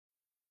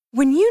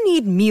When you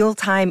need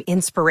mealtime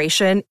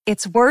inspiration,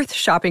 it's worth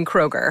shopping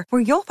Kroger,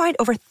 where you'll find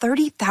over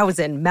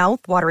 30,000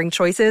 mouth-watering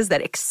choices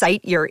that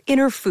excite your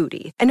inner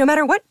foodie. And no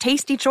matter what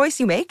tasty choice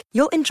you make,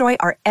 you'll enjoy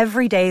our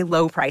everyday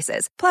low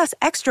prices, plus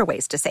extra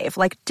ways to save,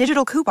 like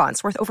digital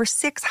coupons worth over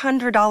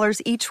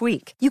 $600 each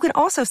week. You can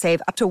also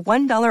save up to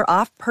 $1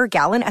 off per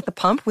gallon at the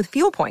pump with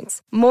fuel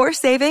points. More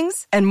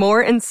savings and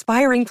more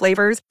inspiring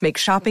flavors make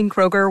shopping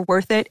Kroger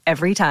worth it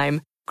every time.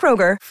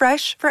 Kroger,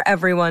 fresh for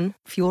everyone.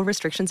 Fuel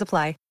restrictions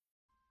apply.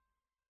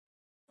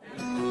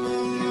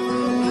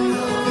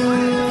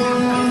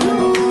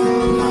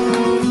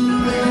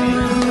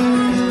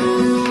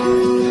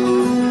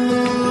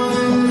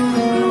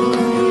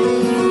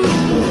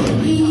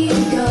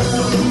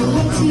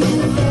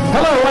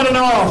 Hello, one and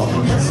all.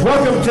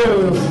 Welcome to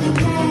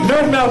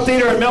Nerd Melt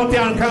Theater at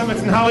Meltdown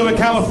Comics in Hollywood,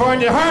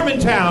 California.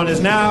 Harmontown is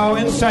now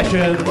in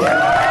session.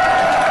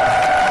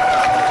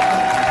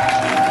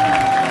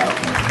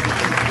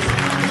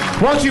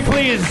 Won't you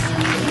please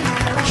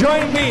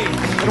join me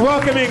in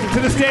welcoming to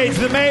the stage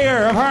the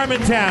mayor of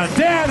Harmontown,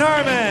 Dan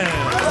Harmon.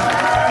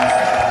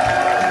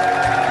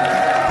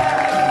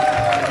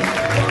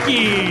 Thank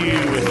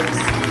you.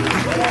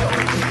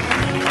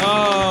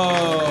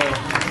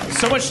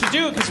 So much to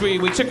do because we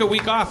took a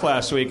week off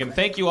last week, and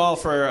thank you all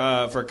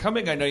for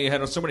coming. I know you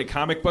had so many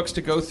comic books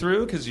to go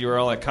through because you were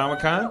all at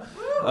Comic-Con.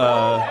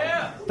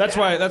 That's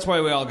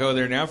why we all go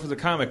there now, for the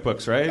comic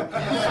books, right?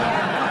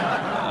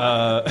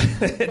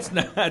 It's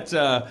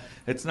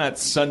not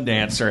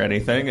Sundance or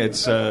anything.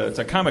 It's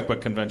a comic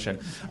book convention.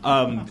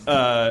 I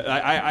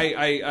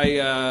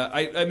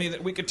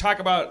mean, we could talk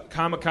about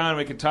Comic-Con.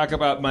 We could talk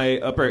about my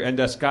upper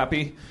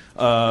endoscopy,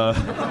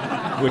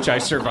 which I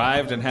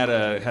survived and had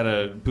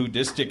a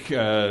Buddhistic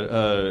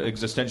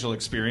existential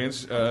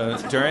experience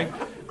during.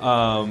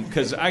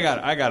 Because I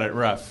got it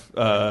rough.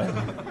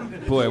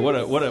 Boy, what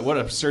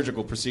a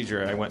surgical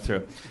procedure I went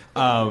through.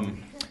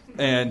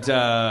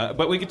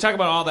 But we could talk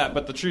about all that.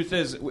 But the truth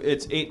is,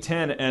 it's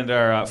 8:10, and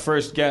our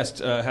first guest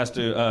has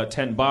to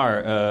tend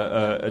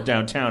bar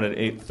downtown at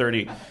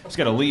 8:30. He's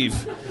got to leave.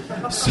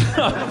 So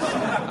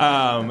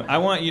I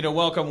want you to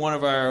welcome one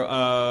of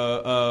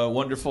our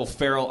wonderful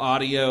Feral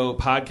Audio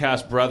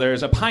podcast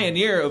brothers, a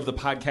pioneer of the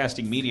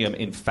podcasting medium.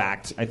 In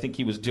fact, I think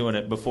he was doing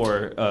it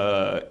before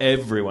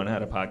everyone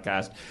had a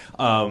podcast.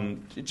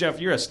 Jeff,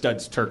 you're a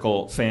Studs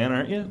Terkel fan,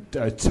 aren't you?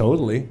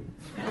 Totally.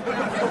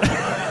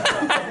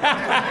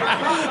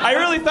 I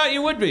really thought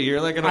you would be.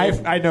 You're like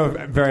I know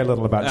very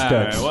little about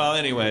Studs. Right, well,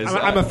 anyways.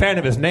 I'm a fan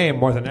of his name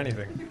more than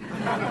anything.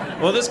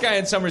 Well, this guy,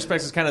 in some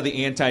respects, is kind of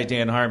the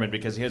anti-Dan Harmon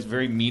because he has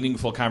very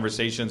meaningful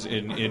conversations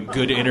in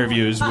good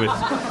interviews with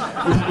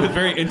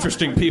very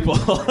interesting people.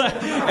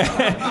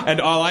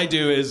 And all I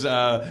do is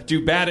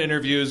do bad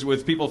interviews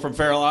with people from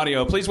Feral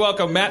Audio. Please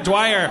welcome Matt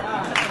Dwyer.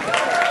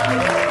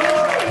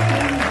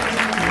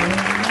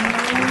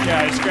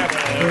 Yeah, I scrapped it.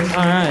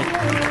 All right.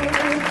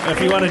 If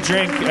you want to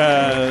drink,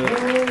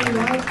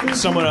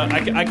 someone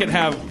I could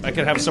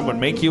have someone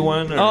make you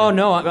one. Or... Oh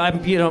no, I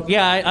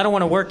don't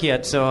want to work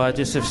yet. So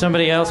just if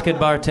somebody else could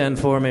bartend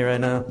for me right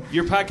now.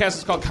 Your podcast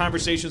is called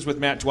Conversations with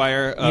Matt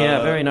Dwyer.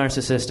 Yeah, very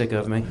narcissistic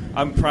of me.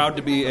 I'm proud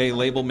to be a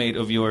label mate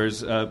of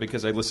yours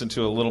because I listened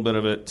to a little bit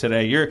of it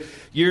today.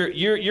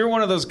 You're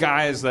one of those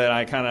guys that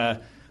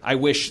I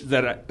wish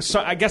that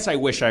I guess I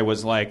wish I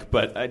was like,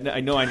 but I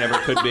know I never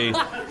could be.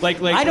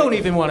 Like I don't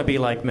even want to be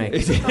like me.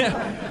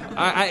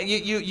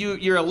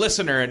 You're a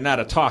listener and not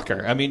a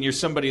talker. I mean, you're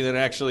somebody that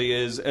actually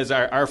is, as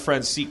our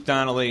friend Seek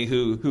Donnelly,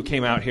 who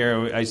came out here,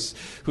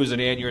 who's an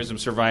aneurysm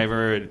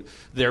survivor and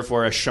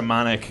therefore a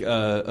shamanic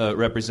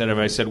representative.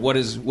 I said, what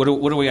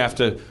do we have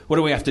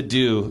to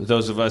do,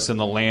 those of us in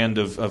the land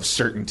of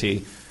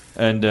certainty?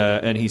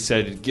 And he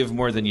said, give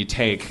more than you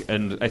take.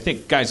 And I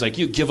think guys like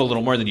you give a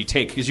little more than you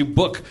take because you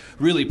book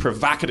really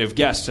provocative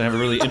guests and have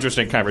really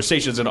interesting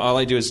conversations. And all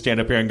I do is stand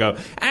up here and go,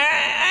 I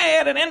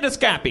had an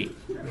endoscopy.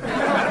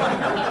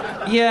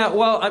 Yeah,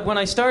 well, when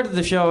I started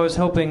the show, I was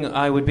hoping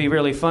I would be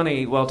really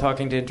funny while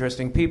talking to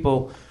interesting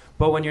people.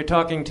 But when you're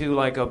talking to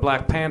like a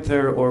Black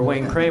Panther or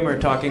Wayne Kramer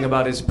talking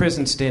about his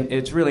prison stint,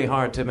 it's really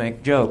hard to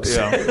make jokes.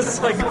 Yeah.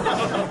 It's like,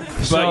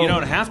 but you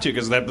don't have to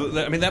because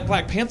that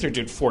Black Panther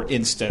dude, for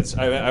instance,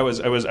 I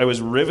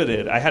was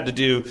riveted. I had to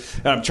do.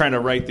 I'm trying to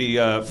write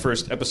the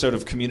first episode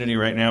of Community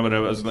right now, but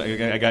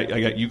I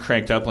got you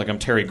cranked up like I'm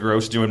Terry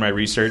Gross doing my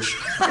research.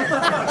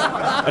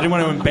 I didn't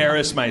want to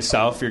embarrass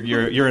myself.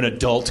 You're an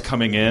adult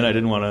coming in. I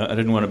didn't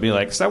want to be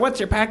like, so what's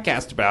your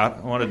podcast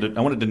about? I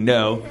wanted to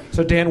know.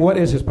 So Dan, what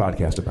is his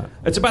podcast about?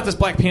 It's about this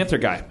Black Panther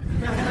guy.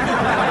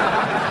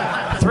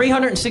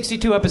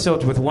 362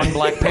 episodes with one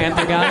Black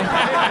Panther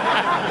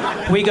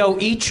guy. We go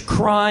each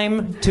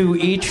crime to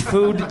each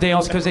food.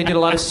 Because they did a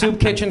lot of soup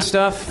kitchen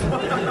stuff.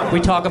 We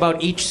talk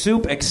about each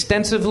soup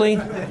extensively.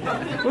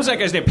 What was that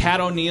guy's name? Pat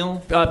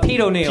O'Neill?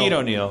 Pete O'Neill. Pete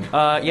O'Neill.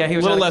 Yeah, he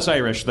was a little less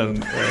Irish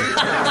than.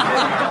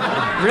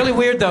 Really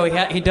weird though.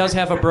 He does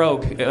have a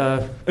brogue.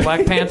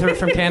 Black Panther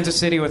from Kansas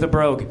City with a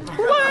brogue.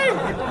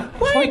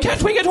 Why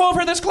can't we get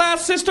over this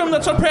class system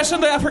that's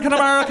oppressing the African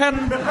American?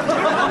 We've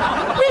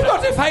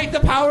got to fight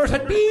the powers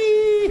that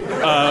be.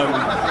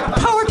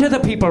 Power to the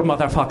people,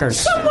 motherfuckers.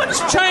 Someone's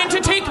trying to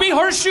take me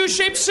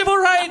horseshoe-shaped civil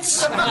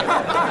rights.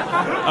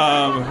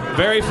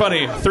 Very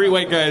funny. 3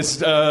 white guys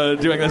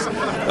doing this.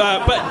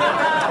 But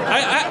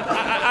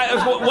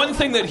one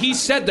thing that he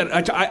said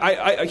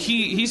that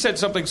he said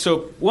something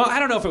so, well, I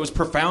don't know if it was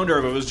profound or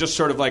if it was just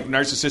sort of like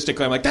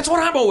narcissistically. I'm like, that's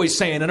what I'm always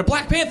saying, and a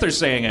Black Panther's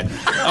saying it.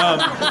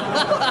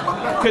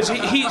 Because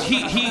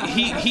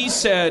he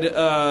said,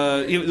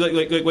 by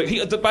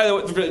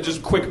the way,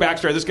 just quick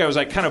backstory, this guy was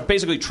like kind of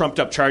basically trumped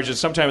up charges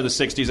sometime in the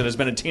 60s and has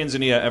been in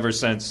Tanzania ever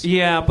since.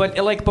 Yeah, but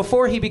like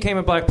before he became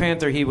a Black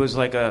Panther, he was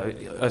like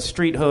a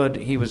street hood.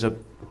 He was a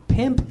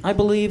pimp, I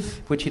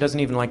believe, which he doesn't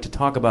even like to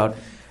talk about.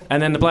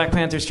 And then the Black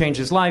Panthers changed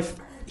his life.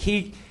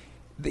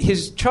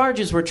 His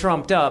charges were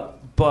trumped up,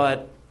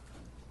 but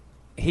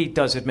he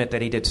does admit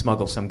that he did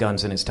smuggle some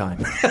guns in his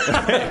time.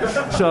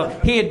 So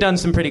he had done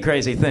some pretty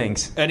crazy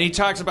things. And he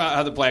talks about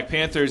how the Black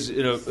Panthers, the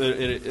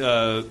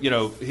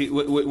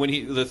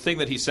thing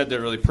that he said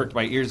that really perked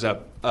my ears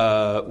up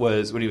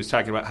was when he was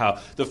talking about how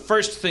the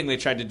first thing they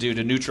tried to do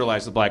to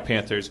neutralize the Black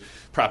Panthers,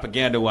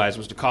 propaganda-wise,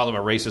 was to call them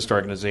a racist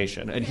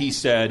organization. And he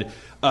said,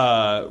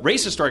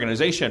 racist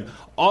organization,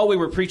 all we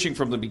were preaching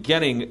from the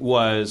beginning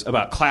was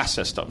about class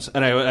systems.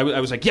 And I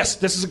was like, yes,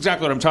 this is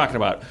exactly what I'm talking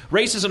about.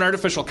 Race is an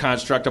artificial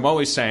construct. I'm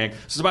always saying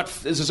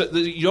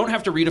you don't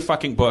have to read a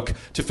fucking book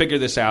to figure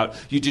this out.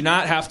 You do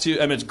not have to.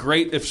 I mean, it's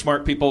great if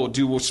smart people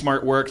do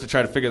smart work to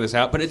try to figure this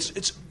out, but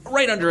it's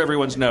right under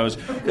everyone's nose.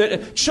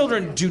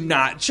 Children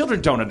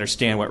don't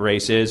understand what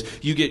race is.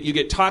 You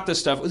get taught this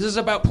stuff. This is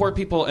about poor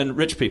people and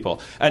rich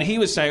people. And he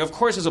was saying, of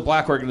course, as a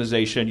black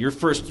organization, your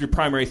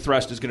primary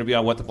thrust is going to be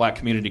on what the black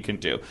community can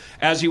do,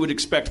 as you would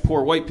expect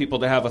poor white people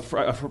to have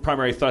a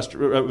primary thrust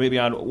maybe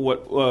on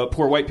what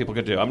poor white people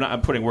could do.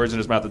 I'm putting words in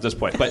his mouth at this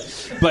point, but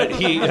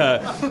he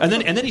and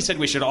then he said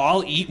we should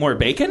all eat more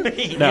bacon.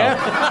 No.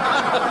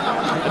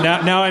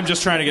 Now I'm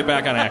just trying to get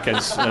back on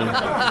Atkins.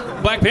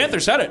 Black Panther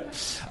said it.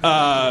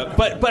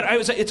 But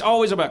it's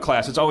always about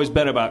class. It's always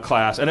been about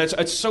class, and it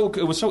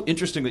was so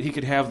interesting that he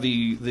could have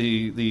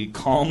the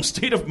calm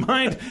state of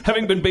mind,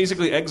 having been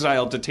basically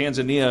exiled to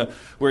Tanzania,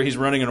 where he's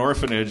running an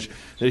orphanage.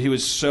 That he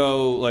was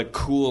so like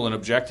cool and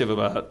objective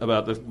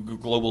about the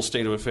global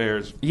state of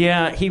affairs.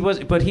 Yeah, he was,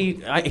 but he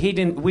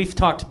didn't. We've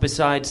talked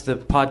besides the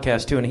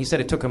podcast too, and he said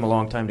it took him a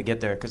long time to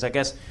get there because I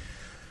guess.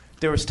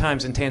 There was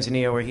times in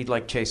Tanzania where he'd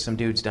like chase some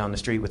dudes down the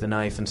street with a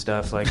knife and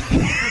stuff. Like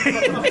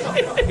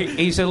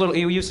he used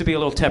to be a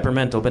little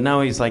temperamental, but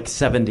now he's like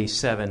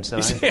 77. So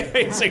he's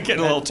like getting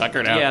a little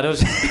tuckered out. Yeah,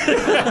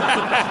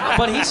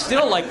 but he's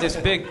still like this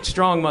big,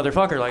 strong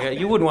motherfucker. Like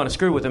you wouldn't want to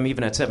screw with him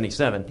even at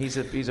 77. He's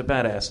a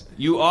badass.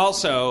 You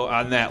also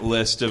on that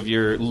list of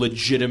your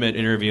legitimate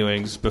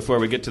interviewings. Before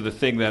we get to the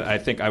thing that I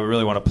think I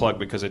really want to plug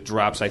because it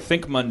drops, I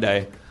think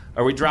Monday.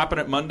 Are we dropping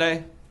it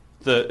Monday?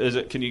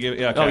 Can you give?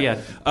 Yeah, okay. Oh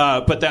yeah.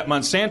 But that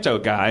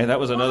Monsanto guy,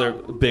 that was another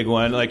big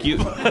one. Like you, a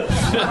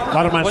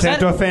lot of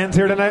Monsanto fans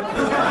here tonight.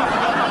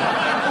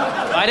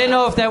 I didn't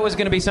know if that was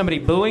going to be somebody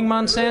booing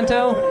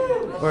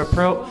Monsanto or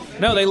pro.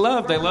 No, they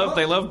love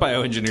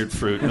bioengineered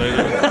fruit.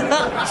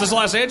 This is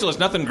Los Angeles.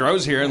 Nothing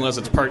grows here unless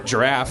it's part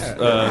giraffe.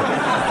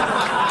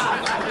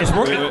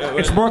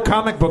 It's more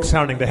comic book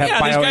sounding to have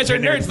bioengineered these guys are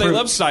nerds. fruit. They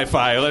love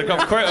sci-fi. Like,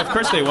 of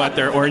course they want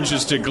their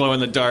oranges to glow in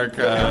the dark.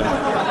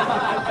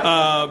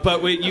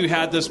 But you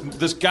had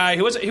this guy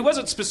who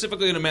wasn't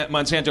specifically a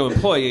Monsanto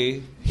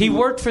employee. He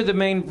worked for the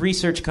main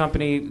research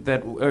company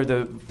that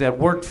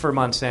worked for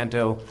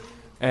Monsanto,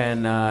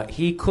 and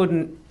he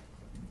couldn't.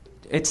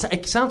 It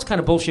sounds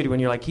kind of bullshitty when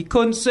you're like he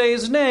couldn't say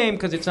his name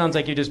because it sounds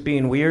like you're just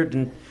being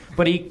weird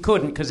but he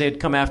couldn't because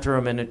they'd come after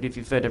him, and if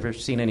you've ever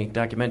seen any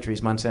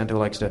documentaries, Monsanto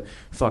likes to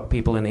fuck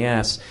people in the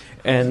ass,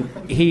 and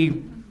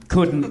he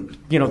couldn't.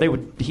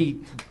 He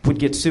would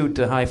get sued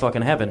to high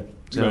fucking heaven.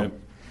 So. Right.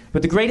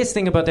 But the greatest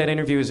thing about that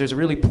interview is there's a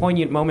really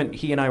poignant moment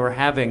he and I were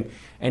having,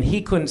 and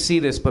he couldn't see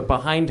this, but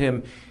behind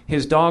him,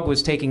 his dog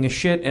was taking a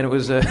shit, and it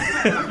was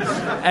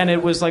and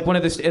it was like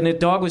and the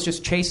dog was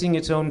just chasing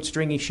its own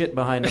stringy shit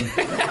behind him.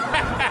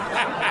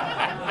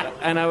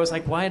 And I was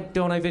like, why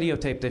don't I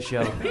videotape this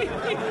show?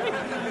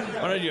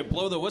 Why don't you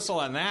blow the whistle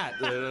on that?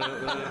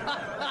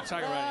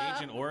 Talking about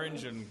Agent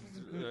Orange and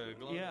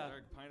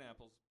glow-in-the-dark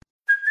pineapples.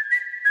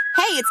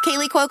 Hey, it's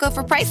Kaylee Cuoco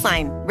for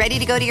Priceline. Ready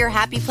to go to your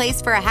happy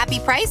place for a happy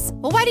price?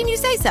 Well, why didn't you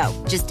say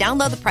so? Just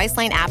download the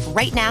Priceline app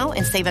right now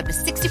and save up to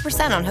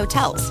 60% on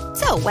hotels.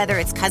 So whether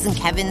it's Cousin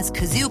Kevin's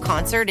Kazoo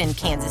Concert in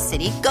Kansas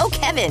City, go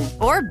Kevin,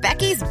 or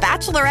Becky's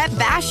Bachelorette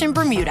Bash in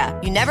Bermuda,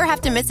 you never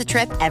have to miss a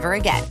trip ever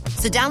again.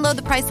 So download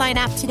the Priceline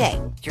app today.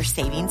 Your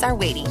savings are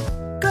waiting.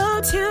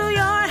 Go to your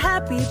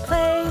happy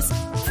place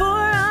for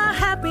a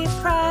happy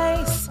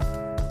price.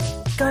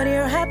 Go to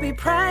your happy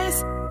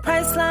price,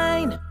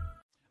 Priceline.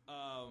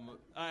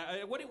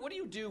 What do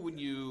you do when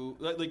you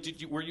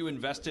were you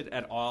invested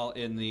at all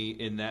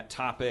in that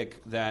topic,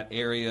 that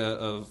area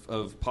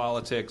of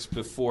politics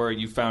before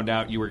you found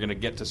out you were going to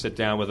get to sit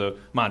down with a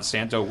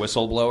Monsanto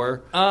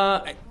whistleblower?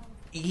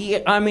 Yeah,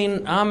 I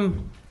mean,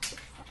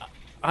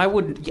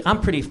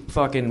 I'm pretty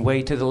fucking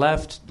way to the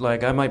left.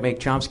 Like, I might make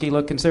Chomsky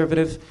look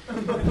conservative.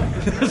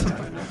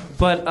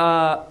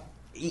 But,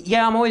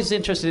 yeah, I'm always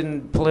interested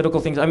in political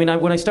things. I mean,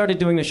 when I started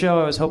doing the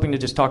show, I was hoping to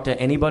just talk to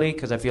anybody,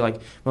 because I feel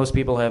like most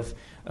people have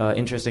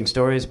interesting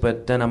stories,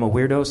 but then I'm a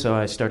weirdo, so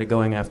I started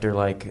going after,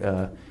 like,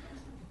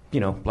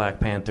 Black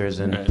Panthers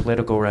and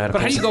political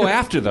radicals. But how do you go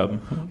after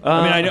them?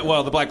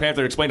 The Black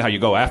Panther explained how you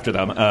go after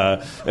them in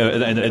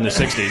the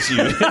 60s.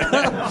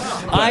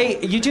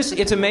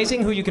 It's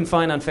amazing who you can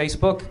find on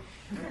Facebook.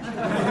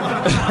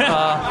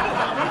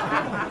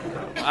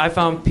 I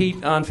found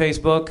Pete on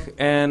Facebook,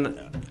 and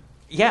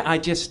then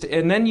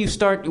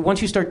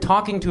once you start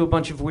talking to a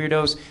bunch of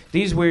weirdos,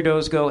 these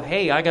weirdos go,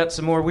 hey, I got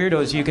some more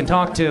weirdos you can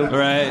talk to.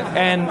 Right.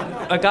 And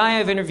a guy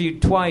I've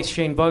interviewed twice,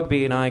 Shane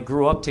Bugbee, and I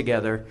grew up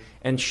together.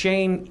 And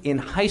Shane, in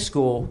high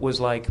school, was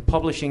like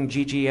publishing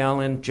G.G.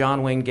 Allen,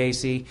 John Wayne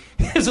Gacy.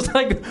 It's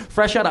like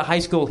fresh out of high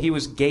school, he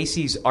was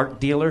Gacy's art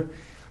dealer.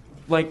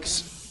 Like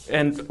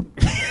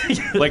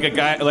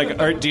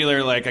art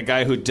dealer, like a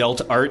guy who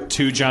dealt art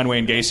to John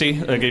Wayne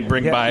Gacy. Like he'd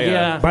bring by.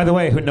 Yeah. By the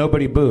way, who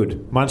nobody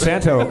booed.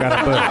 Monsanto got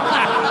a boo.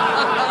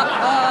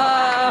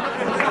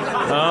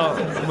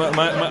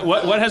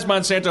 What has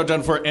Monsanto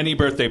done for any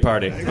birthday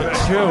party?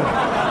 True.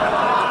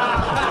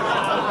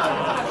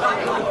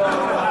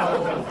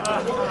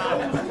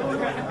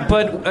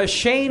 But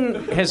Shane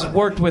has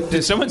worked with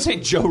this. Did someone say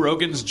Joe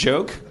Rogan's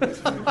joke?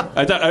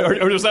 I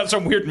thought, or was that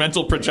some weird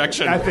mental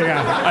projection? I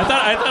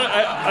thought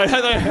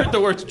I heard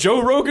the words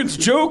Joe Rogan's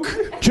joke.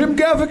 Jim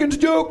Gaffigan's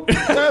joke.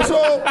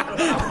 Asshole.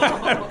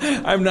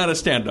 I'm not a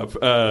stand-up.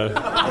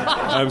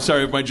 I'm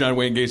sorry if my John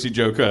Wayne Gacy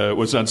joke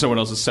was on someone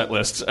else's set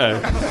list.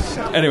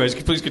 Anyways,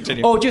 please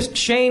continue. Oh, just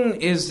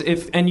Shane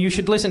and you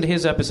should listen to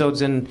his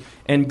episodes and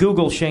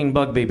Google Shane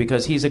Bugbee,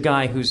 because he's a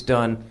guy who's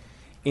done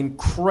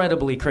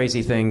incredibly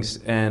crazy things,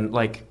 and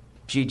like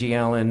G.G.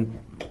 Allen,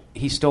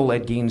 he stole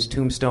Ed Gein's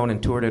tombstone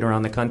and toured it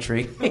around the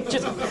country.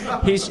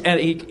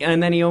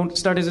 And then he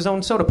started his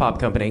own soda pop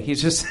company.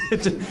 He's just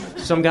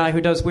some guy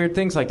who does weird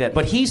things like that.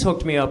 But he's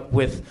hooked me up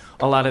with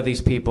a lot of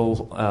these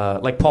people,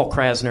 like Paul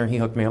Krasner. He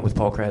hooked me up with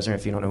Paul Krasner.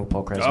 If you don't know who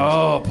Paul Krasner is.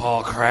 Oh,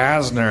 Paul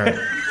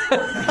Krasner.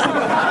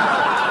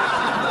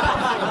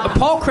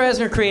 Paul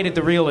Krasner created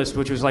The Realist,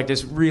 which was like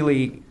this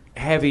really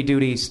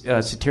heavy-duty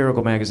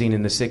satirical magazine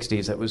in the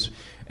 60s.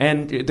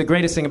 And the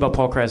greatest thing about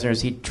Paul Krasner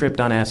is he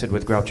tripped on acid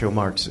with Groucho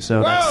Marx.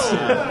 So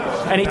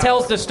and he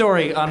tells the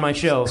story on my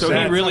show. So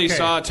he really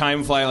saw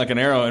time fly like an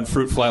arrow and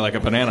fruit fly like a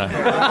banana.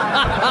 That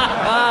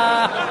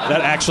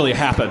actually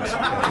happened.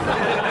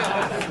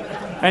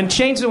 And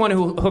Shane's the one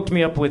who hooked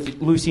me up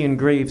with Lucien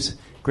Greaves.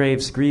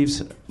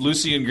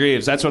 Lucien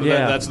Greaves. That's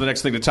that's the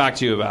next thing to talk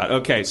to you about.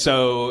 Okay,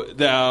 so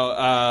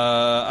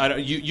now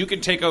you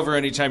can take over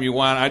anytime you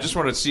want. I just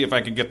want to see if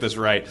I can get this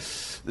right.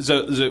 So,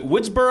 is it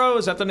Woodsboro?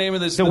 Is that the name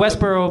of this? The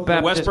Westboro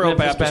Baptist, the Westboro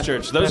Baptist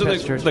Church. Those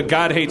are the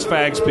God Hates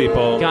Fags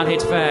people. God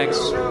Hates Fags.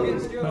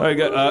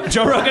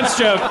 Joe Rogan's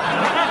joke.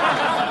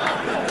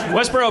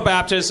 Westboro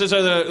Baptists. Those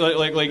are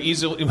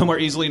the more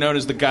easily known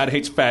as the God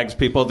Hates Fags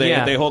people.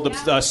 They hold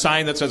a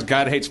sign that says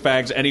God Hates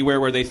Fags anywhere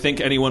where they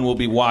think anyone will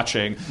be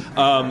watching.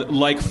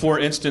 Like, for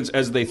instance,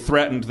 as they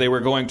threatened, they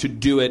were going to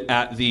do it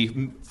at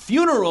the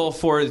funeral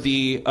for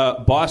the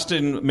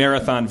Boston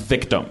Marathon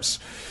victims.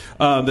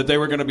 That they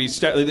were going to be...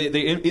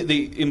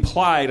 They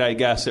implied, I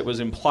guess, it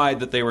was implied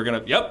that they were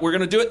going to... Yep, we're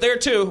going to do it there,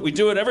 too. We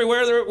do it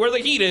everywhere where the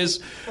heat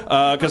is.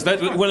 Because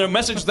when a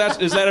message is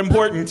that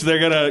important, they're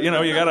going to... You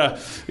got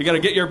to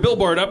get your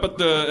billboard up at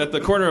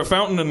the corner of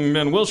Fountain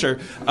and Wilshire.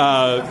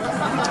 So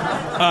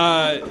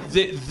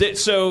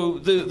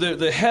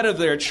the head of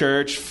their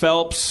church,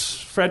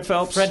 Fred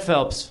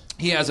Phelps.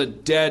 He has a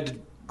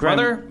dead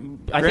brother?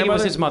 I think it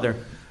was his mother.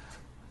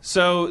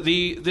 So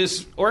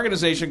this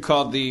organization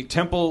called the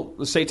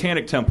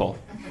Satanic Temple.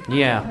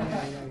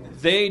 Yeah.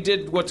 They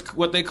did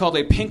what they called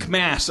a pink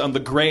mass on the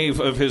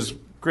grave of his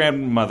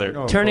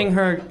grandmother. Turning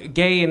her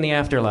gay in the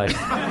afterlife.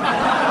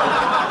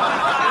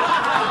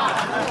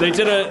 They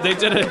did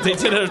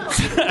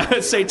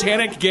a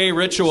satanic gay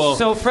ritual.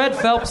 So Fred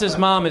Phelps'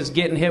 mom is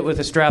getting hit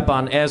with a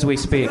strap-on as we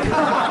speak.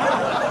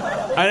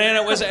 And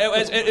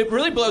it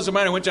really blows my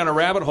mind. I went down a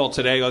rabbit hole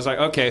today. I was like,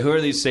 okay, who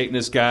are these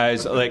Satanist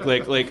guys? I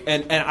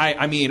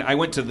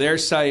went to their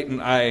site,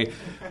 and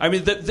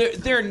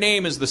their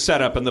name is the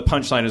setup, and the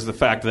punchline is the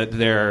fact that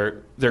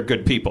they're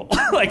good people.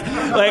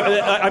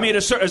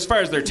 As far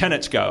as their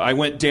tenets go, I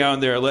went down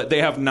there.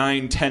 They have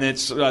 9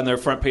 tenets on their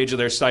front page of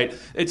their site.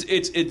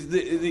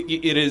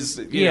 It is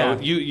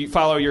you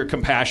follow your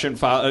compassion,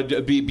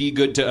 be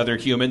good to other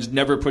humans,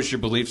 never push your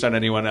beliefs on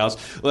anyone else.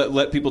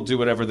 Let people do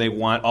whatever they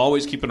want.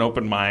 Always keep an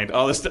open mind.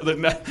 All this stuff,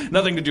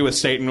 nothing to do with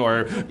Satan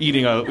or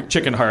eating a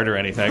chicken heart or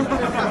anything.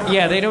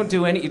 Yeah, they don't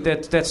do any.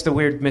 That's the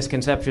weird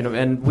misconception,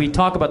 and we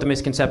talk about the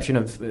misconception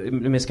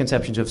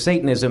misconceptions of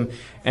Satanism,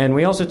 and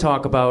we also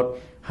talk about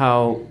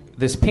how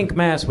this pink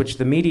mass, which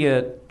the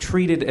media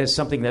treated as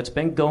something that's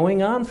been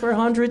going on for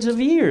hundreds of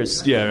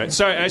years. Yeah, right.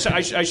 Sorry, I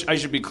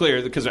should be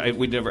clear because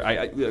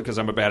because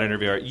I'm a bad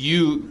interviewer.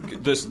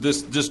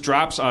 This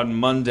drops on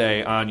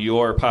Monday on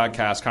your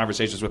podcast,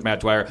 Conversations with Matt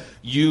Dwyer.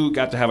 You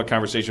got to have a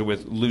conversation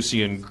with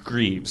Lucian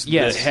Greaves,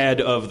 yes, the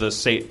head of the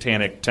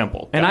Satanic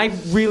Temple. And I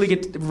rarely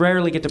get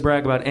to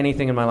brag about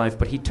anything in my life,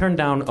 but he turned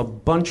down a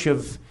bunch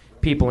of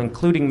people,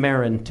 including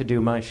Maron, to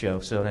do my show.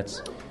 So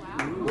that's.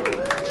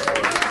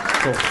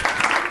 So,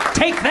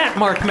 take that,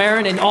 Mark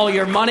Maron, and all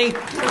your money.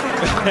 Take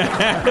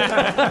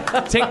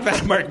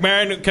that, Mark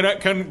Maron.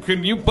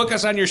 Can you book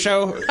us on your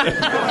show?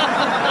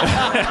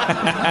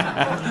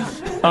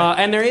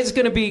 And there is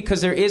going to be, because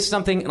there is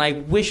something, and I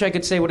wish I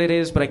could say what it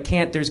is, but I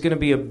can't. There's going to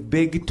be a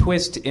big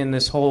twist in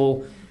this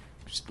whole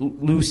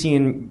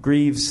Lucian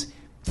Greaves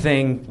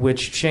thing,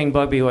 which Shane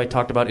Bugby, who I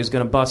talked about, is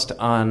going to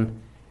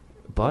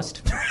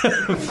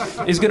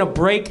is going to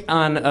break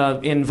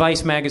on in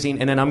Vice magazine,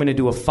 and then I'm going to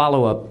do a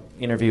follow-up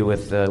interview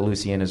with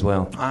Lucian as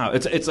well. Wow,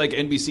 it's like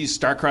NBC's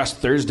Star-Crossed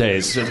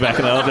Thursdays back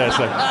in the old days.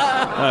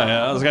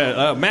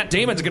 Like, Matt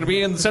Damon's going to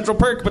be in Central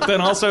Perk, but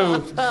then also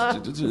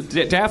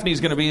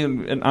Daphne's going to be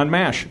on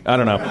MASH. I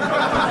don't know.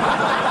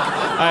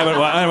 I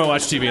haven't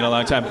watched TV in a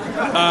long time.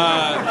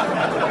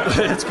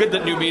 It's good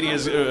that new media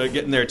is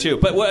getting there too.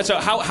 But so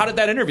how did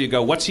that interview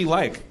go? What's he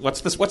like?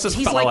 What's this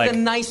He's fella like the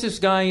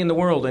nicest guy in the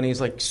world, and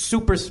he's like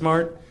super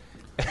smart.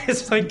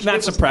 It's like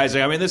not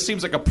surprising. I mean, this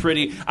seems like a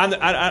pretty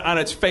on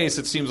its face.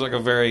 It seems like a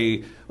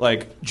very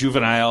like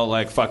juvenile,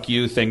 like fuck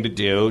you thing to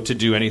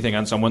do anything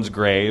on someone's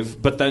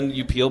grave. But then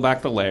you peel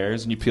back the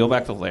layers,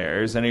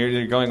 and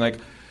you're going like,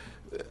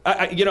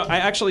 I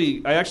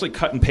actually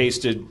cut and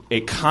pasted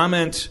a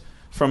comment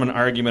from an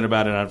argument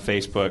about it on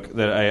Facebook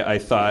that I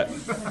thought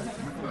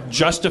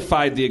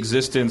justified the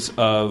existence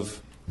of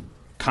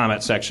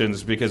comment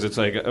sections, because it's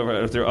like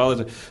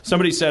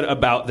somebody said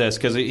about this,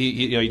 because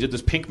he did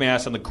this pink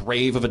mass on the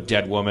grave of a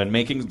dead woman,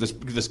 making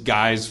this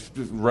guy's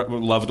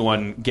loved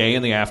one gay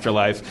in the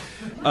afterlife.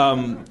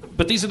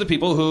 But these are the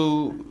people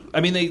who,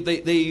 I mean,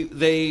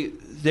 they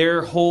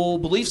their whole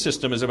belief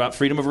system is about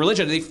freedom of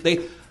religion.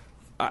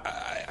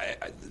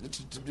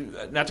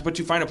 Not to put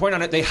too fine a point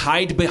on it, they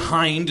hide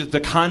behind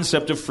the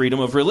concept of freedom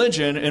of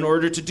religion in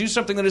order to do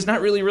something that is not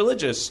really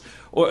religious,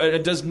 or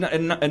it does not,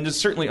 and is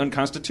certainly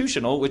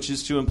unconstitutional, which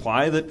is to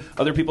imply that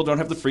other people don't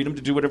have the freedom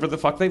to do whatever the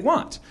fuck they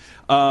want.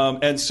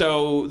 And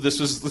so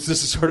this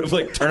is sort of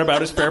like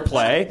turnabout is fair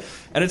play,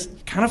 and it's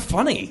kind of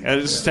funny.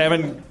 Just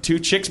having two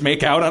chicks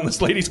make out on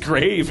this lady's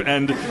grave,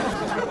 and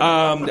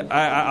I'll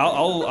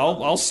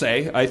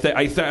say I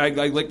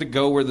like to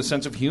go where the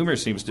sense of humor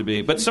seems to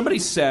be. But somebody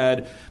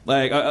said,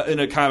 like in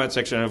a comment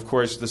section, and of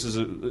course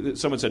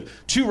someone said,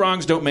 2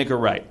 wrongs don't make a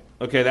right.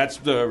 Okay, that's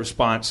the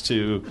response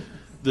to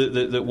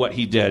the what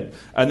he did.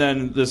 And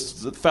then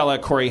this fella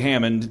Corey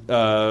Hammond,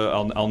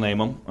 I'll name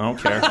him, I don't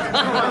care.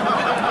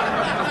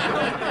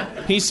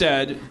 He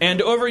said, and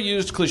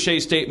overused cliche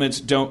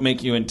statements don't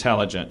make you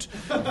intelligent.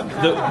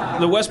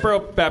 The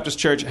Westboro Baptist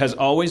Church has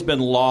always been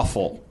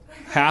lawful.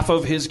 Half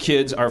of his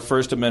kids are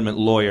First Amendment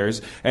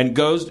lawyers and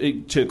goes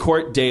to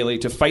court daily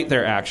to fight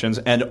their actions,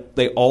 and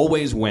they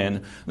always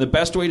win. The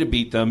best way to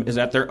beat them is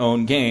at their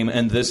own game,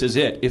 and this is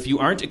it. If you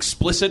aren't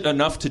explicit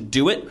enough to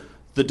do it,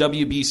 the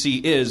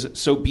WBC is,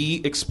 so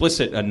be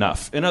explicit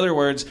enough. In other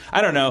words,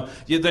 I don't know.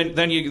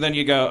 Then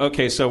you go,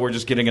 okay, so we're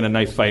just getting in a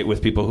knife fight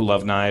with people who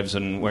love knives,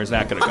 and where's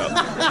that going to go?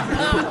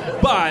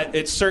 But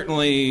it's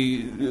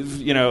certainly,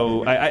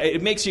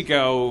 it makes you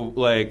go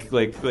like,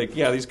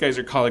 yeah, these guys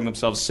are calling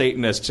themselves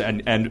Satanists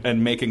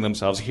and making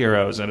themselves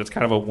heroes, and it's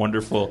kind of a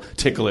wonderful,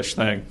 ticklish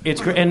thing.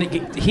 It's great, and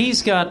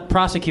he's got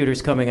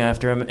prosecutors coming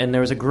after him. And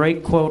there was a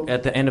great quote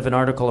at the end of an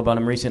article about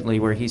him recently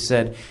where he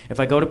said,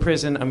 "If I go to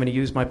prison, I'm going to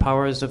use my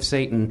powers of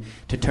Satan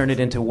to turn it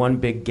into one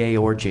big gay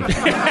orgy."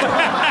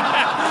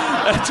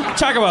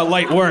 Talk about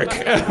light work.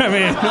 I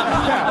mean,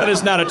 that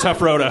is not a tough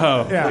row to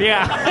hoe.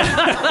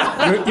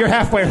 Yeah. You're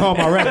halfway home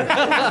already.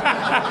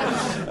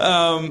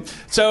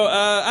 So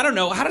I don't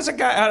know. How does a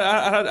guy?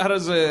 How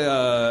does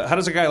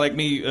a guy like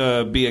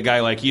me be a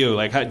guy like you?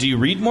 Like, do you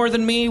read more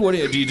than me? What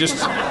do you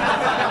just?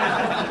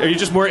 Are you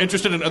just more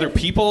interested in other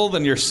people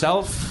than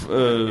yourself?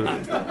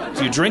 Do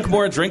you drink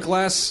more, drink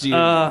less?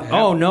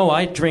 Oh no,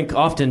 I drink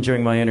often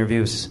during my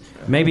interviews.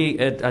 Maybe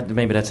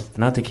that's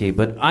not the key,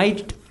 but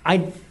I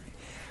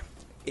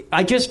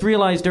just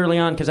realized early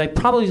on, because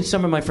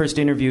some of my first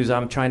interviews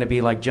I'm trying to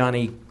be like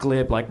Johnny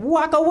Glib, like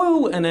waka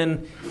woo, and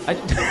then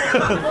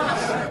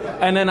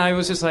I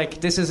was just like,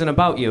 this isn't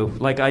about you.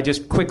 Like, I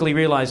just quickly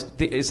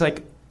realized it's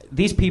like,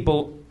 these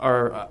people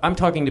are, I'm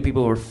talking to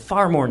people who are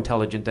far more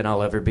intelligent than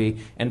I'll ever be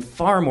and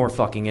far more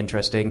fucking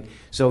interesting.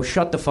 So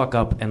shut the fuck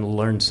up and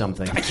learn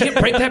something. I can't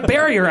break that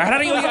barrier. How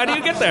do you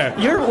get there?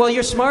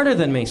 You're smarter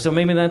than me, so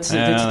maybe it's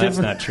different. That's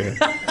not true.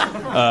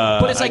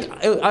 But it's like,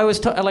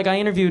 I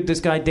interviewed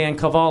this guy, Dan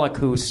Kovalik,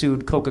 who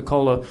sued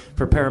Coca-Cola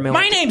for paramilitary.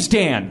 My name's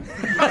Dan.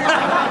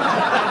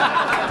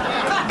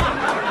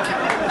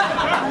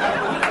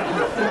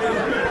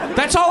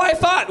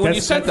 when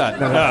you said that.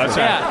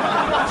 Sorry.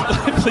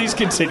 Yeah. Please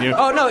continue.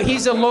 Oh no,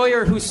 he's a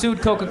lawyer who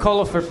sued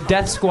Coca-Cola for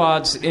death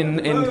squads in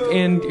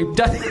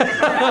Doug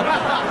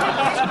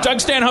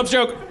Stanhope's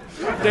joke.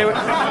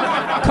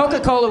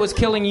 Coca-Cola was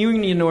killing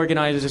union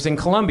organizers in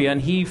Colombia,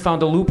 and he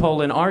found a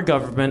loophole in our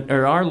government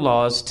or our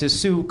laws to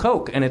sue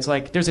Coke. And it's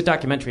like, there's a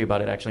documentary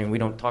about it actually, and we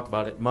don't talk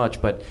about it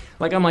much. But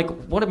like, I'm like,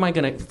 what am I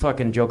gonna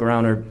fucking joke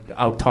around or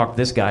out-talk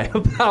this guy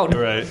about?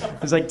 Right.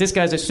 It's like, this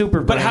guy's a super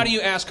brain. But how do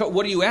you ask?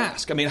 What do you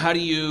ask? I mean, how do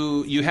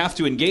you have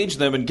to engage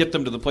them and get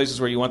them to the places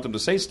where you want them to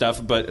say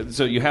stuff? But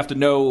so you have to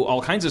know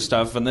all kinds of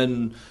stuff, and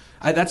then.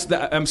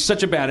 I'm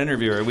such a bad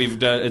interviewer. We've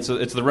done it's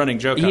the running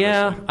joke.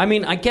 Yeah, I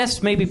mean, I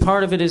guess maybe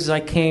part of it is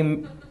I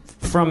came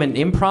from an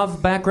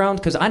improv background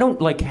because I don't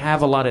like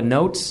have a lot of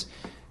notes.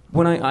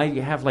 When I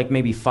have like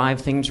maybe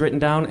 5 things written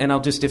down, and I'll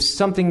just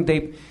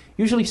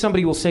usually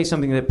somebody will say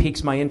something that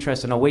piques my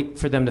interest, and I'll wait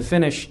for them to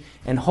finish,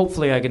 and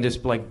hopefully I can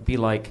just like be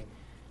like,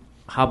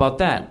 how about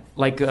that?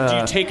 Like, do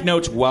you take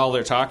notes while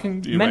they're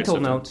talking? Do you mental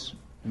notes.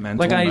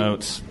 Mental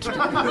notes.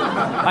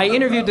 I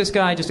interviewed this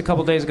guy just a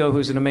couple days ago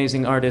who's an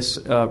amazing artist,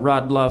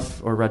 Rod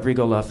Luff, or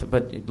Rodrigo Luff,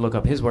 but look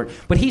up his work.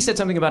 But he said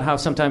something about how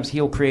sometimes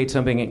he'll create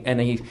something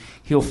and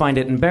he'll find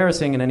it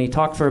embarrassing, and then he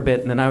talked for a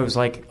bit, and then I was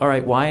like, all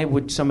right, why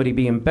would somebody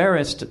be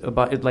embarrassed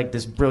about it, like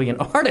this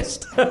brilliant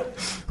artist,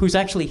 who's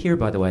actually here,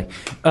 by the way?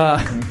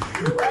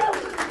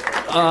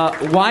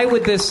 Why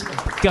would this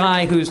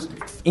guy who's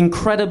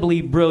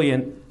incredibly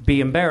brilliant be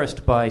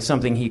embarrassed by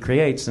something he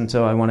creates? And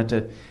so I wanted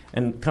to...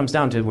 And it comes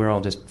down to we're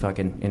all just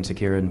fucking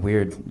insecure and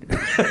weird.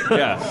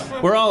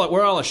 Yeah, we're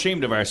all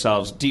ashamed of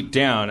ourselves deep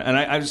down. And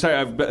I'm sorry,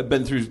 I've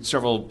been through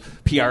several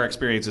PR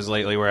experiences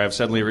lately where I've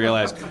suddenly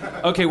realized,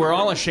 okay, we're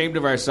all ashamed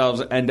of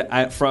ourselves, and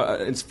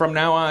from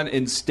now on,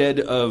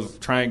 instead of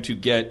trying to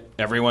get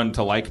everyone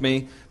to like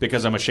me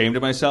because I'm ashamed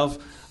of myself,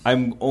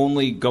 I'm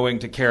only going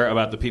to care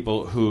about the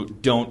people who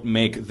don't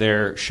make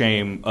their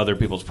shame other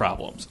people's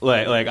problems.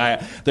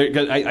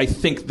 I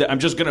think that I'm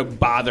just going to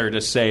bother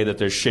to say that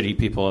there's shitty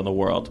people in the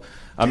world.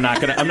 I'm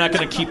not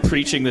gonna keep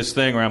preaching this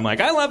thing where I'm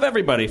like, I love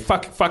everybody.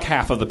 Fuck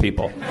half of the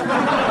people.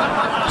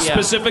 Yeah.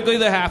 Specifically,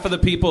 the half of the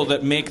people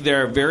that make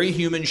their very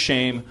human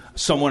shame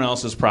someone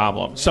else's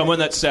problem. Someone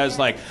that says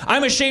like,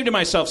 I'm ashamed of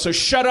myself, so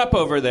shut up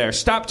over there.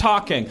 Stop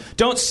talking.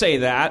 Don't say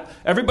that.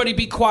 Everybody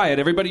be quiet.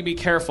 Everybody be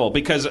careful,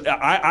 because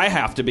I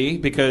have to be,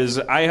 because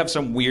I have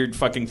some weird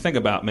fucking thing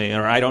about me,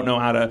 or I don't know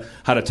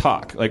how to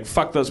talk. Like,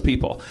 fuck those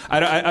people.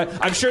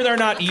 I'm sure they're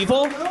not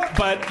evil,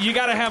 but you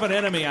got to have an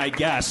enemy, I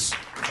guess.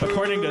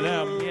 According to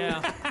them.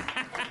 Yeah.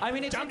 I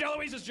mean, it's Tom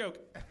DeLuise's joke.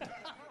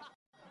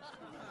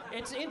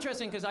 It's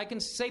interesting because I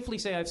can safely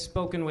say I've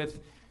spoken with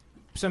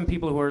some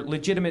people who are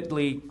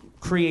legitimately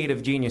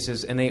creative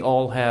geniuses, and they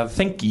all have...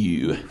 Thank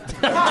you.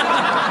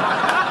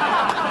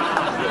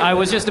 I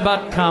was just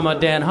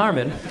about, Dan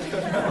Harmon.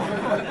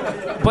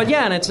 But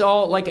yeah, and it's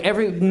all like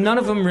none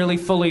of them really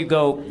fully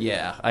go,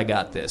 yeah, I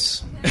got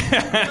this.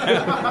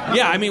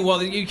 Yeah, I mean,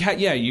 well, you can't.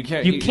 Yeah, you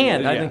can't. You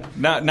can't. Yeah. I think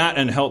not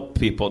and help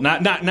people.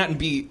 Not and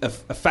be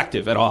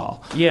effective at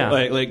all. Yeah.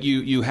 Like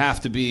you have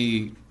to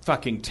be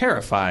fucking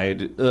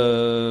terrified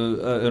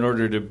in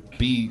order to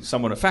be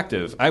someone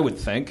effective, I would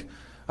think.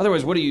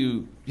 Otherwise, what do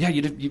you? Yeah,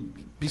 you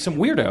be some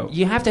weirdo.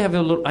 You have to have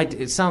a little. I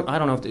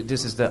don't know if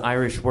this is the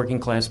Irish working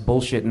class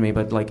bullshit in me,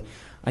 but like,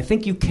 I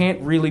think you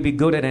can't really be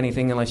good at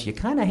anything unless you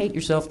kind of hate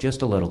yourself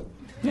just a little.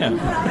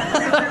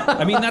 Yeah.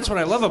 I mean, that's what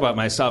I love about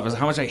myself, is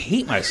how much I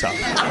hate myself.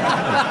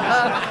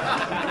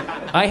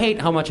 I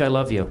hate how much I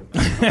love you.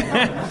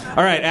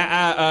 All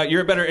right,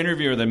 you're a better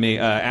interviewer than me.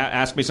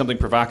 Ask me something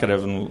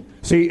provocative. And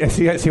See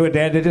what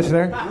Dan did just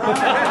there?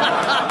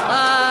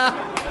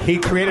 He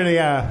created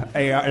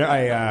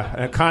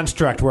a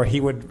construct where he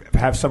would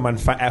have someone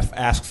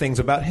ask things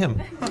about him.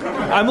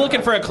 I'm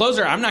looking for a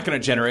closer. I'm not going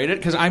to generate it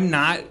because I'm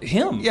not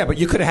him. Yeah, but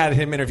you could have had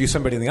him interview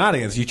somebody in the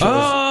audience. You chose.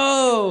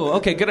 Oh,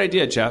 okay, good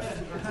idea, Jeff.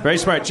 Very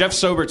smart. Jeff's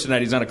sober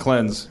tonight. He's on a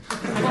cleanse.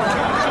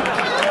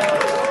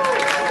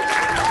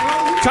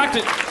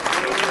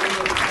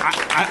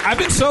 I've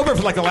been sober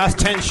for like the last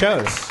 10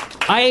 shows.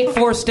 I ate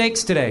 4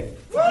 steaks today.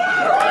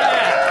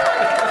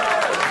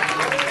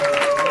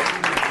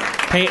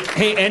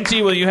 Hey,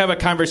 Enty, will you have a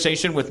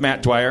conversation with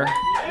Matt Dwyer?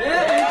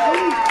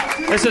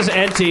 This is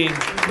Enty.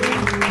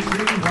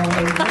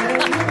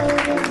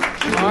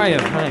 How are you?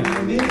 Hi.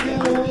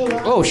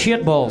 Oh,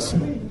 shit balls.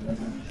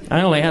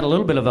 I only had a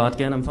little bit of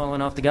vodka and I'm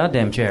falling off the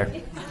goddamn chair.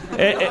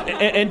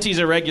 Enty's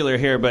a regular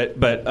here, but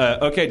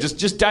okay,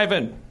 just dive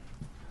in.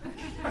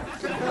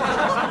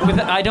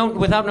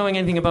 Without knowing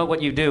anything about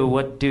what you do,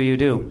 what do you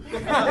do?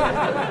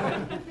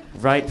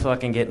 Right,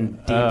 fucking getting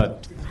deep.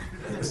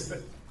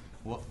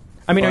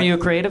 I mean, are you a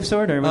creative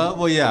sort? Or?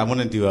 Well, yeah, I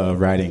want to do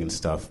writing and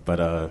stuff, but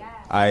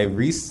I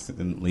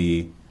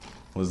recently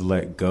was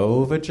let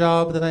go of a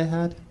job that I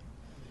had.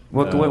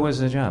 What was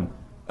the job?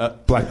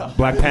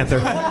 Black Panther.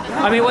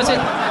 I mean, was it...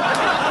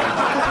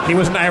 He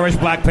was an Irish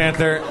Black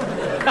Panther.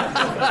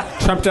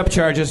 Trumped up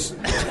charges.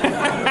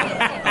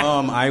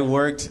 I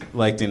worked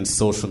like in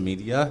social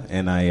media,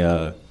 and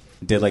I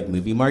did like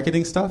movie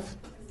marketing stuff.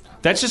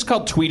 That's just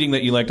called tweeting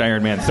that you liked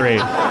Iron Man 3.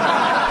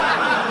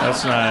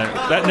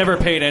 That never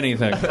paid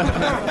anything.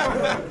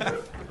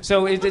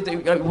 So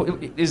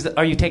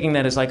are you taking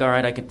that as like, all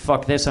right, I could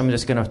fuck this, I'm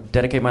just going to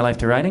dedicate my life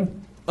to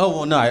writing? Oh,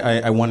 well, no,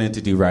 I wanted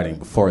to do writing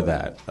before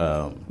that.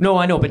 No,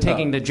 I know, but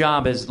taking the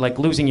job as, like,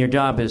 losing your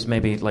job is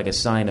maybe like a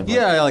sign of...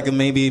 Yeah, like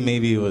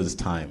maybe it was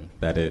time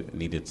that it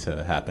needed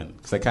to happen.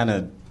 Because I kind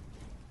of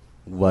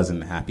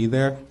wasn't happy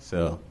there,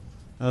 so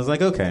I was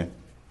like, okay.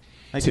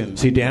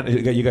 See, Dan,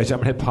 you guys, I'm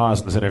going to hit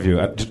pause in this interview.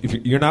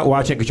 You're not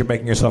watching because you're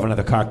making yourself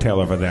another cocktail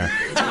over there.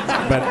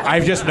 But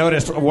I've just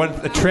noticed a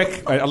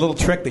little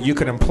trick that you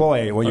can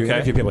employ when you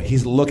interview people.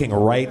 He's looking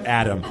right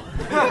at him.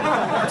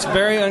 It's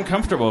very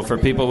uncomfortable for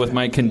people with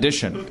my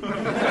condition.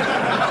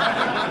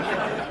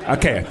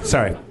 Okay,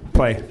 sorry.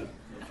 Play.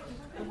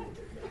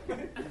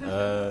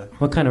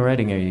 What kind of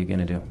writing are you going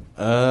to do?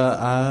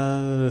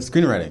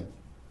 Screenwriting.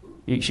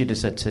 You should have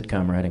said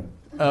sitcom writing.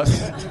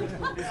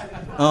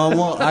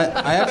 Well,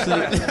 I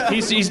actually...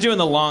 He's doing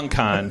the long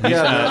con.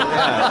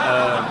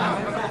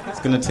 It's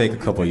going to take a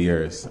couple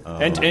years.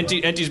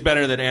 Enti's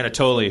better than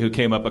Anatoly, who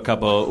came up a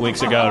couple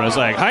weeks ago and was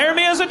like, hire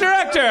me as a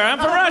director. I'm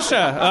from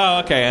Russia. Oh,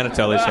 okay,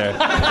 Anatoly's here.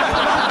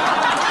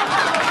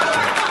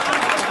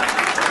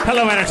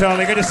 Hello,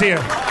 Anatoly. Good to see you.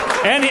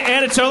 And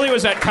Anatoly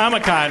was at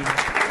Comic-Con.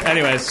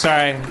 Anyways,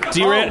 sorry.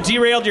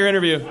 Derailed your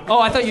interview. Oh,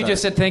 I thought you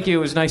just said thank you.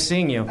 It was nice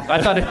seeing you.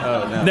 I thought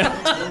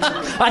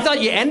I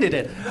thought you ended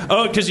it.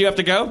 Oh, because you have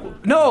to go?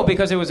 No,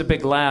 because it was a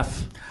big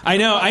laugh. I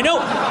know. All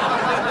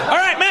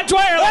right, Matt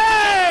Dwyer.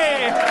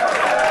 Hey!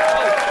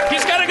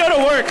 He's got to go to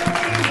work.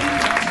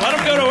 Let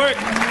him go to work.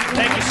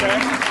 Thank you, sir.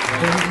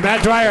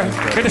 Matt Dwyer.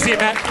 Good to see you,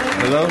 Matt.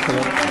 Hello.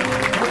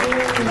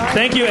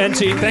 Thank you,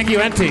 NT. Thank you,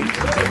 NT.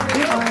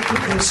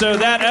 So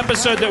that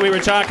episode that we were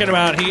talking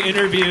about,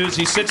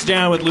 he sits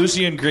down with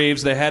Lucian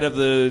Greaves, the head of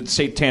the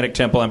Satanic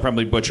Temple, I'm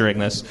probably butchering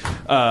this,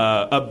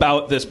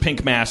 about this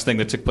pink mass thing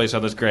that took place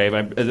on this grave.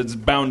 It's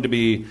bound to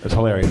be a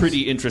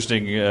pretty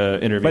interesting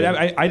interview. But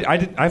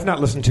I've not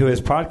listened to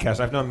his podcast.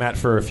 I've known Matt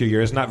for a few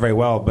years, not very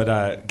well,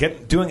 but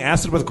doing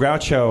Acid with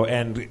Groucho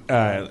and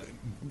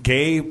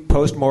gay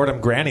post-mortem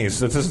grannies,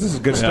 this is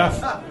good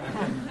stuff.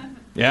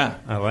 Yeah.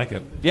 I like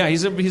it. Yeah,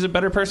 he's a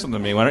better person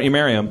than me. Why don't you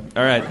marry him?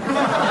 All right.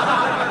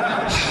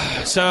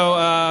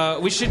 So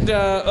we should.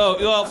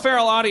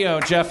 Feral Audio,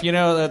 Jeff. You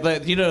know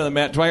that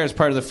Matt Dwyer is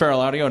part of the Feral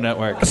Audio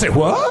Network. I say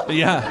what?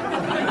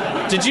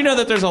 Yeah. Did you know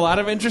that there's a lot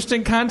of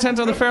interesting content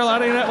on the Feral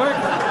Audio Network?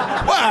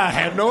 Well, I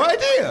had no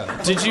idea.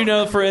 Did you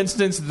know, for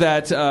instance,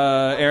 that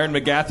Aaron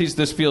McGathy's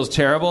This Feels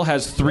Terrible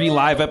has 3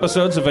 live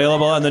episodes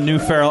available on the new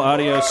Feral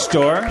Audio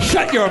store?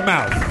 Shut your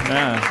mouth.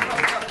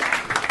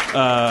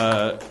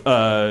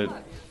 Yeah.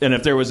 And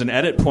if there was an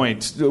edit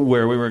point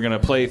where we were going to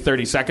play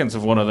 30 seconds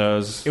of one of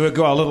those... It would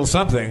go a little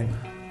something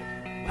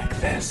like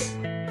this.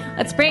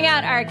 Let's bring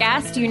out our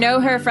guest. You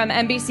know her from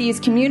NBC's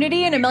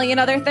Community and a million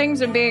other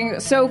things and being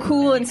so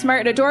cool and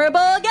smart and adorable,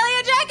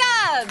 Gillian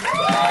Jacobs!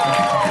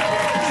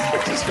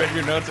 Just read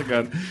your notes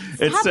again.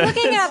 Stop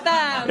looking at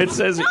them. It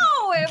says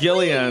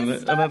Gillian.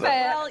 Please, stop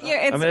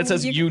it. It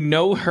says you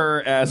know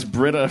her as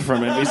Britta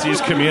from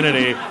NBC's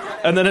Community.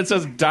 And then it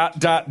says ...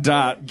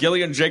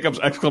 Gillian Jacobs !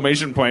 Like,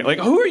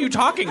 who are you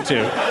talking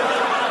to?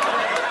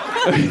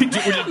 Do you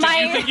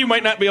think you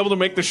might not be able to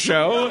make the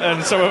show?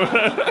 And so,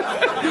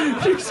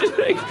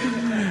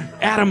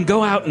 Adam,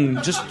 go out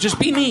and just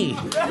be me,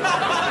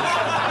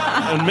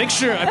 and make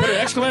sure I put an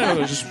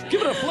exclamation. Just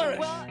give it a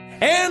flourish.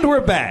 And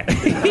we're back.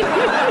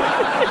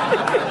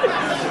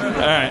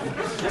 All right.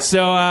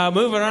 So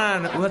moving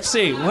on. Let's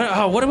see.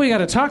 What do we got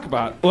to talk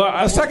about? Well,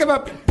 let's talk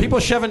about people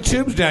shoving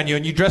tubes down you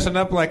and you dressing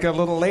up like a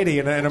little lady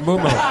in a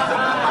muumuu.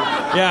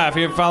 Yeah, if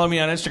you follow me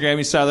on Instagram,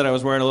 you saw that I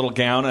was wearing a little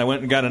gown. I went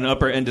and got an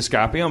upper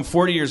endoscopy. I'm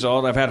 40 years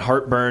old. I've had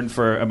heartburn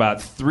for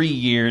about 3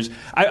 years.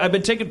 I've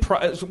been taking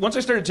once I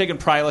started taking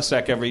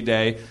Prilosec every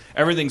day,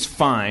 everything's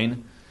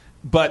fine.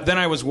 But then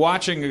I was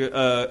watching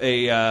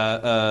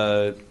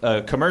a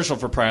commercial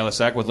for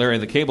Prilosec with Larry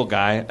the Cable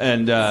Guy,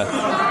 and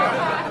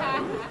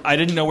I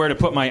didn't know where to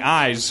put my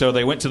eyes, so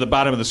they went to the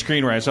bottom of the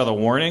screen where I saw the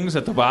warnings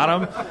at the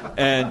bottom,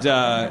 and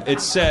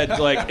it said,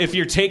 like, if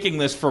you're taking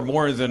this for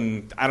more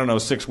than,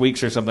 6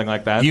 weeks or something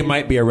like that. You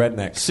might be a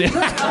redneck.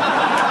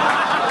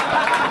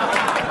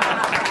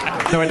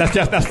 No, wait,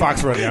 that's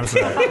Foxworthy. I'm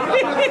sorry.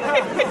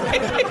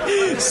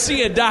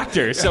 See a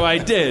doctor. So I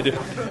did.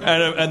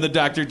 And the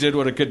doctor did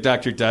what a good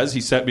doctor does.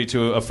 He sent me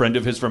to a friend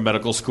of his from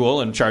medical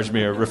school and charged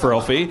me a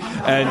referral fee.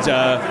 And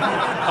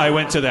I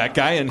went to that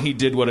guy, and he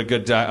did what a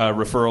good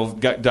referral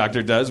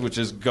doctor does, which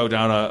is go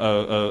down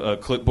a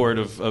clipboard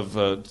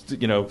of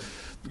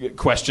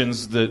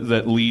questions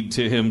that lead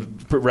to him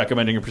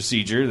recommending a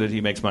procedure that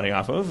he makes money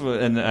off of.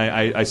 And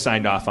I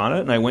signed off on it,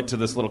 and I went to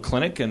this little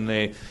clinic, and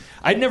this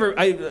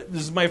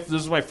is my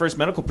first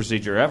medical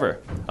procedure ever,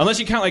 unless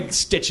you count like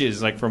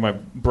stitches, like for my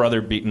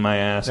brother beating my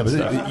ass. Yeah,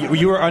 stuff.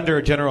 You were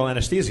under general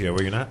anesthesia,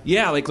 were you not?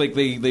 Yeah, like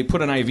they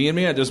put an IV in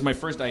me. This was my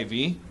first IV.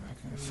 I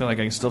feel like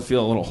I can still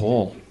feel a little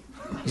hole.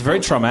 It's very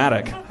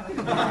traumatic.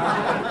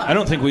 I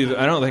don't think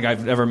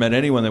I've ever met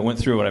anyone that went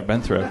through what I've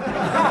been through.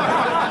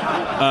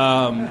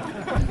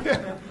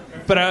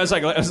 But I was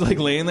like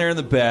laying there in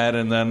the bed,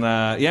 and then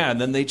and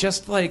then they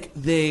just like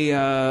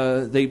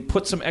they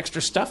put some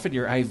extra stuff in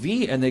your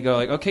IV, and they go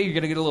like, okay, you're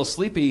gonna get a little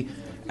sleepy,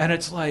 and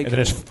it's like, and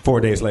then it's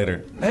 4 days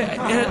later.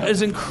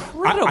 It's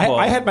incredible.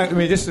 I had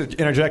just to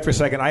interject for a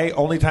second.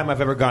 Only time I've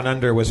ever gone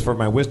under was for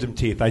my wisdom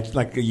teeth. I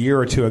like a year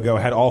or two ago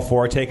had all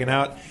 4 taken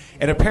out,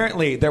 and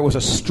apparently there was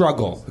a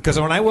struggle because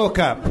when I woke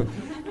up.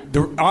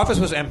 The office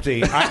was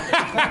empty. The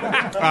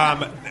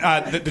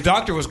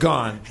doctor was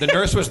gone. The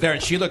nurse was there,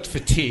 and she looked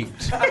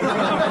fatigued.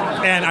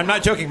 And I'm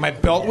not joking. My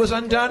belt was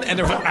undone,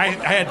 and I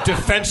had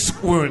defense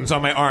wounds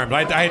on my arms.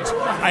 I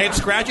had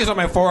scratches on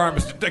my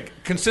forearms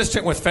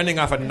consistent with fending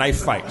off a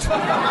knife fight.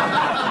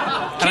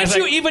 Can't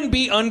you even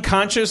be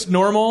unconscious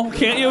normal?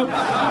 Can't you?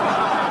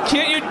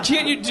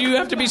 Can't you? Do you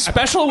have to be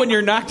special when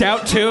you're knocked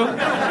out too?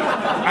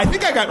 I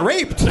think I got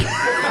raped.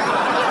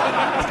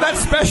 That's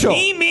special.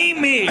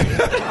 Me.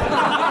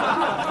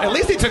 At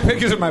least he took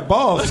pictures of my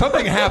balls.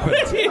 Something happened.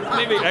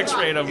 Maybe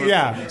X-ray them.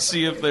 Yeah.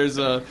 See if there's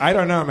a. I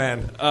don't know,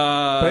 man.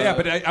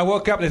 But I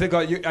woke up and they said,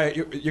 "Oh, you're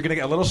going to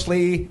get a little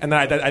slee," and then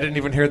I didn't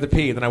even hear the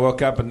pee. Then I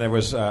woke up and there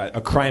was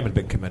a crime had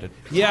been committed.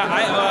 Yeah,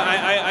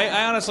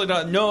 I honestly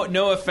don't.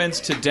 No offense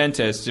to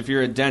dentists. If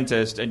you're a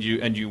dentist and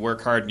you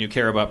work hard and you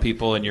care about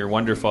people and you're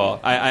wonderful,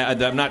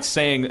 I'm not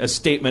saying a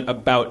statement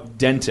about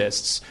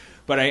dentists,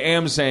 but I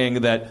am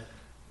saying that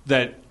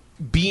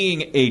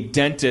being a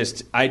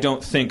dentist, I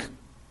don't think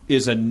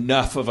is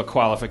enough of a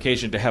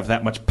qualification to have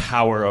that much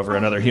power over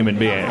another human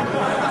being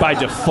by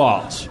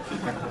default.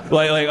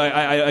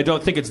 I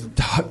don't think it's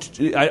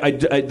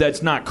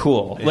that's not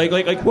cool.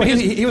 Well,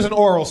 he was an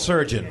oral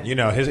surgeon. You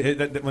know,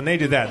 when they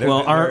do that.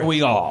 Well, aren't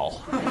we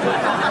all?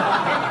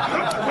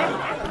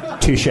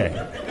 Touché.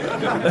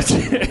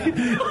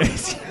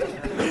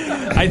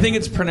 I think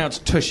it's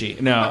pronounced tushy.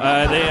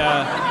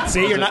 No,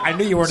 see, you're not. I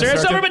knew you weren't. Sarah a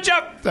surgeon. Silverman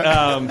joke.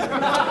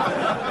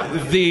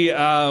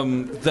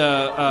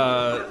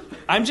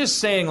 I'm just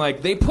saying,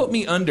 like, they put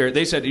me under.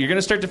 They said you're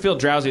gonna start to feel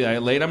drowsy. I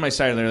laid on my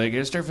side, and they're like, you're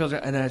gonna start to feel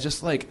drowsy, and I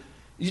just like.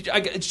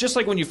 It's just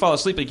like when you fall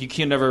asleep. Like you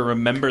can never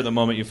remember the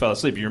moment you fell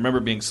asleep. You remember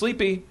being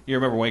sleepy. You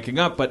remember waking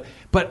up. But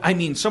I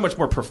mean, so much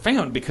more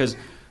profound because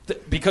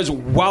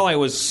while I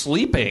was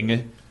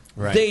sleeping,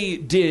 right. They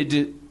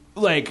did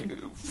like.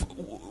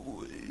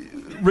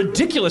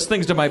 Ridiculous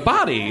things to my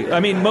body. I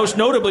mean, most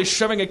notably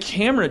shoving a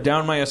camera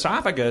down my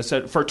esophagus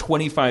for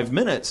 25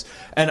 minutes,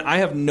 and I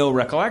have no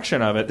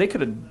recollection of it. They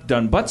could have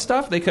done butt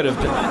stuff. They could have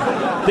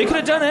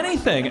done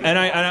anything. And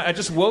I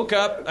just woke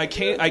up. I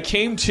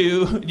came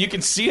to. You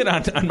can see it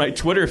on my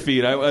Twitter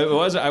feed.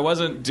 I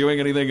wasn't doing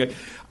anything.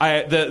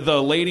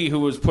 The lady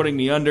who was putting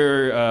me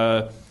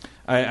under.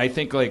 I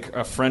think like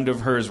a friend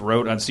of hers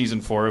wrote on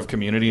season 4 of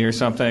Community or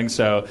something.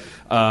 So,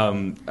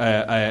 so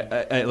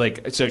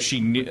she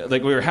knew,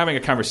 like we were having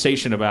a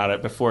conversation about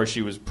it before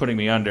she was putting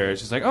me under.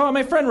 She's like, "Oh,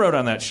 my friend wrote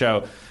on that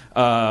show,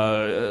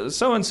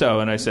 so and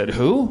so," and I said,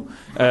 "Who?"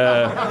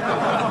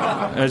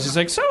 And she's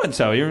like, "So and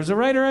so. He was a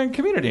writer on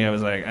Community." I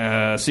was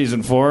like,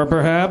 "Season 4,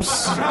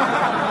 perhaps."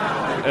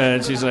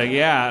 And she's like,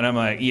 "Yeah," and I'm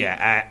like,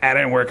 "Yeah, I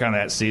didn't work on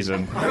that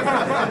season."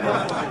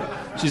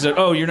 She said,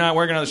 "Oh, you're not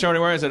working on the show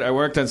anymore?" I said, "I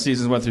worked on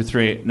seasons 1 through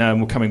 3. Now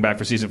I'm coming back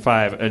for season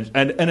 5." And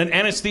an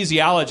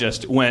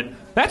anesthesiologist went,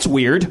 "That's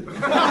weird."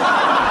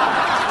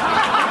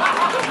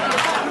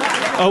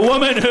 A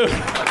woman who...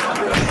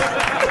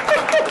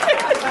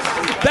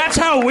 That's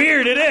how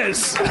weird it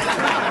is.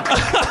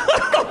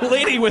 A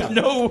lady with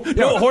no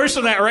horse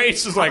in that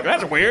race is like,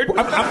 "That's weird."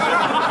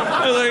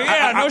 I was like,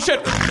 "Yeah, no shit."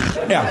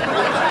 Yeah.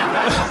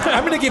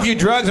 I'm going to give you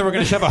drugs and we're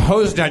going to shove a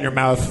hose down your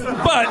mouth.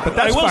 But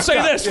I will say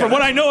this, from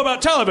what I know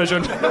about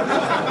television,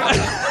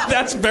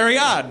 that's very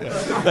odd,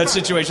 that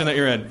situation that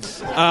you're in.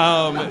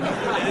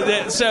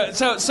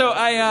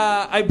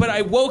 But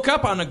I woke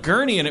up on a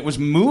gurney and it was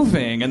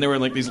moving, and there were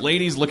like these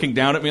ladies looking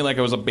down at me like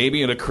I was a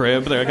baby in a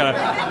crib. They're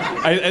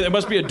it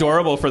must be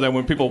adorable for them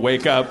when people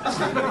wake up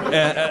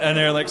and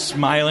they're like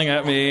smiling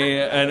at me,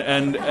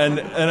 and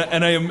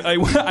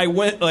I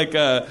went like.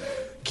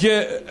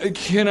 Give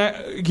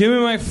me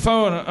my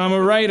phone. I'm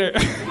a writer.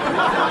 And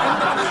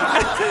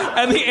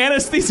the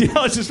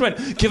anesthesiologist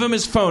went, "Give him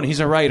his phone. He's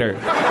a writer."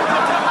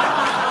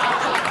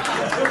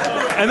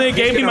 And they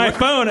gave me my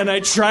phone, and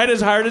I tried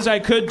as hard as I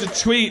could to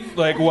tweet,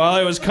 like, while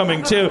I was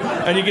coming to.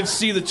 And you can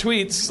see the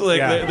tweets, like,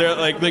 they're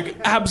like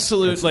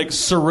absolute, like,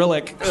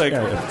 Cyrillic. Like,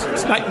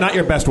 it's not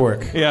your best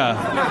work.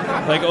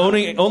 Yeah. Like,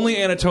 only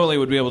Anatoly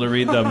would be able to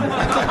read them.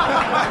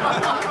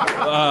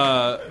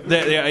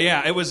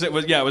 It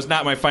was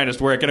not my finest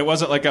work, and it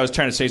wasn't like I was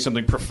trying to say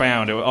something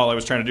profound. All I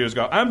was trying to do was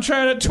go, "I'm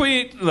trying to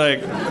tweet,"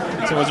 like, so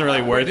it wasn't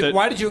really worth it.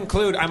 Why did you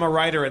include "I'm a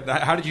writer"? And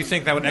how did you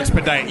think that would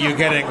expedite you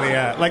getting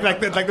the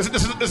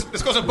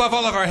this goes above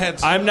all of our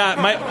heads? I'm not.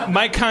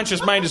 My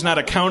conscious mind is not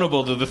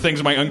accountable to the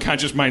things my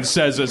unconscious mind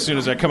says as soon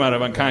as I come out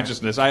of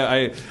unconsciousness.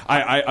 I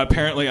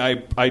apparently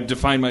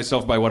define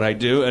myself by what I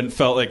do, and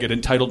felt like it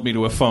entitled me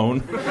to a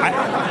phone.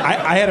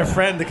 I had a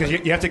friend, because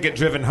you have to get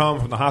driven home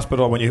from the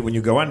hospital when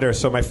you go under.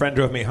 So my friend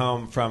drove me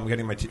home from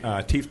getting my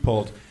teeth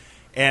pulled,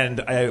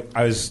 and I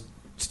was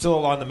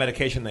still on the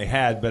medication they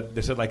had, but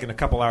they said, like, in a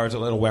couple hours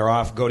it'll wear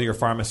off. Go to your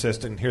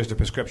pharmacist, and here's the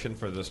prescription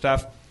for the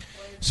stuff.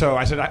 So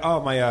I said, I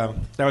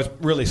was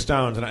really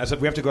stoned, and I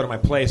said, we have to go to my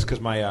place because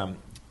my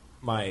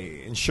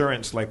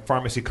insurance, like,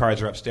 pharmacy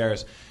cards are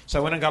upstairs. So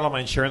I went and got all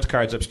my insurance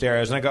cards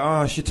upstairs, and I go,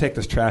 I should take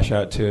this trash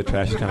out, too.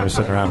 Trash is kind of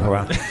sitting around for a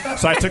while.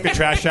 So I took the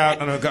trash out,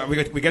 and we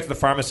get to the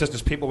pharmacist,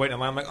 there's people waiting in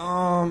line. I'm like,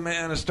 oh,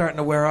 man, it's starting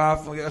to wear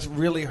off. It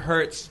really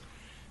hurts.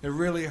 It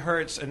really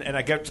hurts. And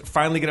I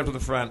finally get up to the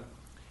front,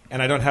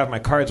 and I don't have my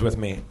cards with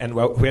me. And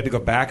we had to go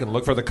back and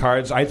look for the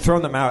cards. I'd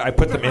thrown them out. I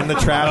put them in the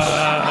trash.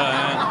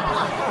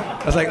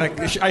 I was like,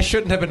 I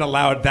shouldn't have been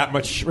allowed that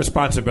much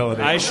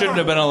responsibility. I shouldn't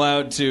have been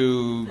allowed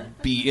to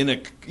be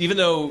even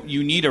though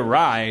you need a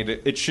ride,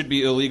 it should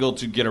be illegal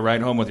to get a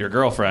ride home with your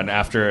girlfriend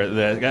after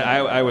the.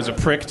 I was a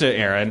prick to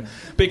Aaron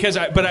because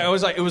I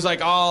was like, it was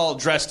like all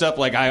dressed up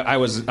like I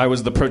was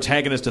the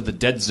protagonist of the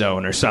Dead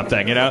Zone or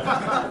something, you know.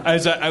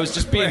 I was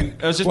just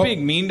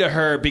being mean to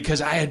her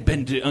because I had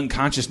been to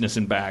unconsciousness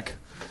and back.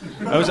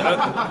 I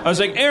was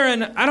like,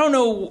 Aaron, I don't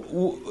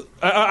know.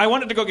 I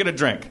wanted to go get a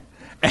drink.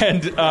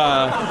 And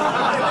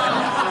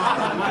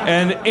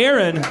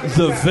Aaron,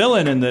 the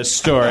villain in this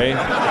story,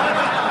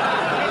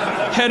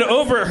 had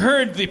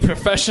overheard the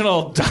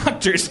professional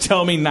doctors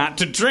tell me not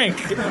to drink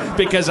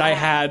because I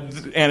had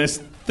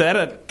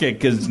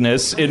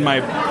anestheticness in my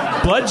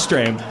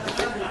bloodstream.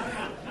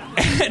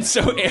 And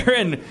so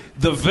Aaron,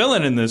 the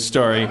villain in this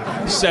story,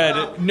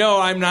 said, no,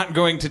 I'm not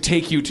going to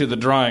take you to the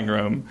drawing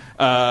room.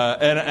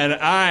 And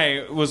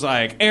I was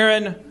like,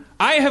 Aaron,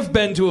 I have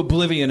been to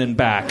Oblivion and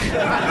back.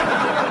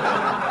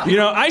 You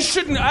know, I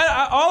shouldn't.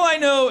 All I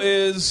know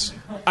is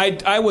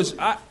I was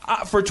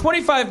for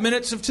 25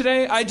 minutes of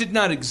today, I did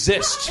not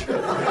exist,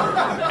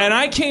 and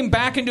I came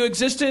back into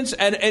existence,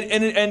 and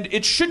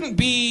it shouldn't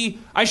be.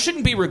 I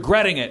shouldn't be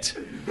regretting it.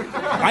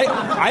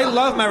 I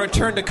love my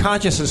return to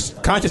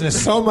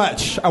consciousness so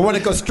much. I want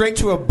to go straight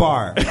to a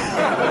bar.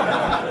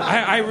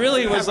 I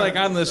really was like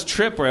on this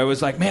trip where I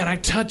was like, man, I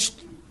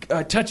touched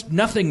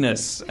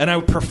nothingness, and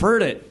I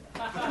preferred it.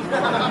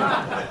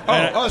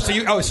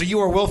 So you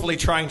were willfully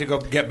trying to go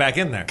get back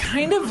in there.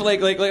 Kind of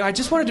like I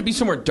just wanted to be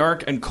somewhere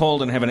dark and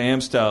cold and have an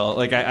Amstel.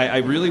 Like I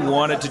really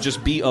wanted to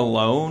just be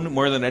alone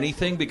more than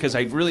anything because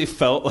I really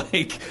felt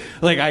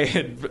like I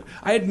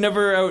had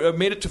never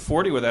made it to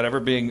 40 without ever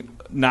being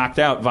knocked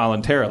out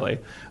voluntarily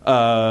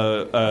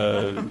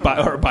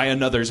by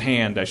another's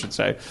hand, I should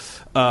say.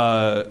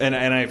 And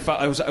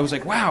I was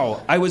like,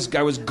 wow, I was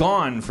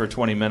gone for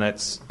 20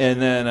 minutes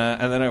and then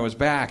I was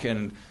back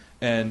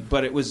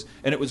but it was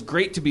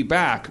great to be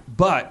back,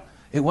 but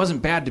it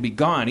wasn't bad to be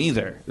gone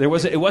either. It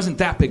wasn't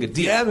that big a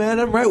deal. Yeah, man,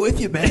 I'm right with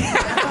you, man.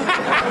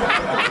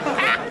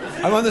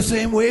 I'm on the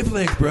same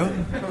wavelength, bro.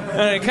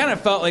 And I kind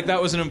of felt like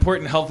that was an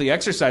important, healthy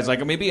exercise.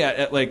 Like maybe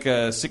at like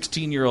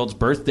 16-year-olds'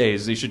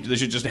 birthdays, they should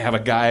just have a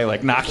guy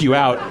like knock you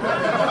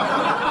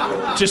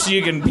out, just so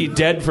you can be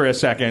dead for a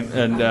second.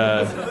 And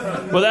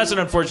well, that's an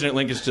unfortunate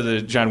linkage to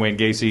the John Wayne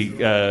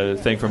Gacy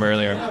thing from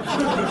earlier.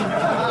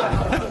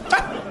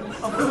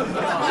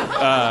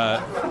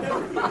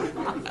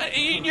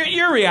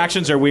 Your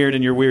reactions are weird,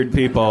 and you're weird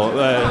people.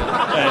 It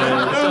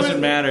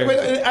doesn't matter.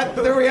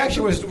 Their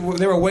reaction was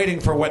they were waiting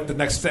for what the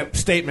next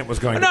statement was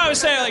going to be. No, I was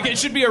saying like it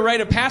should be a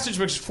rite of passage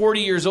because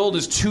 40 years old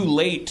is too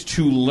late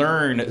to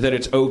learn that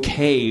it's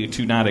okay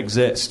to not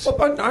exist. Well,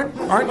 but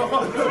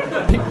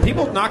aren't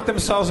people knock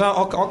themselves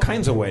out all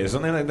kinds of ways,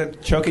 and then they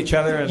choke each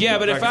other. And yeah,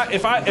 but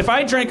if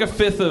I drank a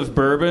fifth of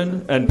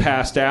bourbon and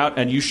passed out,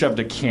 and you shoved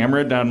a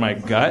camera down my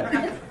gut,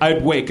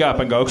 I'd wake up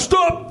and go,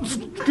 stop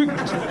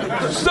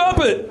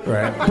it,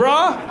 right,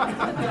 brah.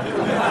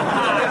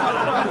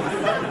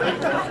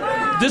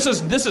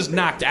 This is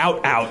knocked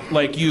out.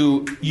 Like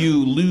you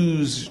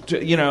lose,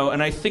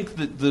 and I think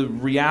that the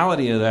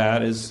reality of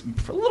that is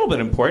a little bit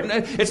important.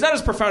 It's not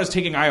as profound as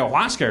taking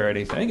ayahuasca or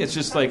anything. It's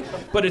just like,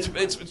 but it's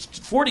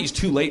 40 is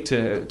too late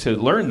to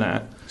learn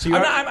that. So you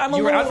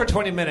were out for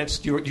 20 minutes.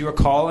 Do you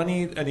recall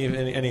any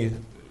visions?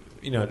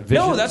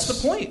 No, that's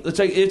the point. It's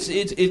like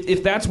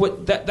if that's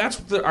what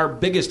that's our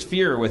biggest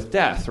fear with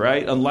death,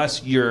 right?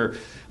 Unless you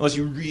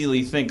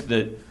really think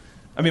that.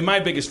 I mean, my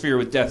biggest fear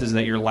with death is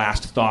that your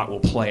last thought will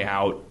play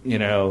out.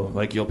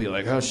 Like you'll be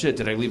like, "Oh shit,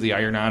 did I leave the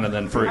iron on?" And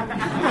then for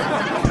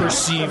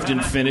perceived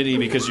infinity,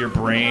 because your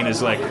brain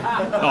is like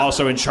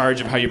also in charge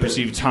of how you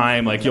perceive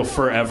time. Like you'll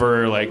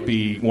forever like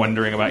be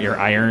wondering about your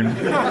iron.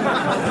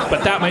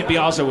 But that might be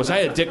also, was I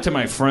a dick to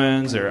my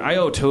friends, or I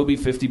owe Toby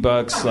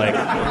 $50? Like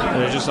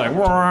and they're just like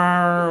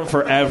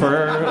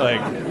forever. Like,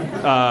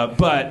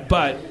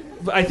 but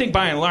I think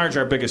by and large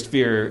our biggest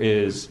fear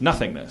is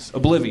nothingness,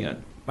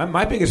 oblivion.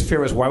 My biggest fear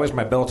was, why was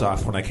my belt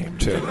off when I came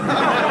to? All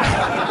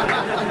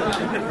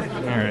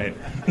right.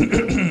 I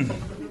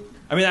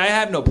mean, I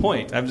have no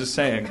point. I'm just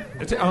saying.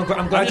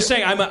 I'm just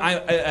saying. I'm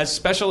as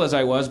special as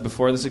I was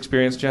before this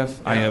experience,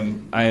 Jeff. I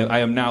am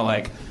now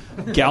like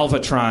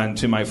Galvatron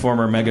to my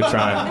former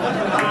Megatron.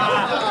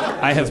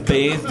 I have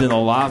bathed in the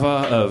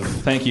lava of.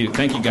 Thank you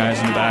guys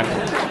in the back.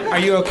 Are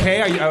you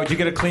okay? Did you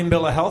get a clean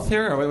bill of health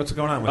here, or what's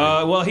going on with you?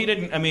 Well, he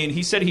didn't. I mean,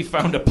 he said he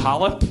found a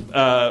polyp.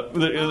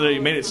 He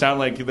made it sound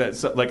like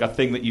that's like a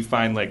thing that you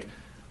find like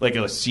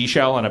a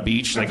seashell on a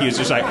beach. Like he was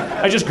just like,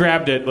 I just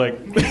grabbed it. Like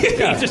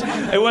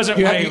it wasn't.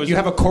 You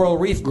have a coral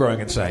reef growing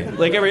inside.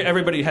 Like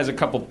everybody has a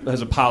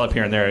polyp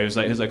here and there. He was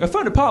like I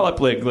found a polyp.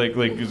 Like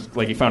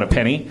he found a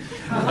penny.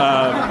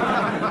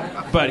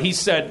 But he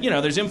said,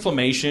 there's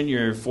inflammation.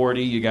 You're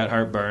 40. You got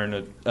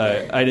heartburn.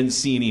 I didn't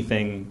see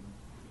anything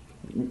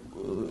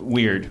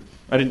weird.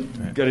 I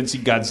didn't see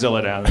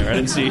Godzilla down there. I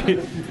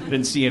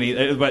didn't see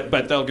any.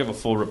 But they'll give a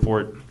full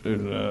report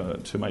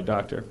to my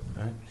doctor.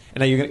 All right. And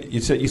now you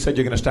said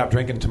you're going to stop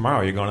drinking tomorrow.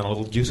 You're going on a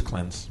little juice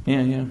cleanse.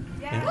 Yeah.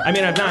 I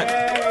mean, I'm not.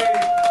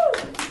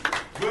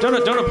 Don't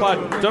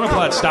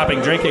applaud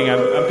stopping drinking.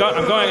 I'm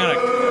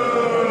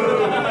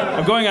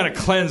going on a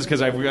cleanse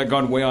because I've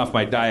gone way off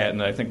my diet,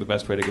 and I think the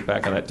best way to get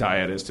back on that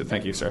diet is to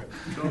thank you, sir.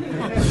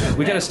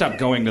 We got to stop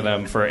going to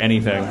them for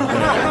anything.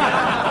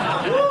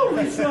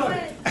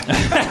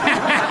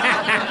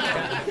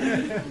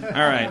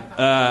 All right.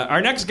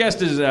 Our next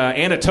guest is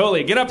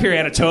Anatoly. Get up here,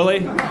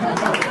 Anatoly.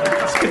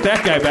 Let's get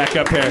that guy back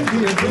up here.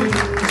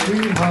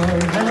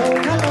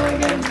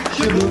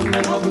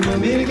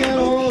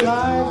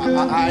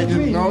 I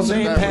didn't know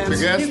that I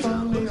was a guest,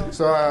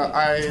 so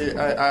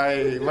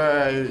I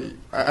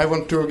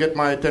want to get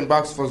my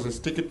 $10 for this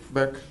ticket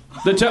back.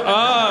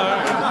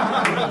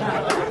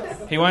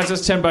 He wants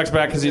his $10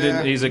 back because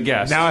he's a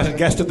guest. Now as a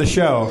guest of the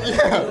show.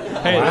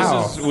 Yeah. Hey,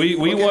 wow.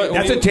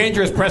 That's a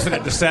dangerous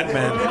precedent to set,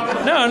 man.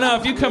 No.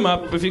 If you come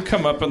up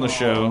on the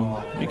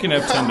show, you can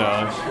have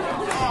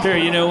 $10. Here,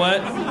 you know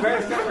what?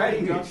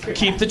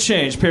 Keep the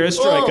change.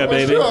 Perestroika,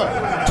 baby. Sure.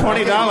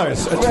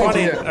 $20.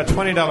 A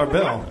 $20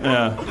 bill.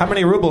 Yeah. How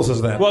many rubles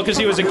is that? Well, because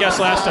he was a guest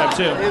last time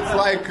too. It's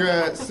like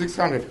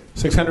 600.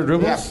 600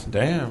 rubles? Yeah.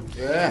 Damn.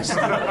 Yes.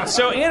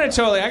 So,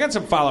 Anatoly, I got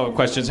some follow-up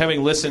questions.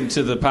 Having listened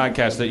to the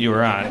podcast that you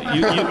were on,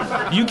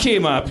 you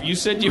came up. You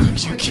said you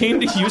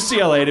came to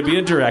UCLA to be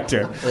a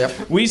director.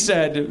 Yep. We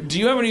said, do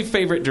you have any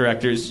favorite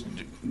directors?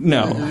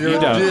 No, you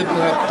don't. Did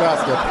not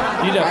ask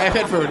it. You don't. I have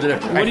favorite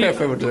director.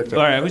 Favorite director.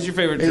 All right, who's your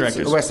favorite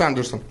director? Wes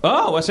Anderson.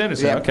 Oh, Wes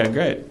Anderson. Yeah. Okay,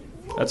 great.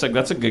 That's a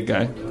good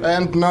guy.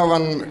 And no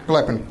one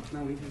clapping.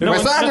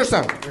 Wes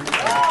Anderson.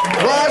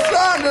 Wes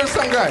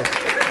Anderson, guys.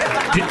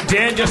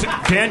 Dan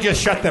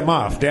just shut them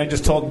off. Dan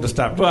just told them to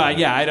stop. Well,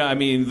 yeah,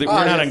 we're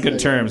not on good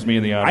terms, me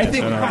and the audience.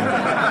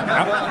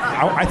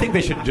 I think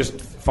they should just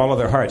follow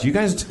their hearts. You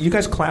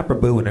guys clap or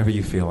boo whenever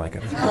you feel like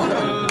it.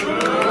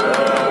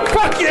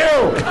 Fuck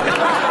you!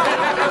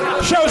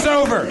 Show's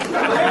over.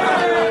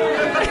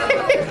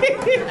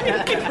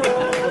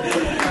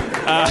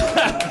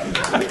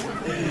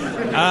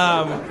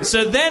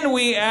 So then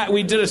we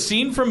did a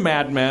scene from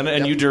Mad Men,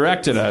 and you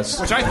directed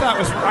us, which I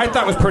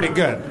thought was pretty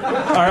good.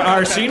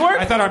 Our scene work?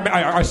 I thought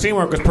our scene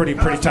work was pretty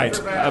tight.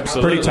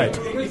 Absolutely, pretty tight.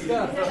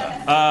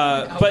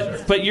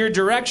 But your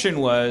direction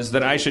was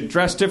that I should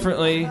dress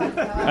differently,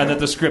 and that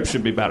the script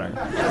should be better.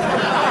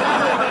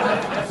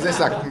 They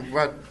suck,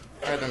 but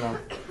I don't know.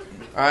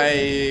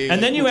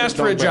 And then you asked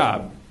for a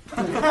job.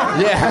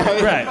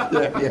 Yeah. Right.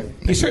 Yeah.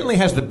 He certainly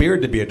has the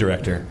beard to be a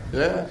director.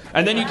 Yeah.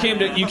 And then you came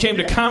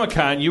to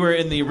Comic-Con. You were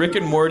in the Rick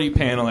and Morty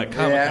panel at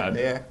Comic-Con.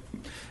 Yeah.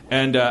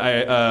 And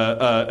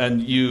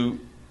and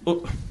you,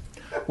 what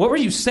were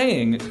you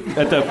saying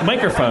at the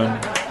microphone?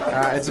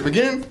 At the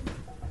beginning.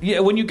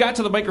 Yeah, when you got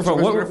to the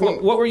microphone,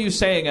 what were you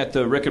saying at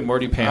the Rick and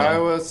Morty panel? I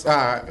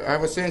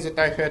was saying that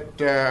I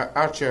had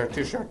Archer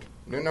T-shirt.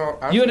 You know,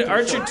 Archer you had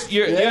an T-shirt?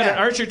 You had an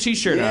Archer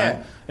T-shirt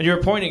on, and you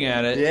were pointing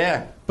at it.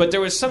 Yeah. But there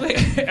was something.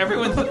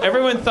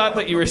 Everyone thought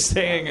that you were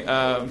saying.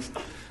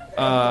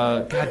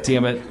 God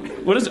damn it!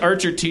 What does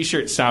Archer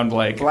T-shirt sound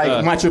like?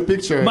 Like Machu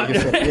Picchu.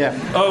 Yeah.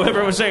 Oh,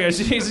 everyone was saying. Is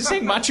he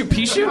saying Machu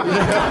Picchu? And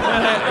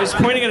I was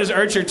pointing at his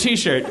Archer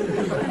T-shirt.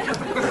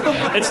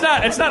 It's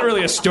not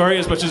really a story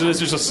as much as it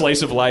is just a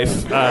slice of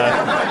life.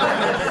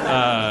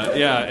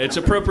 Yeah, it's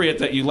appropriate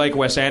that you like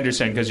Wes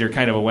Anderson because you're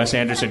kind of a Wes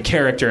Anderson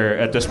character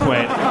at this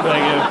point.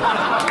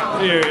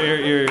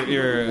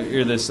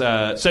 You're this.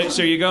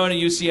 So you're going to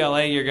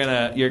UCLA.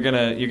 You're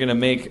gonna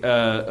make.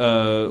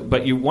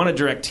 But you want to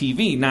direct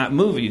TV, not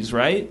movies,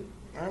 right?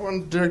 I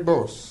want to direct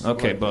both.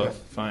 Okay, both.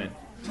 Fine.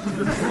 All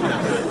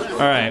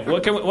right.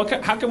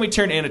 How can we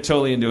turn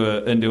Anatoly into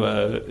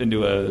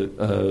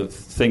a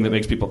thing that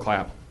makes people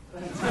clap?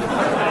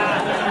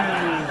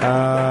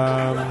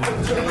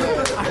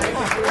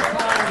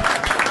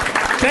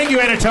 Thank you,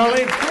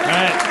 Anatoly.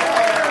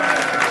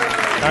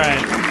 All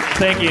right.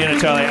 Thank you,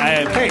 Anatoly.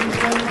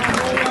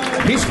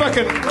 He's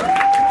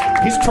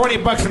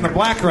 $20 in the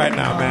black right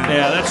now, man.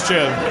 Yeah, that's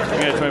true.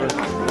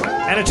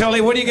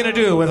 Anatoly, what are you going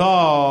to do with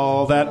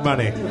all that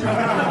money?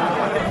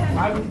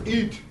 I will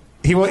eat.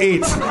 He will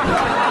eat.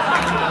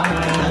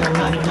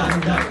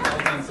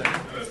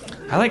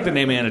 I like the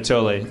name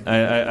Anatoly.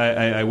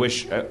 I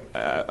wish I'm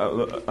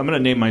going to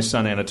name my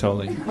son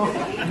Anatoly.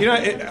 You know,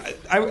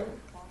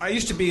 I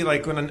used to be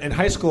like, when in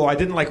high school, I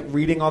didn't like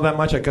reading all that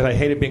much because I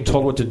hated being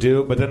told what to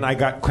do. But then I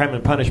got Crime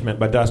and Punishment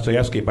by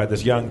Dostoevsky by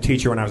this young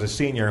teacher when I was a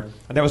senior.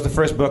 And that was the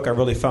first book I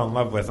really fell in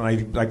love with. And I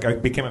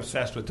became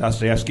obsessed with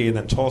Dostoevsky and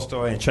then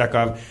Tolstoy and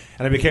Chekhov.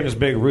 And I became this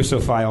big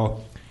Russophile.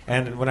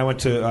 And when I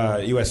went to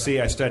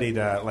USC, I studied,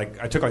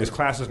 I took all these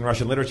classes in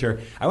Russian literature.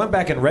 I went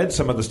back and read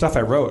some of the stuff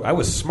I wrote. I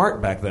was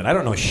smart back then. I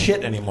don't know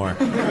shit anymore.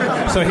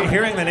 So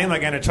hearing the name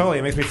like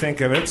Anatoly makes me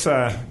think of it's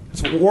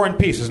War and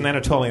Peace. It's an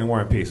Anatolian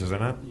War and Peace,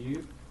 isn't it?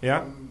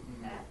 Yeah?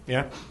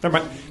 Yeah? Never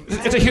mind.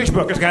 It's a huge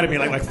book. It's got to be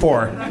like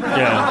 4.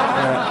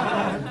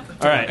 Yeah.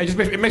 All right.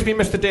 It makes me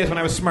miss the days when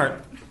I was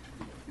smart.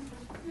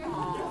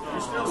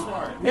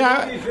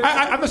 Yeah,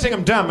 I'm not saying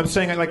I'm dumb. I'm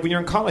saying like when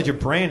you're in college, your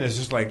brain is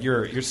just like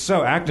you're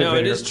so active. No,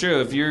 it is true.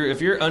 If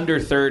you're under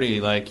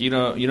 30, like you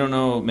don't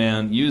know,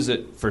 man. Use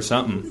it for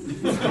something.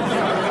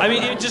 I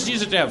mean, you just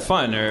use it to have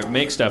fun or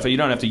make stuff. You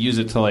don't have to use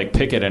it to like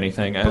pick at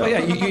anything. Well, yeah,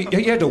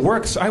 you had to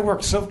work. So I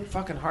worked so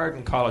fucking hard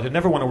in college. I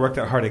never want to work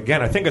that hard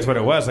again. I think that's what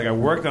it was. Like I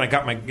worked and I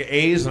got my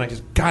A's and I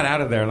just got out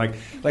of there. Like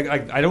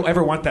I don't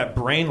ever want that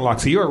brain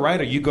lock. So you're a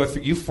writer.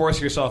 You force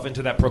yourself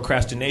into that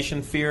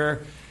procrastination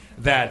fear,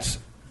 that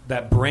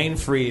brain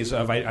freeze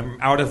of I'm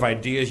out of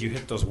ideas, you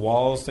hit those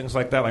walls, things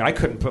like that. Like I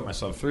couldn't put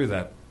myself through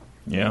that.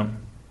 Yeah.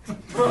 I'm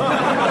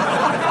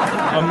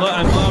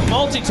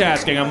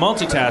multitasking.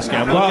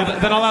 Well,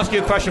 then I'll ask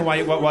you a question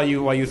while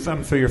you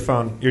thumb through your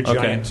phone, your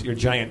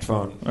giant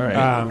phone. All right.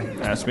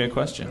 Ask me a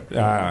question.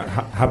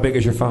 How big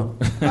is your phone?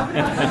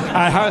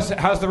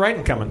 How's the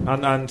writing coming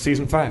on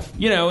season 5?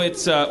 You know,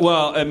 it's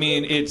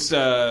it's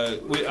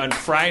on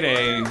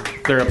Friday.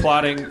 They're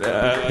applauding.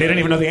 They didn't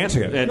even know the answer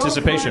yet.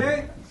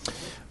 Anticipation.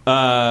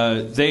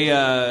 The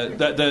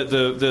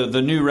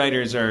new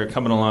writers are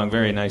coming along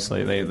very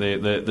nicely.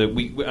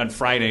 We on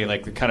Friday,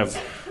 like kind of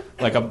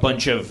like a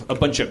bunch of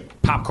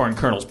popcorn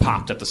kernels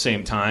popped at the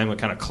same time. We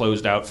kind of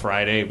closed out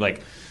Friday,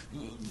 like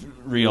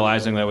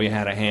realizing that we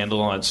had a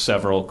handle on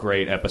several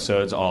great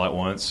episodes all at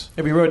once.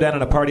 Yeah, we rode down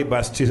on a party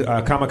bus to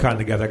Comic-Con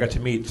together. I got to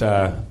meet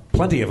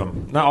plenty of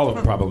them. Not all of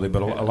them probably,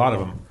 but a lot of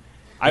them.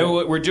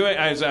 We're doing,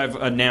 as I've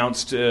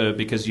announced,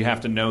 because you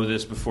have to know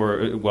this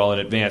well in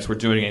advance. We're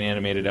doing an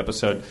animated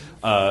episode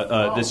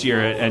this year,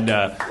 and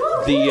I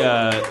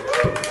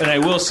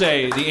will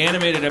say the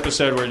animated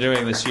episode we're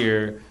doing this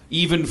year,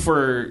 even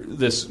for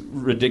this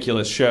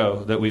ridiculous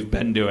show that we've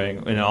been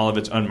doing in all of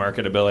its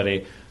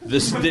unmarketability,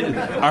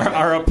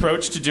 our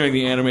approach to doing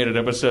the animated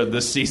episode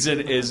this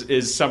season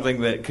is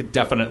something that could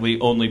definitely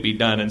only be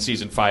done in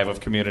season 5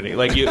 of Community.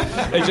 Like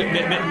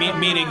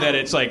meaning that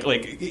it's like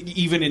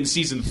even in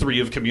season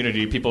 3 of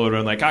Community, people would have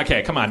been like,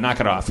 okay, come on,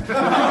 knock it off.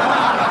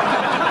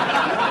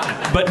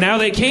 But now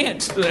they can't.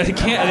 They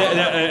can't.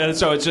 And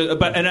so it's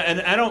just, and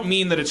I don't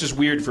mean that it's just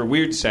weird for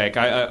weird's sake.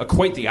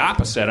 Quite the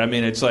opposite. I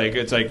mean, it's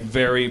like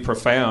very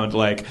profound,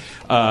 like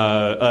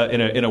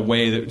in a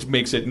way that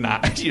makes it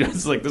not.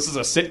 It's like this is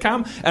a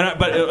sitcom,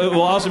 but it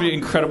will also be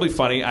incredibly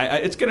funny.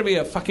 It's going to be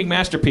a fucking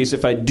masterpiece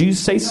if I do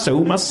say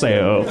so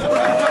myself.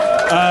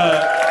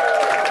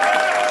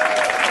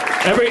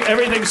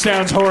 Everything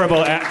sounds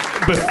horrible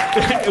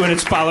when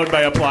it's followed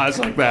by applause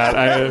like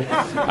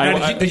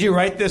that. Did you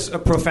write this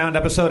profound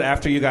episode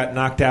after you got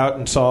knocked out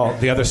and saw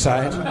The Other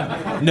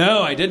Side?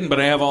 No, I didn't, but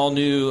I have all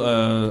new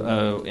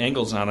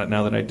angles on it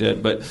now that I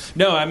did. But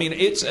no, I mean,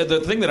 it's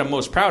the thing that I'm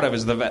most proud of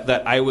is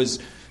that I was,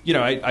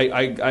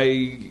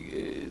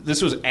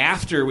 this was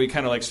after we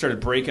kind of like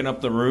started breaking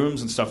up the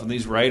rooms and stuff, and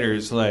these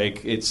writers,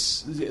 like,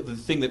 it's the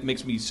thing that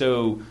makes me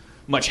so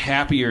much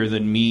happier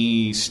than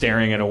me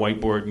staring at a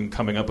whiteboard and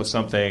coming up with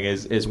something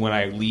is when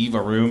I leave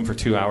a room for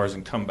 2 hours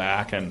and come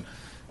back and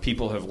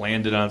people have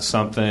landed on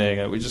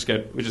something. We just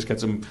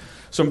get some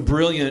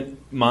brilliant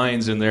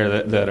minds in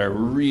there that are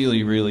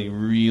really, really,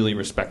 really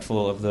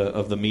respectful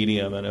of the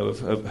medium and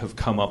have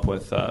come up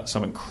with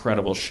some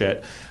incredible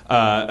shit.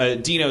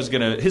 Dino's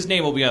his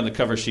name will be on the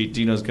cover sheet.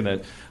 Dino's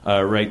gonna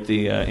write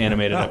the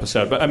animated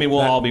episode, but I mean we'll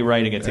all be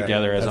writing it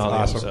together as all the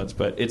episodes.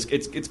 But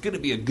it's gonna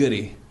be a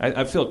goodie.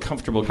 I feel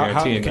comfortable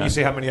guaranteeing. Can you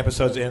say how many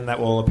episodes in that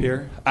will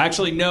appear?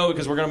 Actually, no,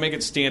 because we're gonna make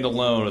it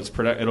standalone.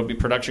 It'll be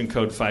production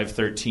code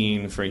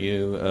 513 for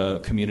you,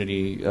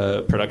 community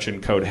production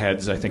code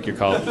heads. I think you're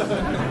called.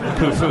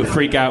 Who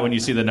freak out when you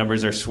see the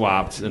numbers are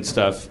swapped and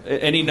stuff.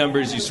 Any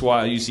numbers you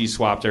see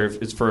swapped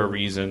it's for a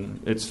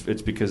reason.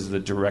 It's because the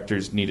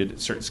directors needed a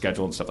certain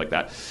schedule and stuff like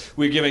that.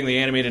 We're giving the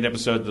animated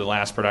episode the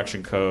last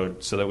production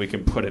code so that we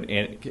can put it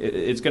in.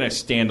 It's going to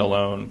stand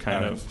alone,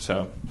 kind of.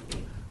 So,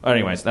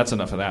 anyways, that's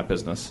enough of that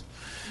business.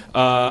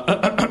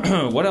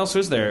 What else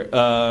is there?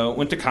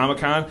 Went to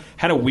Comic-Con,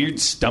 had a weird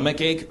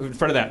stomach ache in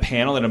front of that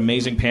panel, that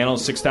amazing panel,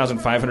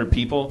 6,500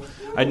 people.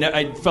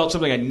 I felt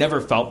something I'd never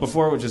felt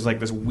before, which is like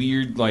this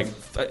weird, like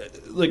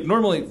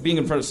normally being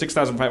in front of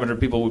 6,500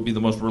 people would be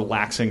the most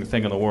relaxing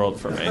thing in the world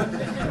for me.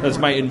 That's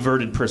my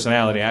inverted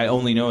personality. I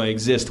only know I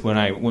exist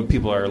when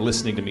people are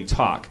listening to me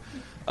talk.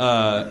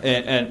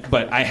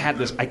 But I had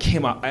this. I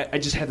came up. I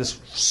just had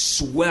this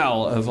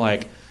swell of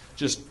like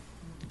just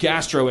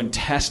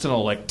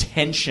gastrointestinal like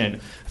tension.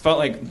 I felt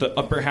like the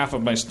upper half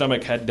of my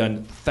stomach had done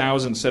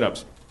 1,000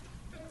 sit-ups.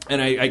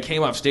 And I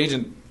came off stage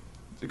and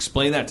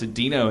explained that to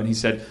Dino, and he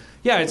said,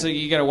 "Yeah,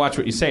 you got to watch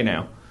what you say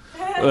now."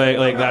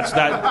 Like that's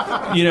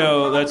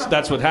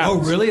what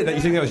happens. Oh, really? You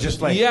think that was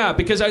just like? Yeah,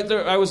 because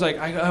I was like,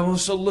 I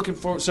was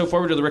so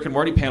forward to the Rick and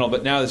Morty panel,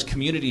 but now this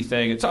community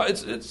thing, it's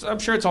I'm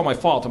sure it's all my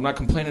fault. I'm not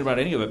complaining about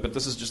any of it, but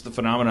this is just the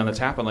phenomenon that's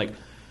happened. Like,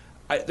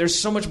 there's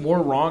so much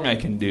more wrong I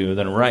can do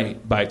than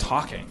right by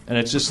talking, and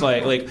it's just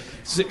like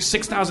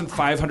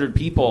 6,500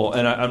 people,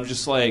 and I'm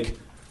just like.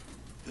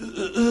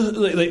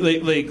 You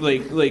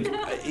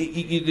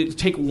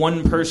take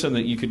one person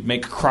that you could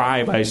make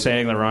cry by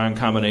saying the wrong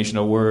combination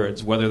of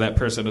words, whether that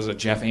person is a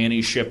Jeff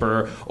Annie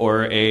shipper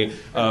or a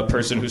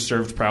person who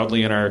served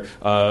proudly in our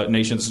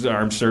nation's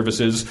armed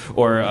services,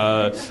 or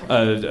a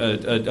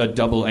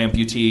double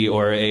amputee,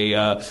 or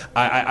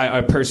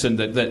a person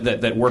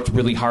that worked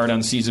really hard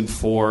on season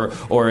 4,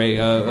 or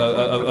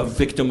a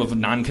victim of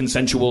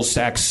non-consensual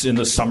sex in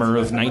the summer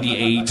of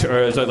 '98,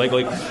 or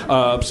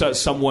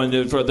someone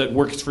that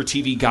works for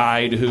TV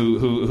Guide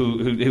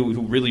who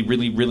really,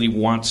 really, really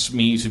wants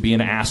me to be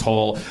an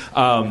asshole.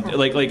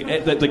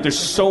 There's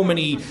so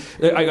many.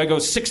 I go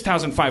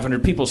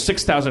 6,500 people,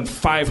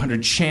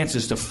 6,500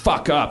 chances to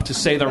fuck up, to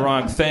say the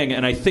wrong thing,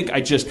 and I think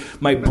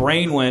my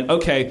brain went,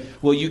 okay,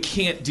 well, you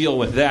can't deal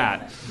with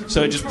that,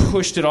 so I just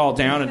pushed it all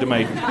down into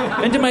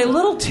my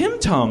little Tim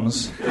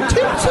Tums. Tim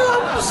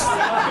Tums.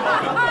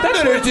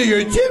 That's where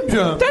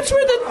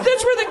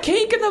the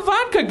cake and the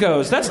vodka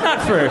goes. That's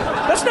not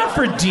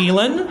for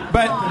dealing.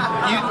 But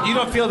you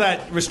don't feel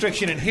that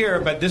restriction in here,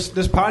 but this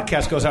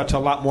podcast goes out to a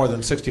lot more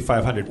than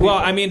 6,500 people. Well,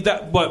 I mean,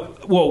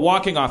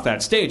 walking off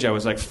that stage, I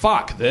was like,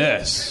 fuck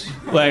this.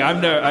 Like,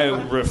 I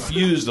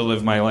refuse to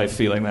live my life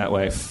feeling that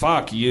way.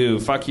 Fuck you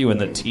in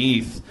the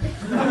teeth.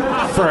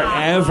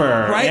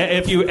 Forever. Right?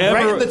 If you ever,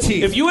 right in the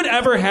teeth. If you would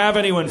ever have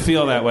anyone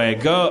feel that way,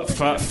 go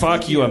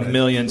fuck you a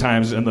million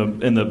times in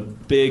the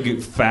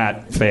big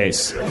fat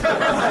face.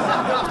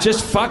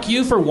 Just fuck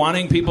you for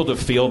wanting people to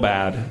feel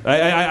bad.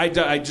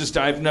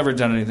 I've never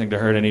done anything to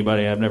hurt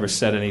anybody. I've never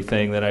said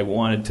anything that I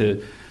wanted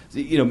to,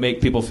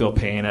 make people feel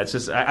pain. It's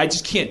just I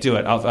just can't do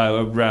it. I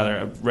would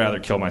rather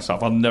kill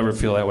myself. I'll never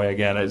feel that way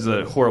again. It's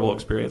a horrible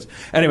experience.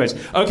 Anyways,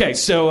 okay,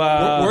 so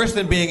worse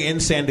than being in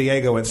San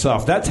Diego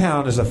itself. That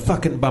town is a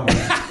fucking bummer.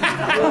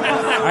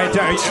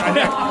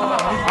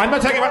 I'm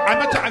talking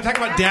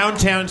about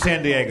downtown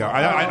San Diego.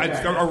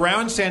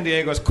 Around San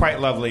Diego is quite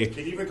lovely.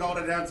 Can you even call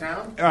it a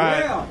downtown?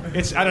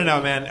 It's, I don't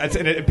know,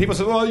 man. People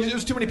say, well,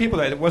 there's too many people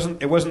there. It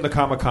wasn't the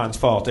Comic-Con's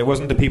fault. It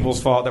wasn't the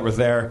people's fault that were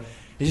there.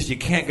 It's just you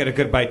can't get a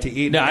good bite to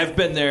eat. No, I've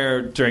been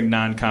there during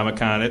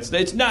non-Comic-Con.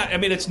 It's not. I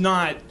mean, it's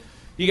not.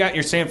 You got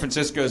your San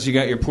Franciscos, you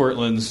got your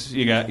Portlands,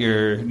 you got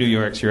your New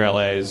Yorks, your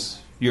LAs,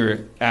 your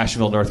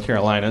Asheville, North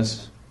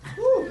Carolinas.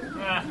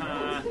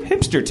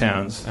 Hipster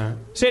towns.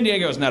 San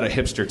Diego is not a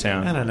hipster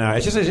town. I don't know.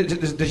 It's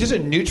just a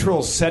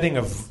neutral setting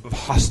of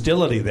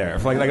hostility there.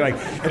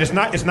 And it's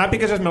not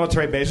because there's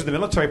military bases. The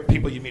military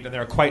people you meet in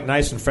there are quite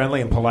nice and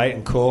friendly and polite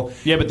and cool.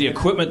 Yeah, but the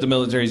equipment the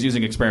military is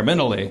using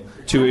experimentally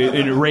to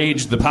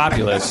enrage the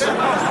populace.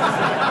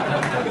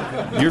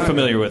 You're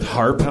familiar with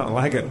HARP? I don't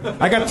like it.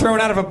 I got thrown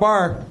out of a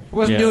bar.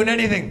 Wasn't doing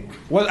anything.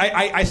 Well,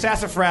 I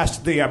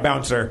sassafrased the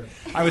bouncer.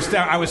 I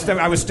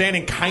was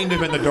standing kind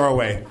of in the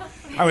doorway.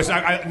 I was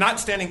not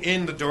standing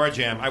in the door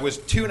jam. I was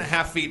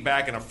 2.5 feet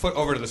back and a foot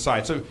over to the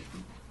side. So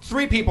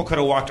 3 people could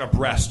have walked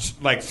abreast,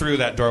 through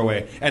that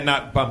doorway and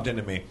not bumped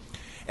into me.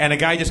 And a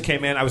guy just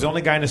came in. I was the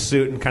only guy in a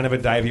suit in kind of a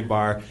divey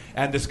bar.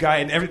 And this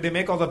guy, they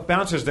make all the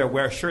bouncers there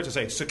wear shirts that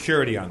say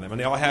security on them. And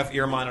they all have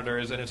ear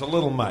monitors, and it's a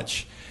little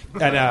much.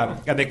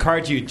 And they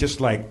card you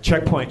just like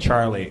Checkpoint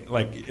Charlie.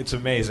 It's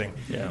amazing.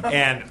 Yeah.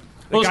 And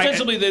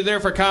ostensibly they're there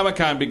for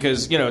Comic-Con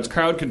because, it's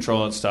crowd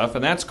control and stuff,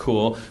 and that's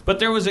cool. But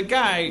there was a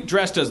guy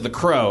dressed as the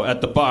Crow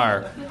at the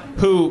bar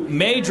who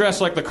may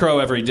dress like the Crow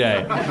every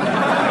day.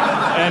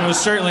 And was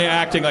certainly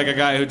acting like a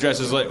guy who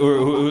dresses like,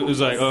 who's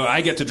like, oh,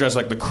 I get to dress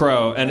like the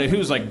Crow. And he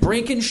was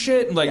breaking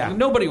shit, and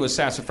nobody was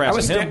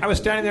sassafrassing him. I was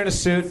standing there in a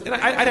suit, and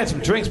I'd had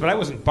some drinks, but I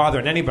wasn't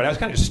bothering anybody. I was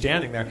kind of just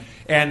standing there.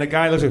 And the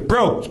guy looks like,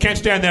 bro, you can't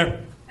stand there.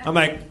 I'm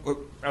like,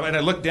 and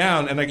I looked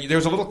down, and there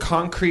was a little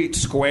concrete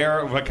square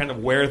of kind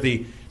of where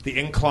the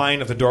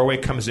incline of the doorway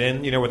comes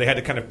in, where they had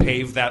to kind of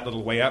pave that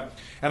little way up.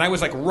 And I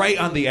was right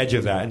on the edge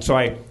of that. And so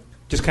I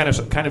just kind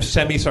of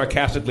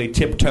semi-sarcastically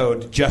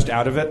tiptoed just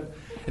out of it.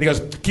 And he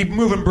goes, keep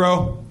moving,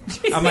 bro.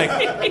 I'm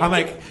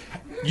like,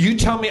 you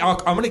tell me, I'm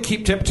going to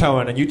keep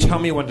tiptoeing, and you tell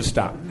me when to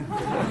stop.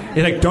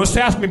 He's like, don't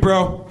sass me,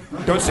 bro.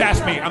 Don't sass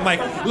me. I'm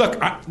like,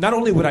 look, not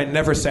only would I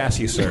never sass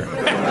you, sir.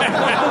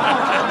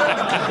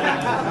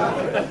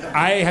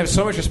 I have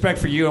so much respect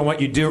for you and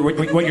what you do,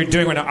 what you're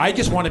doing right now. I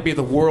just want to be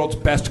the world's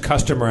best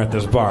customer at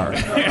this bar,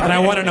 and I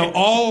want to know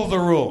all the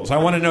rules. I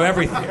want to know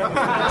everything.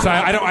 So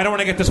I don't want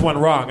to get this one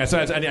wrong. And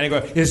I go,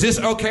 is this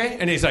okay?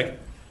 And he's like,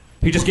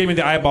 he just gave me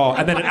the eyeball.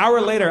 And then an hour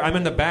later, I'm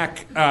in the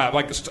back,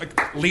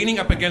 leaning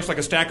up against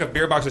a stack of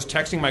beer boxes,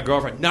 texting my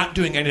girlfriend, not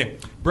doing anything.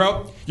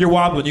 Bro, you're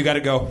wobbling. You got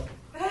to go.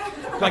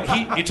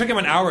 like it took him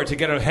an hour to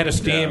get a head of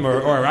steam or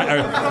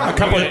a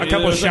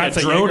couple of shots.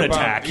 Like a drone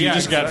attack. He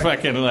just got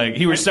fucking like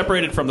he was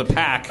separated from the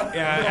pack.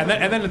 Yeah,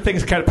 and then the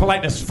things kind of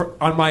politeness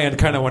on my end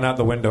kind of went out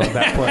the window at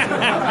that point.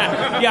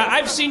 Yeah,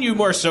 I've seen you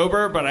more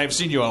sober, but I've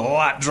seen you a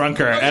lot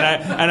drunker,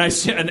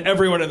 and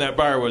everyone in that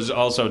bar was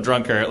also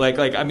drunker. Like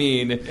I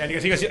mean, and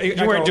he goes, you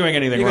weren't doing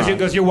anything wrong. He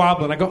goes, you're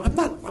wobbling. I go, I'm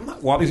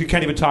not wobbling. You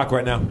can't even talk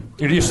right now.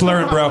 You're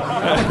slurring, bro.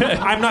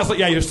 I'm not.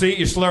 Yeah, you're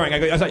slurring. I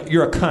was like,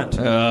 you're a cunt.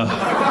 And I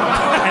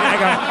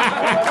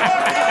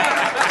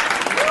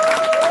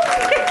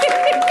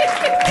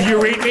go, do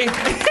you read me?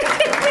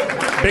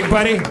 Big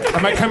buddy,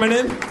 am I coming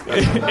in?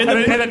 And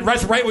then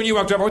right when you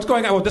walked over, what's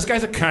going on? Well, this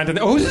guy's a cunt. And,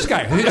 who's this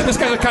guy? This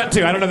guy's a cunt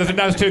too. I don't know.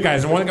 There's two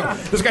guys. And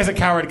this guy's a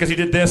coward because he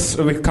did this.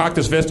 He cocked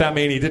his fist at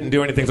me and he didn't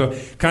do anything. So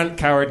cunt,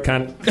 coward,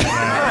 cunt.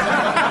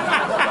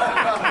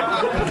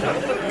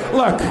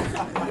 Look,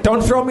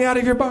 don't throw me out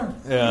of your bar.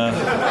 Yeah.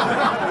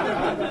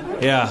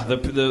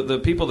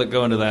 The people that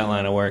go into that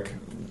line of work.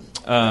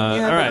 All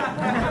right.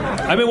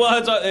 I mean,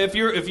 well,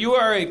 if you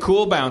are a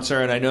cool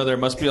bouncer, and I know there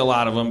must be a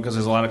lot of them because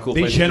there's a lot of cool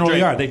places. They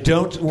generally are. They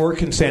don't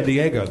work in San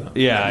Diego, though.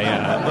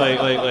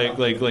 Yeah.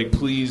 Like,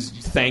 please,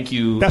 thank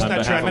you. That's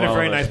not true. I met a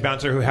very nice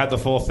bouncer who had the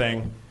full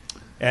thing,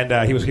 and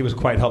he was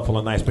quite helpful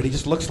and nice. But he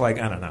just looks like,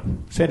 I don't know,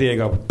 San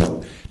Diego.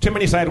 Too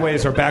many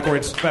sideways or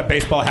backwards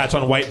baseball hats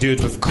on white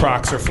dudes with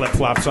Crocs or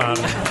flip-flops on.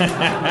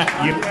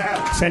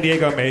 San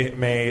Diego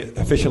may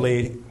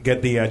officially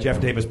get the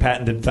Jeff Davis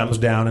patented thumbs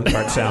down and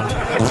fart sound.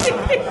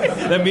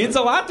 That means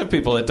a lot to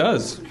people. It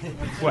does.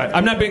 What?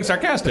 I'm not being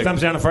sarcastic.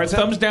 Thumbs down and fart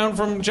sound? Thumbs down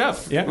from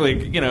Jeff. Yeah.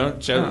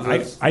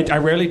 Jeff. I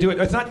rarely do it.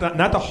 It's not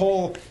the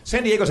whole...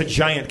 San Diego's a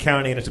giant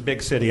county and it's a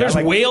big city. There's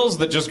whales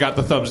that just got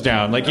the thumbs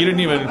down. Like, you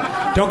didn't even...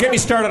 Don't get me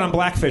started on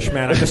Blackfish,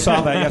 man. I just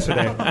saw that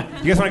yesterday.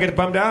 You guys want to get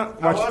bummed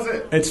out? How was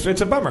it?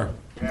 It's a bummer.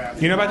 Yeah.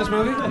 You know about this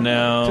movie?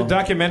 No. It's a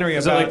documentary about...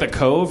 Is it like The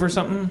Cove or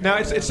something? No,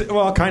 it's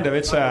well, kind of.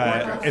 It's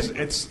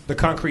the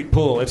concrete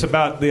pool. It's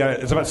about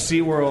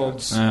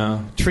SeaWorld's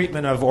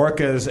treatment of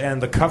orcas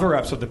and the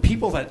cover-ups of the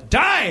people that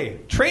die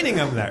training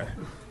them there.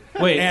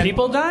 Wait,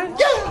 people die?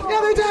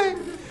 Yeah, they die.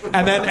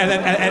 And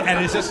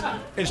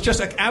it's just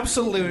like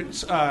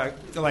absolute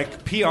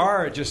like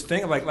PR just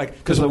thing like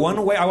because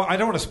one whale. I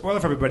don't want to spoil it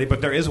for everybody, but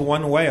there is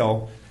one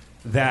whale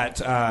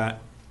that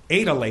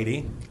ate a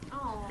lady.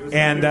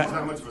 And it's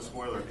not much of a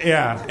spoiler.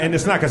 Yeah, and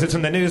it's not because it's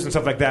in the news and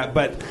stuff like that.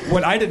 But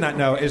what I did not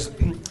know is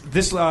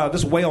this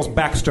whale's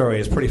backstory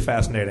is pretty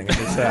fascinating.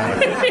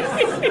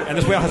 And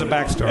this whale has a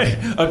backstory.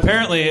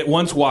 Apparently, it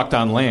once walked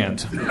on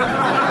land.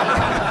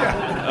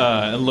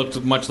 And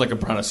looked much like a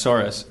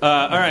brontosaurus.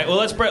 All right, well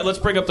let's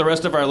bring up the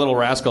rest of our little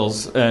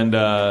rascals and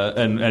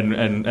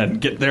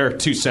get their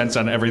 2 cents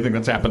on everything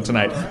that's happened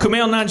tonight.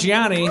 Kumail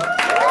Nanjiani,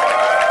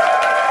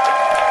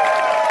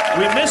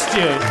 we missed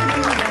you.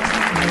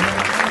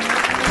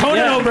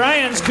 Conan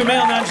O'Brien's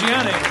Kumail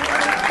Nanjiani.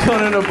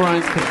 Conan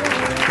O'Brien's.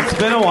 It's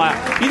been a while.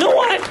 You know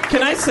what?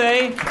 Can I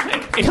say?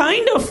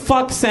 Kind of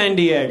fuck San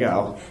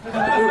Diego.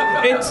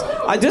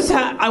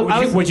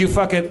 Would you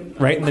fuck it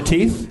right in the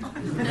teeth?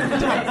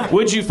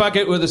 Would you fuck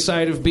it with a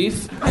side of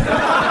beef?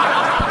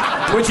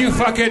 Would you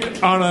fuck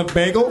it on a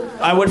bagel?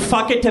 I would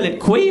fuck it till it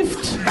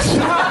queefed.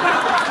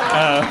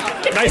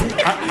 Nice.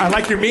 I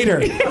like your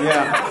meter.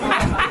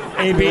 Yeah.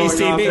 A, B,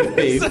 C,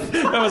 B.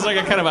 That was like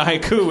a kind of a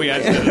haiku we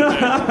had.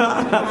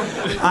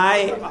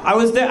 I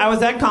was there. I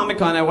was at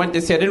Comic-Con. I went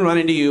to see. I didn't run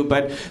into you,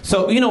 but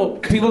so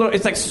people are.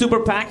 It's like super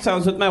packed. So I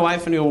was with my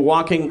wife, and we were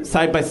walking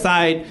side by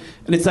side,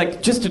 and it's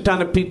like just a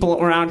ton of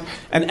people around.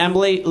 And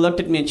Emily looked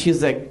at me, and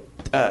she's like,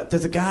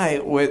 "There's a guy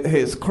with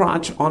his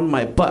crotch on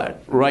my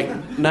butt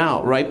right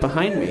now, right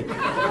behind me."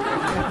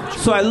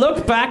 So I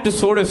looked back to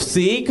sort of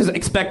see, because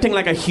expecting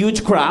like a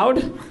huge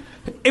crowd.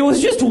 It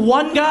was just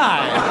one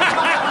guy.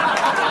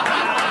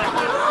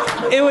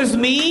 It was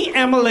me,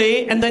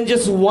 Emily, and then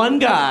just one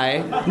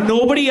guy,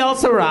 nobody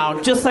else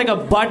around, just like a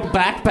butt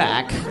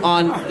backpack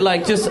on,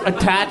 like, just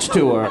attached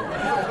to her.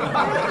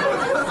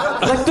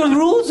 Like, the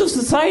rules of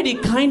society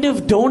kind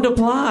of don't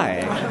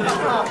apply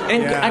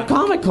at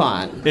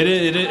Comic-Con.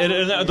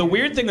 The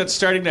weird thing that's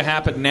starting to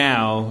happen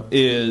now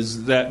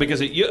is that,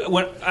 because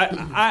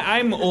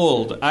I'm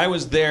old. I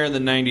was there in the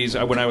 90s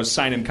when I was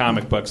signing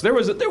comic books. There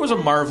was a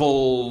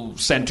Marvel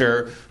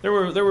Center. There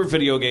were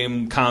video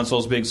game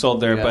consoles being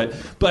sold there,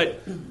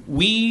 but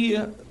we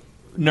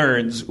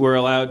nerds were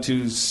allowed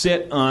to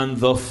sit on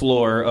the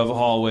floor of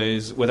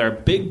hallways with our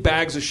big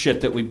bags of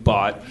shit that we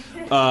bought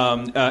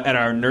at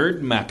our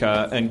nerd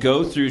mecca and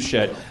go through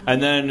shit.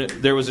 And then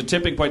there was a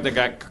tipping point that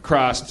got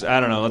crossed, I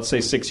don't know, let's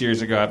say 6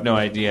 years ago, I have no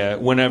idea.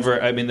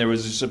 There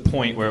was just a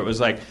point where it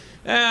was like,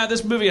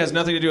 this movie has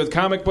nothing to do with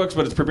comic books,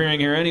 but it's premiering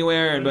here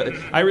anywhere. But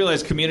I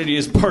realized Community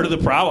is part of the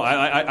problem.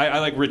 I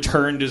like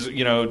returned as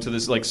to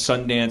this like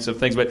Sundance of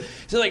things. But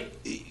so like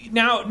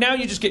now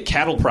you just get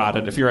cattle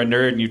prodded if you're a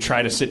nerd and you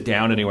try to sit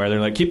down anywhere.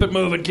 They're like, keep it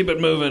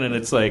moving, and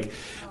it's like,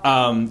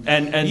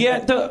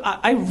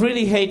 I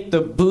really hate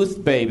the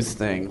booth babes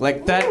thing.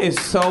 Like that is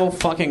so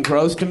fucking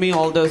gross to me.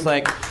 All those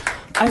like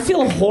I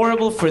feel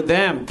horrible for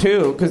them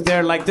too, because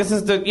they're like, this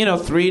is the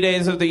 3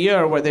 days of the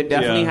year where they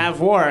definitely have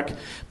work.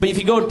 But if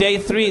you go day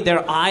 3,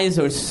 their eyes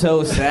are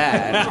so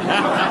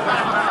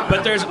sad.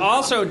 But there's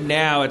also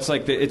now it's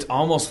like it's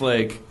almost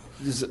like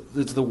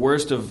it's the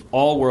worst of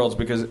all worlds,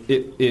 because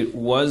it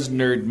was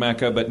Nerd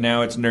Mecca, but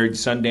now it's Nerd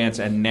Sundance,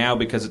 and now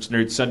because it's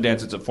Nerd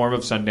Sundance, it's a form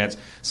of Sundance.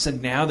 So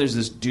now there's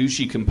this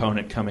douchey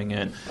component coming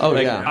in. Oh,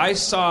 yeah.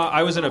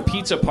 I was in a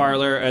pizza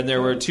parlor, and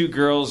there were 2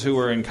 girls who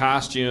were in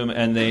costume,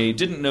 and they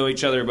didn't know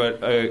each other,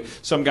 but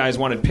some guys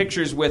wanted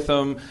pictures with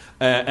them.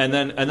 And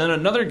then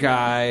another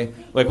guy,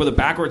 like with a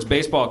backwards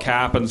baseball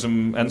cap and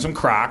some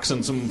Crocs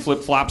and some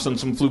flip flops and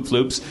some floop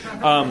floops,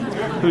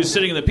 who's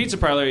sitting in the pizza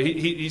parlor.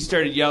 He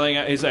started yelling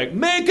at. He's like,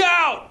 "Make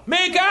out!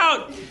 Make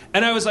out!"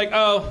 And I was like,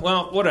 "Oh,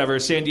 well, whatever.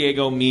 San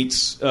Diego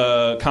meets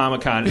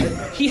Comic-Con."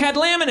 He had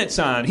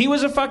laminates on. He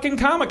was a fucking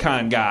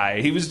Comic-Con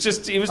guy. He was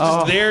just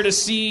there to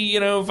see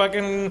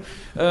fucking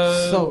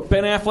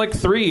Ben Affleck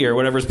 3 or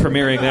whatever's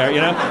premiering there.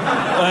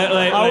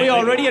 Are we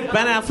already at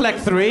Ben Affleck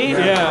 3?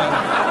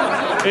 Yeah.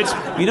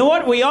 You know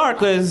what? We are,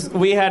 because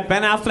we had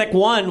Ben Affleck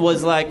 1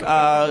 was like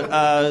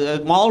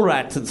mall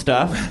rats and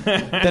stuff.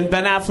 Then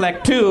Ben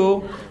Affleck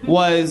 2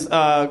 was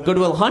Good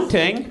Will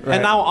Hunting, right.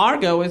 And now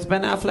Argo is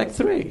Ben Affleck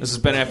 3. This is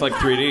Ben Affleck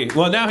 3D.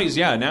 Well, now he's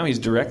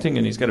directing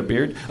and he's got a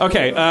beard.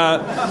 Okay, we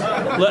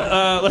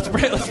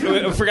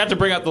forgot to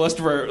bring out the list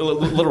of our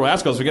Little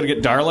Rascals. We got to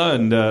get Darla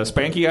and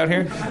Spanky out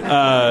here.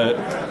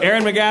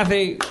 Aaron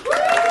McGathy.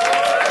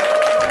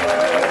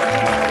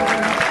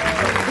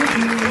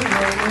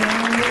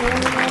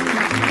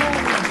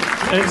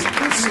 And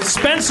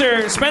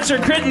Spencer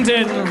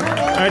Crittenden,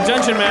 our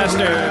Dungeon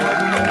Master.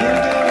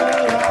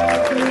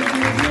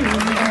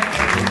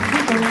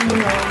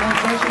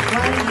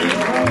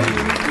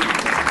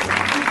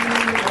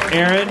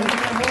 Aaron,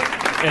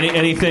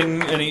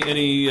 anything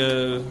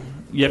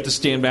you have to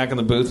stand back in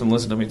the booth and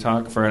listen to me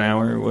talk for an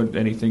hour?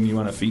 Anything you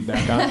want to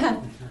feedback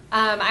on?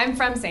 I'm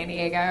from San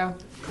Diego. And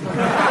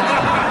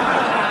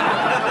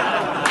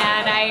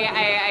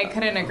I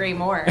couldn't agree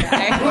more.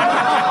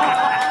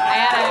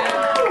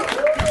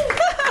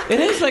 It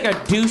is like a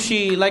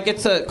douchey,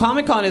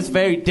 Comic-Con is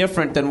very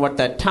different than what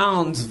that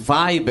town's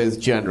vibe is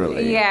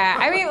generally. Yeah,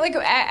 I mean, like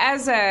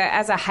as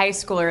a high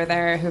schooler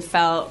there who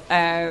felt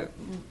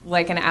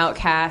like an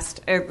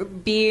outcast,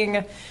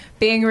 being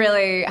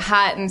really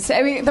hot, and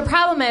I mean, the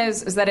problem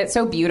is that it's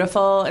so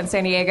beautiful in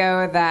San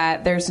Diego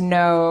that there's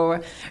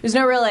no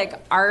real like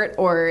art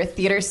or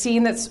theater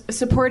scene that's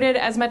supported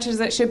as much as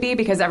it should be,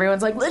 because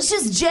everyone's like, let's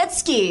just jet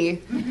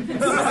ski.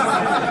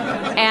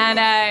 And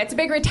it's a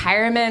big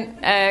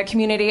retirement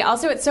community.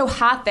 Also, it's so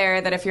hot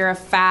there that if you're a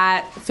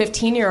fat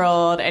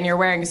 15-year-old and you're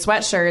wearing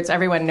sweatshirts,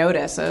 everyone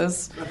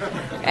notices,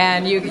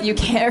 and you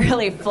can't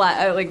really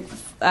fly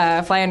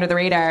under the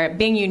radar.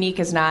 Being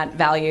unique is not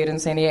valued in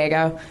San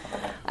Diego.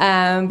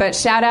 But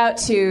shout out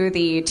to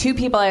the 2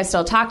 people I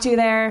still talk to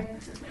there.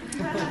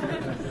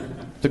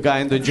 The guy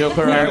in the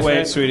Joker outfit.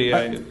 Wait, sweetie.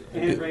 And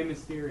Rey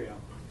Mysterio.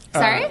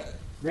 Sorry?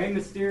 Rey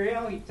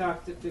Mysterio, he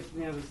talked to...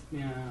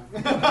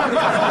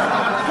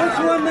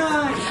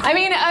 I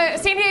mean,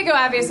 San Diego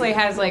obviously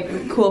has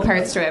like cool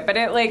parts to it, but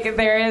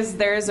there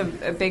is a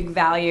big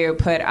value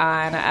put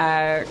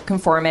on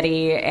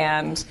conformity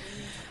and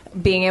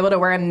being able to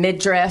wear a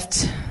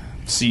midriff.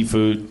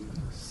 Seafood.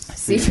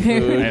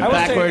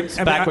 Backwards.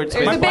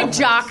 There's a big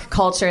jock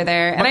culture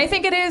there, and I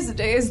think it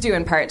is due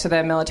in part to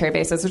the military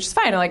bases, which is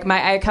fine. Like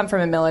I come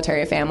from a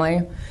military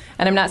family,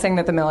 and I'm not saying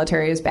that the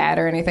military is bad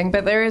or anything,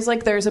 but there's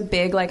a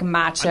big like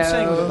macho.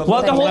 The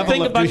whole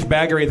thing about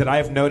douchebaggery that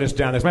I've noticed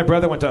down there. My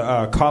brother went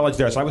to college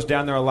there, so I was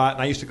down there a lot,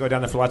 and I used to go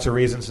down there for lots of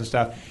reasons and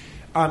stuff.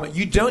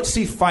 You don't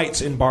see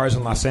fights in bars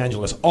in Los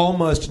Angeles,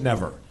 almost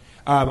never.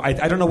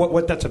 I don't know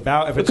what that's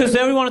about. Because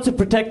they wanted to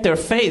protect their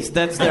face.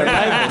 That's their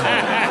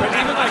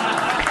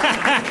livelihood.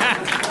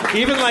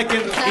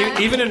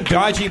 Even in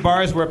dodgy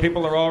bars where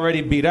people are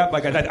already beat up,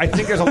 like I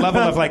think there's a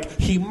level of like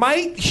he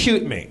might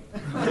shoot me,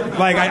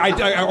 like I'll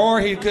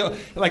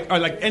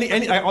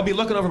be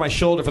looking over my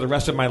shoulder for the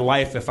rest of my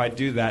life if I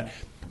do that.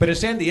 But in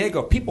San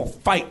Diego, people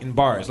fight in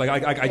bars.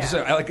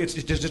 It's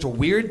just a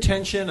weird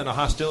tension and a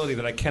hostility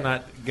that I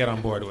cannot get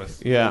on board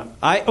with. Yeah.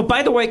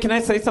 By the way, can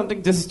I say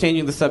something? This is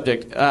changing the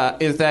subject.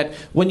 Is that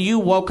when you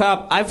woke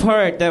up, I've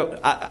heard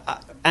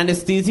that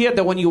anesthesia,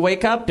 that when you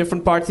wake up,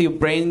 different parts of your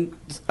brain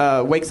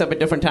wakes up at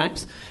different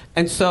times.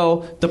 And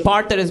so the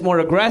part that is more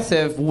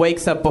aggressive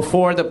wakes up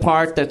before the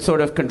part that sort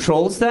of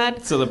controls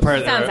that. So the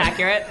part sounds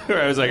accurate.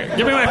 I was like,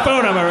 give me my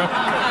phone.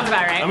 Sounds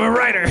about right. I'm a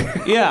writer.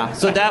 Yeah.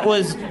 So that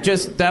was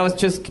just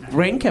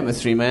brain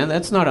chemistry, man.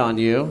 That's not on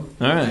you.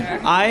 All right.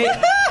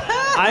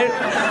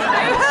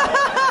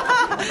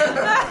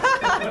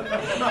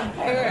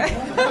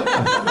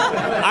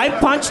 I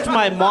punched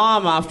my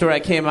mom after I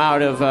came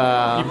out of.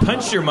 You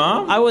punched your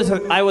mom? I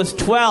was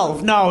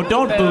 12. No,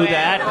 don't boo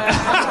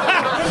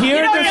that.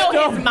 Hear the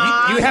story.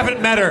 You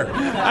haven't met her,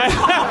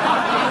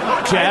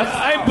 Jeff.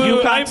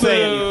 You can't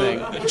say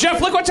anything.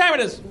 Jeff, look what time it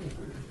is.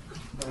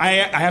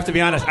 I have to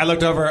be honest. I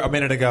looked over a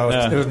minute ago.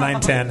 It was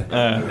 9:10.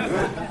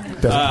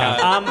 Doesn't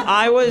count.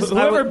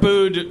 Whoever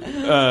booed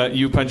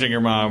you punching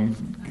your mom,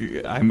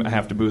 I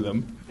have to boo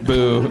them.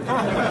 Boo.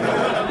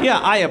 Yeah,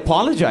 I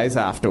apologize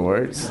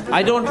afterwards.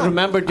 I don't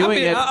remember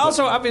doing it.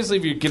 Also, obviously,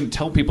 if you can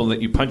tell people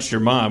that you punched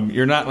your mom,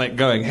 you're not like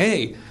going,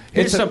 "Hey,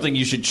 here's something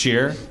you should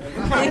cheer."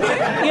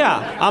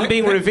 Yeah, I'm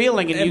being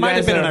revealing, and it you might guys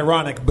have been are... an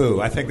ironic boo.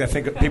 I think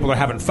people are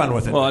having fun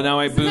with it. Well, now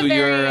I boo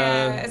your.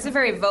 It's a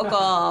very vocal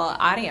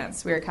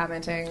audience. We were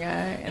commenting.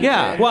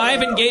 Well,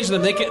 I've engaged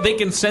them. They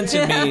can sense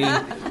in me.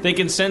 They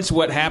can sense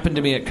what happened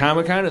to me at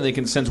Comic-Con, and they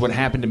can sense what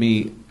happened to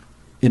me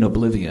in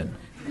Oblivion.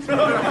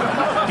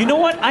 You know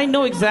what? I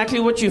know exactly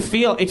what you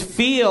feel. It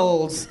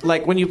feels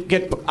like when you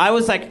get... I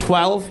was like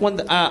 12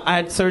 when I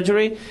had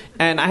surgery,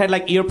 and I had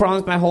like ear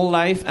problems my whole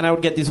life, and I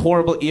would get these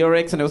horrible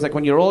earaches, and it was like,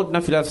 when you're old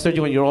enough, you'll have surgery.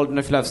 When you're old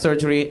enough, you'll have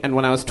surgery. And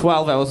when I was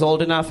 12, I was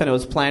old enough, and it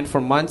was planned for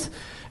months.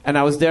 And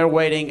I was there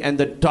waiting, and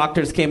the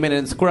doctors came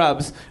in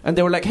scrubs, and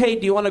they were like, "Hey,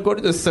 do you want to go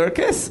to the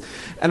circus?"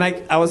 And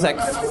I was like,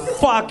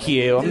 "Fuck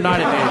you, I'm not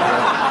an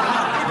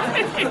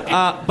idiot."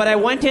 But I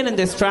went in, and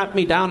they strapped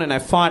me down, and I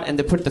fought, and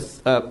they put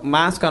the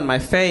mask on my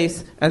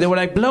face, and they were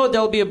like, "Blow,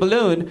 there'll be a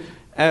balloon."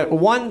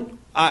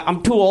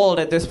 I'm too old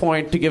at this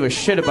point to give a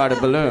shit about a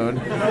balloon.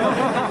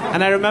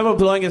 And I remember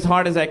blowing as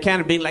hard as I can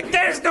and being like,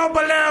 "There's no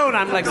balloon!"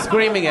 I'm like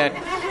screaming it.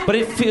 But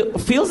it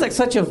feels like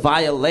such a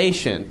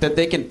violation that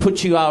they can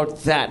put you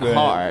out that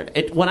hard.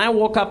 When I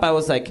woke up, I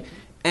was like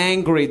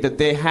angry that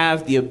they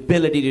have the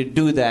ability to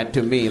do that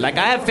to me. Like,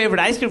 I have favorite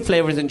ice cream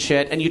flavors and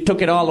shit, and you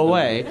took it all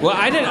away. Well,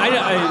 I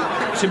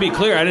to be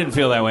clear, I didn't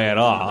feel that way at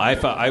all.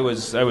 I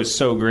was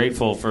so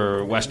grateful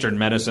for Western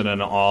medicine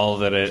and all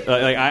that it.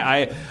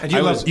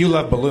 You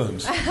love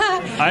balloons.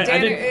 I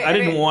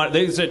didn't want.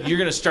 They said you're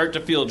going to start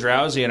to feel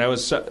drowsy, and I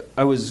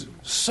was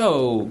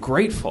so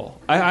grateful.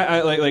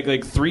 I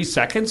like 3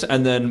 seconds,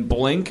 and then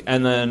blink,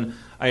 and then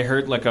I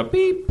heard like a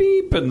beep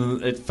beep,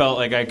 and it felt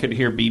like I could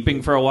hear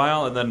beeping for a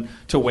while, and then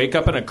to wake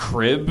up in a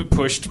crib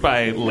pushed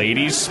by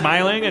ladies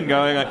smiling and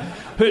going like,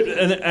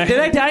 did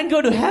I die and go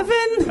to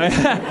heaven?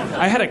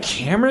 I had a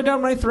camera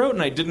down my throat,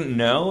 and I didn't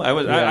know. I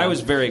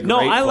was very grateful.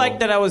 No, I liked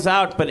that I was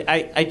out, but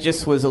I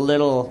just was a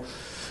little...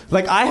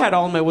 Like, I had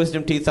all my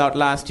wisdom teeth out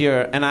last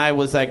year, and I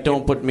was like,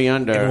 "Don't put me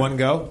under." In one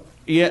go?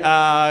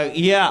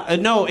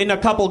 No, in a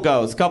couple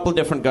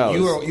different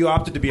goes. You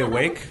opted to be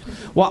awake?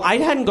 Well, I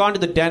hadn't gone to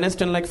the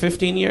dentist in like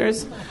 15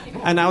 years,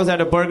 and I was at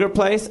a burger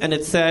place, and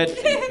it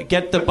said,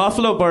 "Get the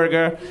buffalo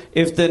burger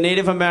if the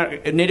Native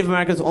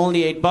Americans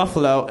only ate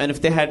buffalo, and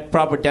if they had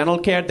proper dental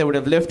care, they would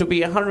have lived to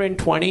be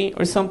 120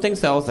 or something."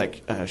 So I was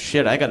like,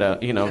 shit, I gotta,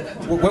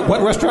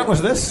 What restaurant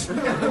was this?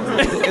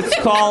 It's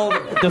called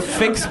the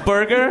Fix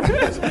Burger.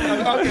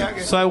 Okay.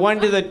 So I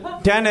went to the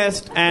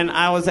dentist, and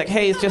I was like,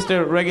 "Hey, it's just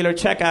a regular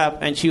checkup."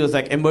 And she was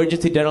like,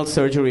 "Emergency dental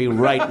surgery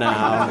right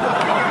now.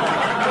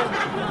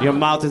 Your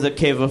mouth is a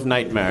cave of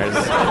nightmares."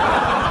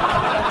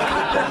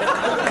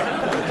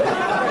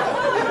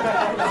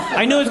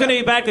 I knew it was going to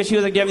be bad because she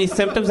was like, "Do you have any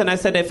symptoms?" And I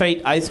said, "If I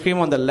eat ice cream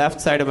on the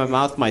left side of my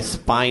mouth, my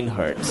spine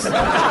hurts."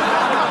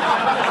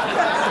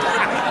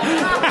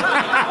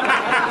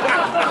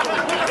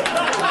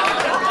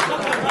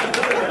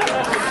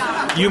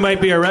 You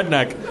might be a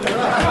redneck.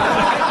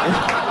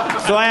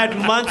 So I had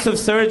months of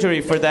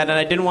surgery for that, and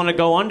I didn't want to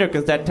go under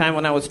because that time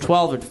when I was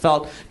 12, it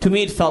felt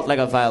like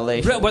a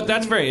violation. But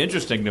that's very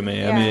interesting to me.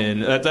 Yeah. I mean,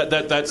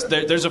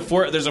 there's a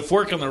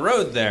fork in the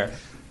road there.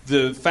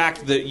 The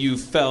fact that you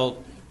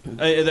felt,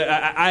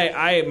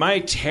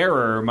 my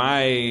terror,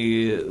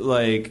 I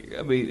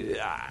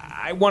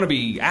want to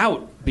be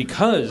out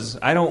because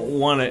I don't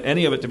want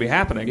any of it to be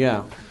happening.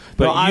 Yeah,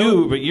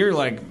 but you're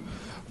like.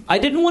 I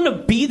didn't want to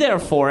be there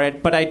for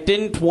it, but I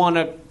didn't want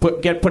to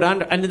get put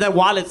under. And then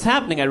while it's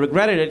happening, I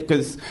regretted it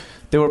because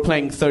they were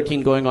playing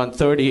 13 going on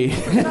 30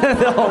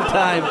 the whole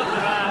time.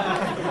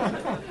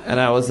 And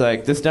I was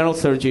like, this dental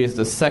surgery is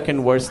the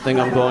second worst thing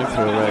I'm going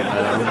through right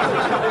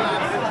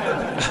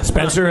now.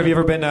 Spencer, have you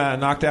ever been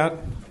knocked out?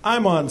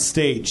 I'm on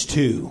stage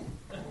 2.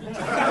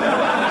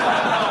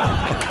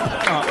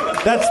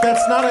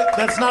 That's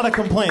not a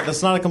complaint.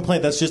 That's not a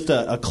complaint. That's just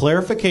a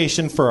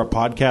clarification for our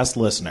podcast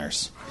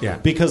listeners. Yeah.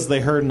 Because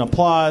they heard an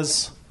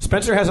applause.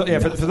 Spencer has,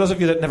 for those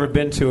of you that have never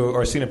been to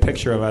or seen a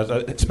picture of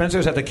us,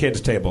 Spencer's at the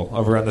kids' table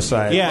over on the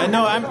side. Yeah,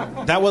 no,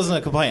 that wasn't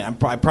a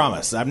complaint. I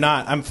promise.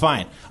 I'm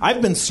fine.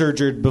 I've been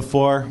surgered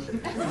before.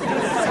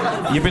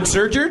 You've been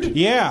surgered?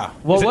 Yeah.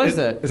 What was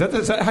it? Is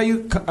that how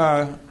you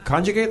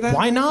conjugate that?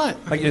 Why not?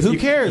 Like, who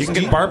cares? You can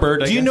get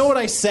barbered. Do you know what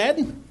I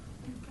said?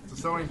 It's a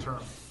sewing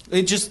term.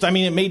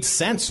 It made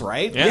sense,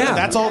 right? Yeah.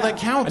 That's all that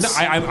counts.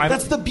 No,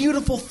 that's the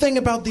beautiful thing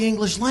about the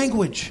English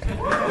language.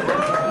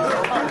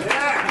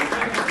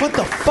 What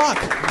the fuck?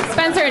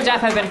 Spencer and Jeff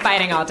have been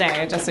fighting all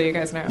day, just so you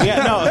guys know.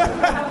 Yeah, no.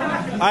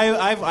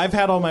 I've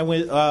had all my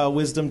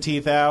wisdom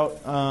teeth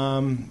out.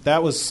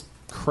 That was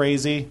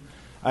crazy.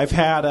 I've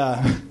had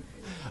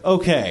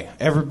Okay,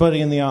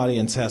 everybody in the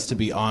audience has to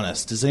be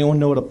honest. Does anyone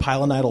know what a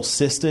pilonidal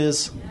cyst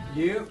is?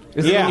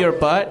 Is it in your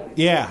butt?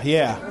 Yeah.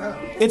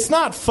 It's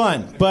not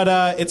fun,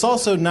 but it's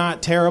also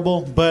not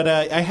terrible. But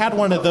I had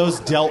one of those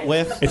dealt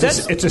with. It's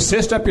a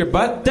cyst up your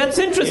butt? That's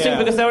interesting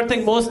because I would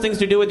think most things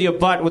to do with your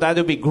butt would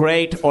either be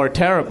great or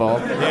terrible.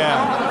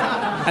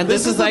 Yeah. And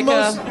this is like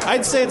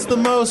I'd say it's the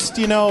most,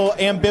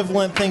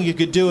 ambivalent thing you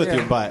could do with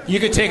your butt.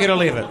 You could take it or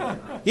leave it.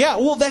 Yeah,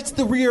 well, that's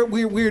the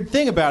weird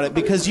thing about it,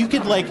 because you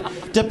could,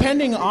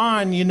 depending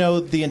on,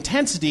 the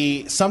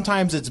intensity,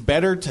 sometimes it's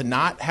better to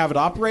not have it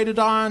operated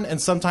on,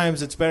 and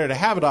sometimes it's better to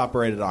have it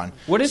operated on.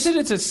 What is it?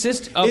 It's a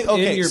cyst in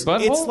your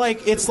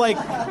butthole?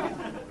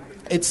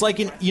 It's like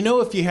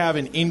if you have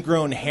an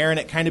ingrown hair and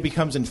it kind of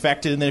becomes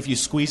infected, and then if you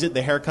squeeze it,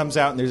 the hair comes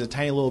out and there's a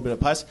tiny little bit of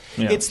pus.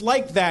 Yeah. It's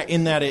like that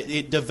in that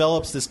it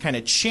develops this kind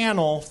of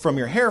channel from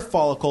your hair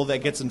follicle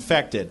that gets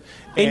infected.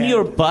 In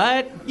your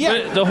butt?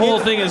 Yeah. The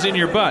whole thing is in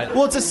your butt.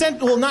 Well,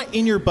 not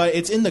in your butt.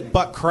 It's in the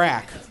butt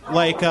crack.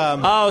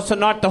 so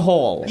not the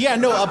hole. Yeah,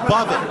 no,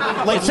 above it.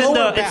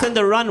 It's in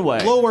the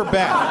runway. Lower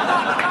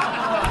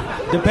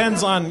back.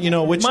 Depends on,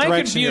 which My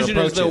direction your confusion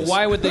approach is, though,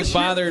 why would they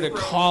bother to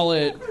call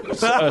it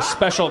a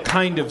special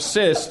kind of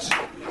cyst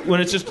when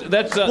it's just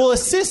Well, a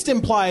cyst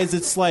implies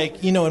it's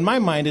in my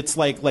mind, it's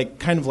like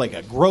kind of like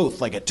a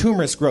growth, like a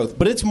tumorous growth,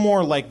 but it's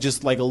more like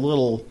just like a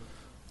little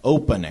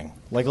opening,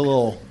 like a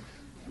little.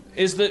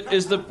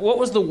 What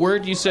was the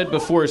word you said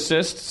before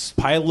cysts?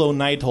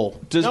 Pilonidal.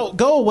 No,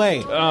 go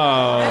away.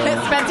 Oh.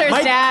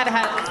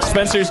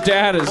 Spencer's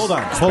dad is... Hold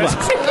on.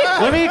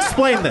 Let me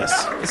explain this.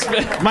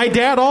 My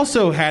dad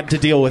also had to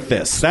deal with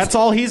this. That's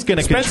all he's going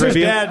to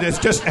contribute. Spencer's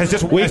dad has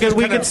just... We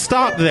could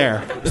stop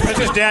there.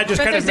 Spencer's dad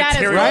just kind of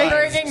Spencer's dad is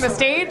Goldberging the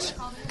stage?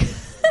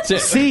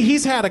 See,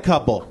 he's had a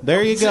couple.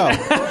 There you go.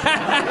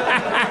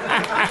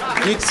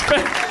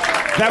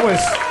 That was...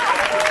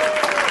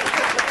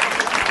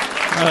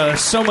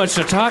 so much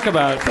to talk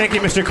about. Thank you,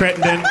 Mr.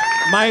 Crittenden.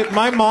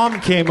 My mom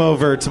came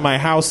over to my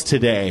house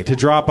today to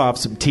drop off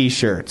some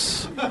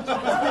T-shirts.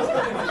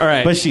 All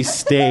right. But she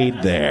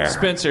stayed there.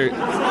 Spencer.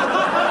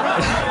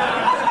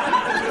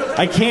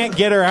 I can't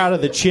get her out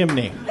of the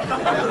chimney.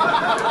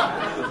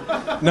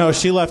 No,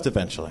 she left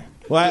eventually.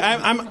 Well,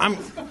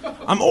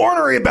 I'm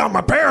ornery about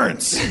my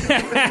parents.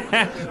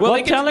 Well,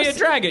 they can be a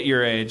drag at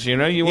your age,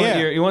 you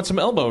want some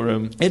elbow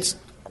room. It's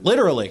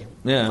literally.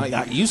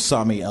 Yeah. You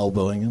saw me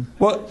elbowing him.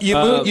 Well,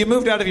 you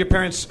moved out of your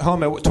parents'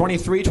 home at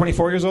 23,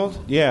 24 years old?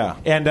 Yeah.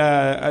 And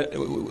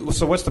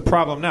so what's the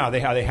problem now? Are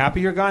they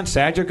happy you're gone?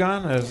 Sad you're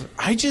gone?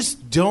 I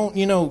just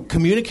don't,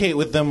 communicate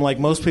with them like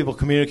most people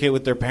communicate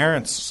with their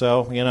parents.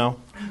 So,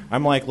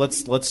 I'm like,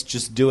 let's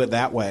just do it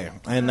that way.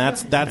 And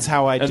that's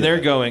how I do it. And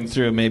they're going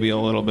through maybe a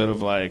little bit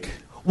of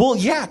Well,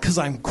 yeah, because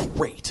I'm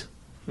great.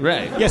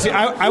 Right. Yeah. See,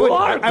 I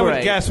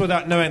would guess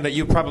without knowing that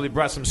you probably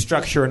brought some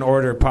structure and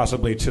order,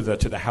 possibly to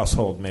the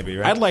household, maybe.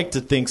 Right. I'd like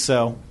to think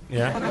so.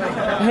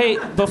 Yeah. Hey,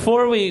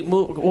 before we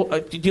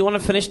move, do you want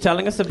to finish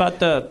telling us about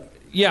the?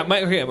 Yeah.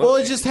 Well,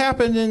 it just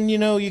happened, and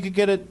you could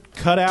get it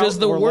cut out. Does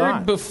the or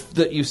word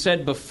that you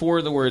said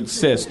before the word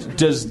cyst?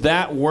 Does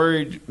that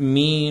word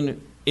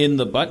mean in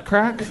the butt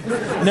crack?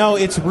 No,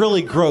 it's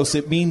really gross.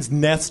 It means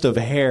nest of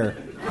hair.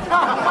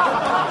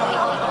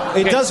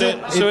 It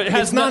doesn't. So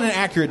it's not an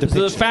accurate depiction.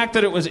 So the fact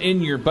that it was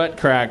in your butt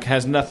crack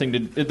has nothing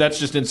to. That's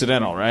just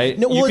incidental, right?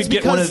 No, well, you could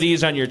get one of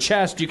these on your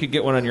chest. You could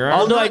get one on your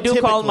arm. Although I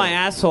do call my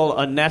asshole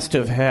a nest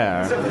of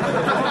hair.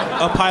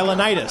 A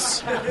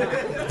pilonitis.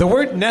 The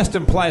word nest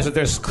implies that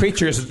there's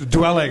creatures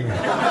dwelling.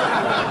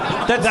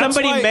 That's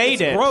somebody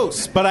made it.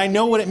 Gross, but I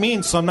know what it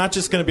means, so I'm not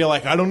just going to be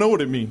like, I don't know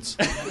what it means.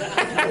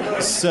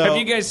 So, have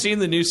you guys seen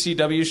the new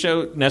CW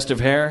show, Nest of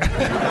Hair?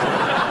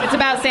 It's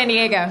about San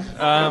Diego.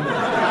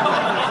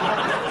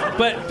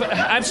 But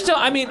I'm still.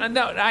 I mean,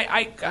 no.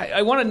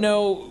 I want to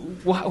know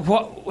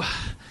what.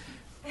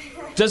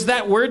 Does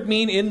that word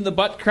mean in the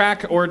butt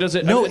crack, or does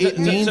it? No, it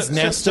means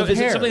nest of hair. Is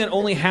it something that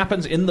only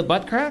happens in the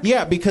butt crack?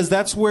 Yeah, because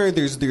that's where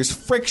there's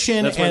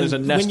friction, that's where and there's a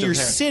nest when you're of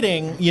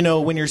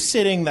hair.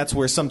 sitting, that's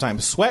where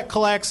sometimes sweat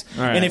collects.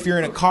 Right. And if you're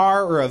in a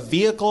car or a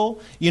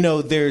vehicle,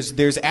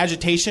 there's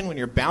agitation when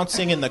you're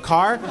bouncing in the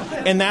car,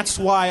 and that's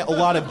why a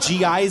lot of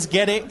GIs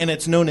get it, and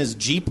it's known as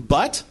Jeep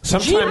butt.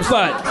 Sometimes, Jeep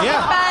butt.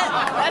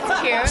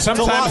 That's cute. It's a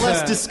lot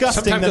less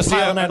disgusting than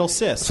pilonidal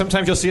cyst.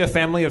 Sometimes you'll see a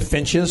family of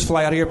finches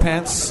fly out of your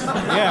pants.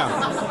 Yeah.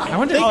 I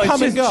wonder. They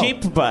come and go.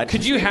 Jeep butt.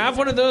 Could you have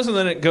one of those and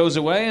then it goes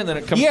away and then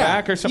it comes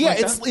back or something? Yeah,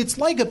 it's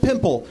like a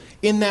pimple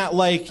in that,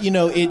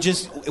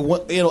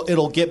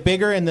 it'll get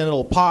bigger and then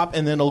it'll pop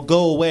and then it'll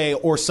go away,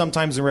 or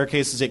sometimes in rare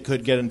cases it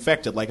could get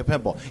infected like a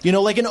pimple.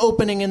 Like an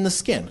opening in the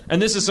skin.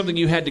 And this is something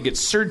you had to get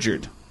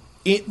surgered.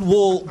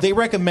 They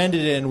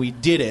recommended it and we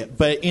did it,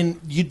 but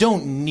you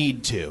don't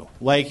need to.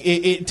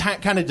 It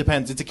kind of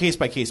depends. It's a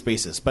case-by-case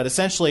basis. But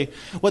essentially,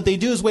 what they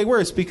do is way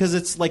worse, because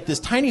it's like this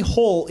tiny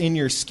hole in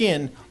your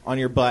skin on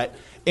your butt,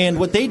 and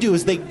what they do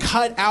is they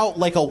cut out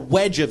like a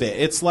wedge of it.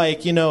 It's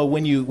like,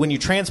 when you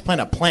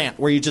transplant a plant,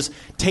 where you just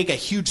take a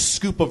huge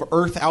scoop of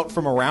earth out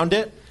from around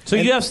it, So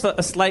you have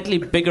a slightly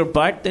bigger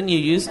butt than you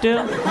used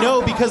to?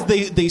 No, because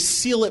they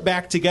seal it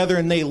back together,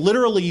 and they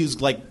literally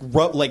use like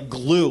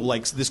glue,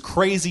 like this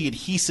crazy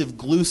adhesive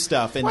glue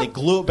stuff, and they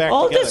glue it back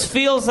All together. this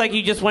feels like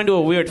you just went to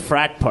a weird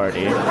frat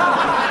party.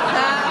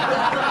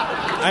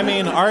 I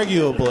mean,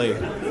 arguably,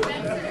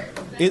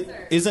 it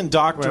isn't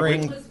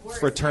doctoring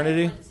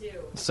fraternity.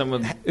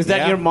 Is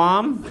that your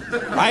mom?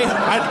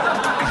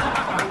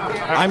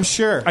 I'm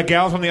sure. A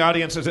gal from the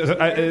audience.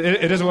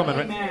 It is a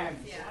woman, right?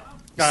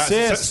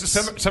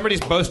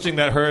 Somebody's boasting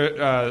that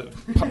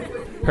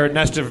her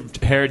nest of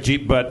hair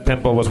Jeep butt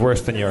pimple was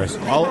worse than yours.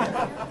 Well,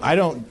 I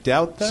don't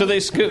doubt that. So they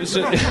scoop.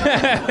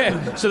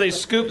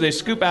 They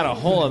scoop out a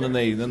hole and then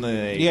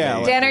they.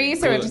 Yeah. Dan, are you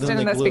so interested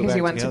in this because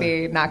you want to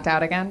be knocked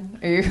out again?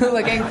 Are you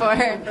looking for?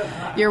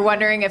 You're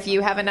wondering if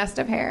you have a nest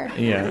of hair?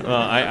 Yeah. Well,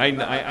 I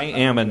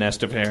am a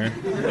nest of hair.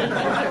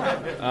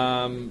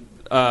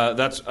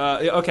 That's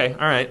okay.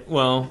 All right.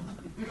 Well,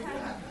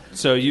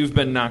 so you've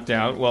been knocked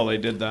out while they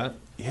did that.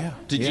 Yeah.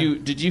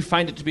 Did you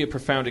find it to be a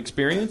profound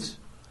experience?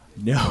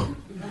 No.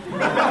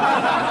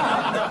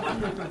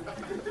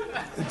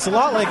 It's a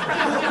lot like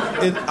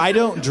I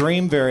don't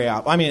dream very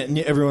often. I mean,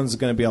 everyone's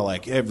going to be all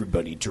like,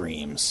 everybody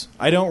dreams.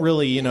 I don't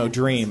really,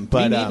 dream.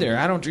 But me neither.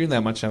 I don't dream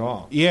that much at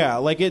all. Yeah,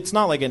 like it's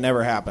not like it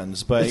never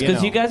happens. But it's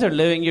because you guys are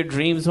living your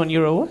dreams when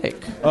you're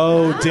awake.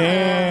 Oh,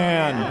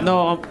 Dan.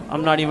 No,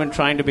 I'm not even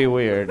trying to be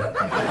weird.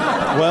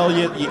 Well,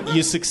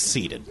 you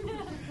succeeded.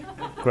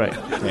 Great.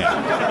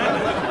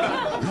 Yeah.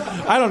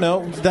 I don't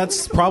know.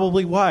 That's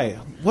probably why.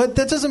 What?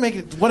 That doesn't make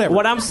it. Whatever.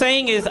 What I'm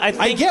saying is,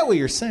 I get what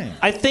you're saying.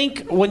 I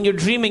think when you're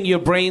dreaming, your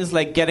brain's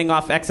like getting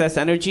off excess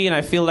energy, and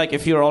I feel like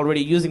if you're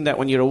already using that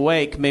when you're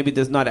awake, maybe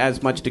there's not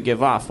as much to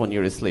give off when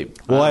you're asleep.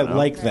 Well, I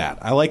like that.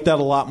 I like that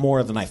a lot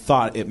more than I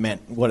thought it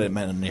meant. What it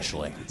meant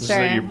initially.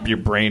 Sure. Like your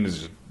brain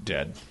is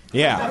dead.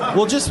 Yeah.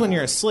 Well, just when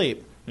you're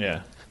asleep.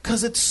 Yeah.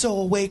 Because it's so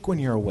awake when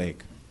you're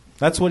awake.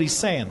 That's what he's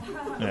saying.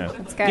 Yeah.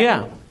 That's good.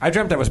 Yeah. I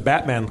dreamt I was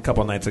Batman a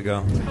couple nights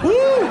ago.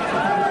 Woo!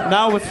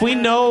 Now, if we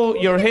know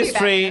your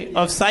history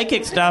of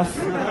psychic stuff,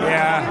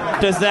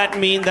 does that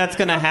mean that's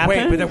going to happen?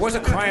 Wait, but there was a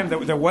crime. There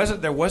was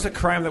a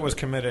crime that was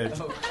committed.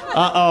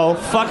 Uh-oh.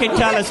 Fucking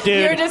tell us, dude.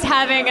 You're just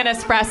having an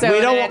espresso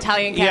in an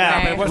Italian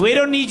cafe. Yeah, we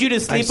don't need you to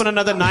sleep on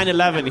another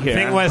 9/11 here.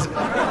 Thing was,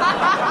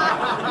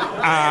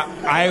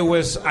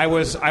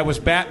 I was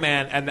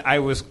Batman, and I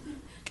was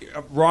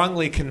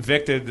wrongly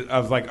convicted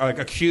of like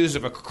accused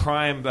of a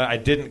crime that I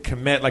didn't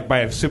commit, like by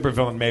a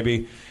supervillain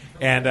maybe.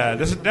 And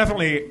this is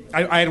definitely.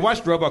 I had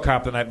watched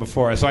RoboCop the night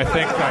before, so I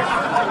think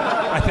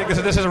this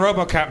is a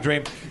RoboCop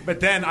dream. But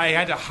then I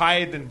had to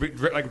hide and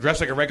dress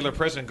like a regular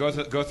person and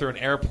go through an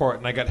airport,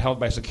 and I got held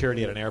by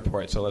security at an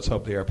airport. So let's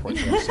hope the airport's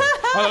safe.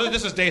 Oh,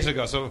 this is days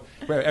ago, so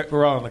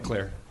we're all in the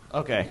clear.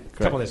 Okay, a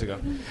couple days ago.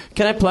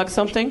 Can I plug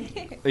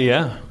something?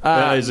 Yeah.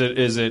 Is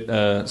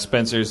it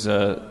Spencer's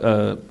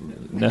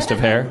nest of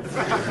hair?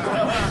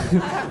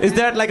 Is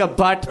that like a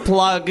butt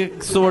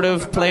plug sort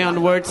of play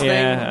on words thing?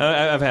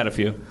 Yeah, I've had a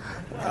few.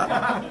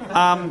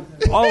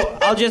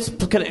 I'll just...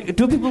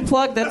 do people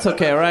plug? That's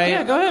okay, right?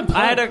 Yeah, go ahead. Plug.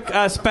 I had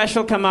a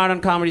special come out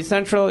on Comedy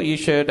Central. You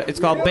should. It's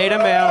called Beta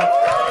Male.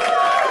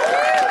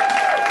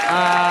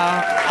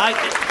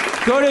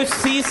 Go to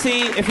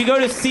CC. If you go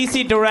to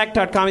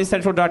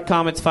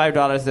ccdirect.comedycentral.com, it's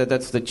 $5.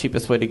 That's the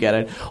cheapest way to get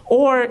it.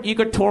 Or you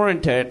could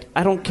torrent it.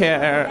 I don't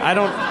care. I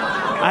don't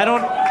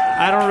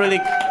really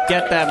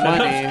get that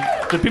money.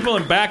 The people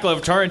in back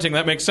love torrenting.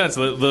 That makes sense.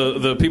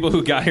 The people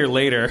who got here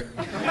later,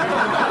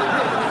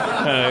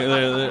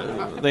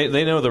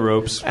 they know the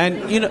ropes.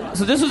 And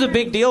so this was a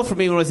big deal for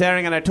me when it was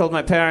airing, and I told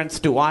my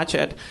parents to watch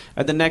it.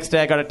 And the next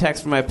day, I got a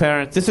text from my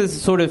parents. This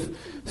is sort of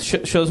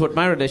shows what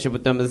my relationship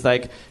with them is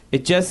like.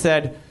 It just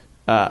said,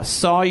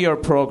 "Saw your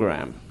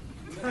program."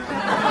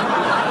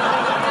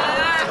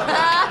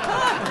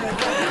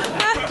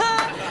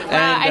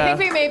 I think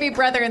we may be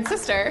brother and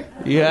sister.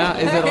 Yeah,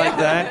 is it like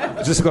that?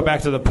 Does this go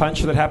back to the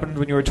punch that happened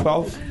when you were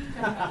 12?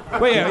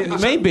 Wait,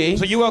 maybe.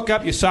 So you woke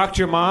up, you socked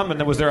your mom, and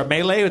then was there a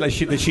melee?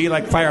 Did she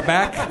fire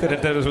back?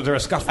 Was there a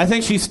scuffle? I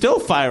think she's still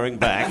firing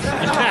back.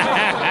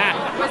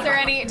 Was there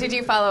any? Did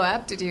you follow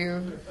up? Did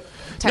you?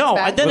 No,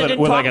 back? I didn't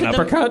with talk like an to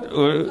them. uppercut?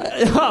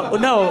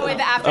 No.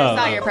 After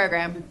saw your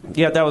program.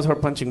 Yeah, that was her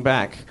punching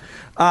back.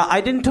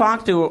 I didn't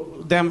talk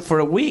to them for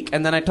a week,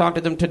 and then I talked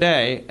to them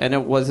today, and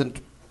it wasn't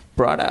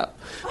brought up.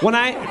 When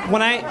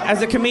I,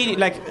 as a comedian,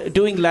 like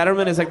doing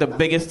Letterman is like the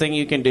biggest thing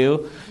you can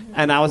do,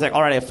 and I was like,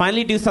 all right, I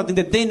finally do something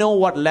that they know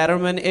what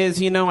Letterman is.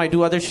 I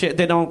do other shit.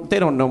 They don't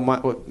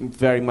know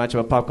very much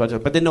about pop culture,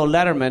 but they know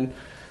Letterman.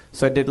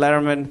 So I did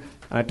Letterman.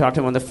 I talked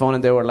to them on the phone,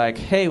 and they were like,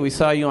 "Hey, we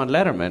saw you on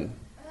Letterman,"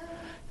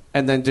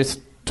 and then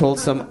just told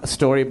some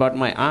story about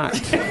my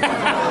aunt.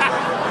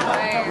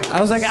 I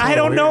was like, I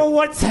don't know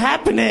what's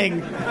happening.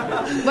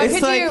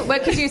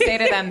 What could you say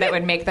to them that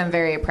would make them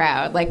very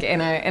proud, like in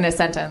a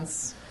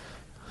sentence?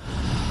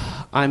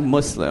 I'm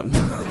Muslim.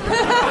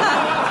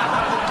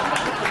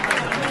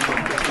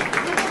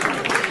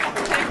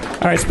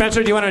 All right,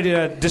 Spencer, do you want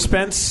to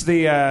dispense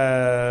the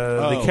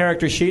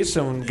character sheets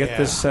and get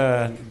this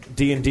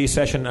D&D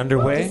session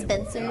underway?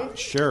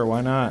 Sure, why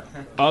not?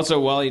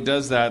 Also, while he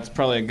does that, it's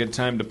probably a good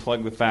time to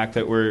plug the fact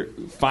that we're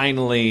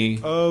finally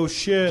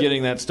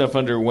getting that stuff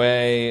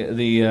underway.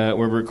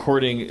 We're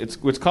recording. It's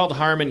what's called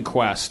Harmon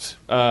Quest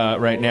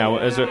right now.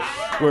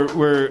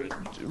 We're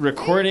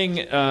recording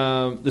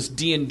this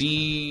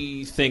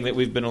D&D thing that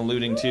we've been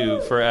alluding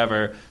to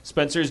forever.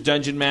 Spencer's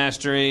dungeon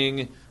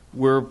mastering.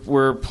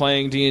 We're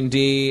playing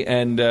D&D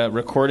and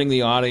recording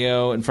the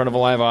audio in front of a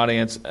live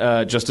audience,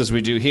 just as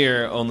we do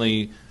here.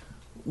 Only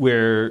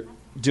we're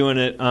doing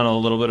it on a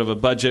little bit of a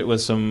budget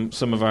with some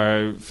of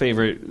our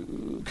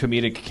favorite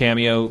comedic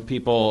cameo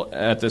people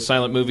at the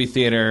Silent Movie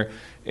Theater,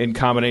 in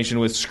combination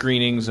with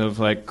screenings of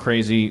like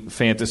crazy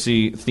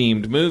fantasy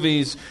themed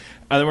movies.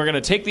 And then we're going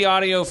to take the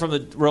audio from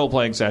the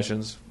role-playing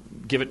sessions,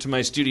 give it to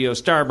my studio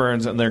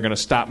Starburns, and they're going to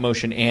stop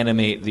motion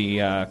animate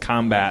the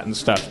combat and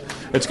stuff.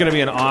 It's going to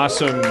be an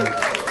awesome.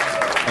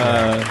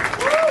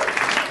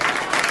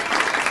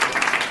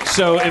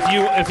 So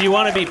if you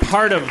want to be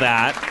part of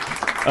that,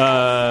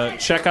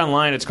 check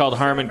online. It's called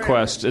Harmon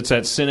Quest. It's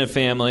at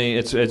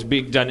Cinefamily. It's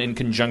being done in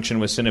conjunction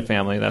with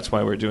Cinefamily. That's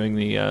why we're doing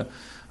the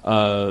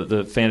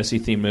fantasy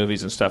themed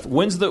movies and stuff.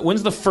 When's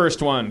the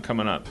first one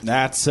coming up?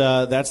 That's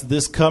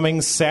this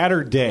coming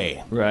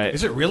Saturday. Right.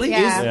 Is it really?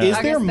 Yeah. Is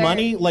there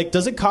money? Like,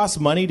 does it cost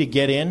money to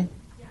get in?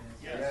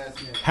 Yes.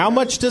 How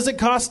much does it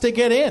cost to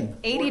get in?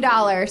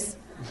 $80.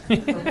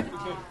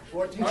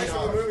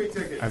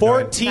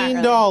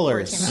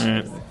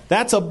 $14.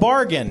 That's a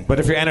bargain. But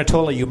if you're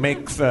Anatoly, you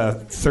make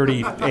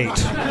 38.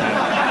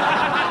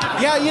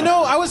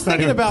 Yeah, I was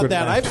thinking about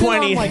that. I've been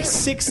on like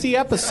 60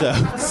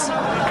 episodes.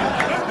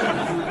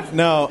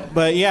 No,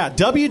 but yeah,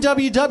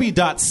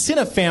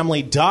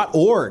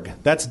 www.cinefamily.org.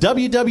 That's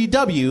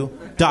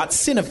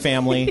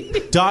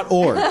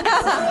www.cinefamily.org.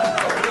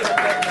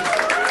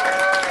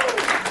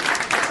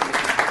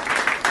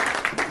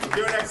 You're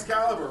doing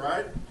Excalibur,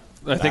 right?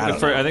 I think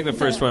the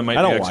first one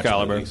might be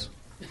Excalibur.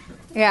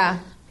 Yeah.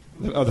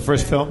 Oh, the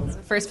first film? The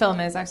first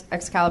film is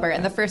Excalibur,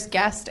 and the first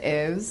guest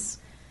is...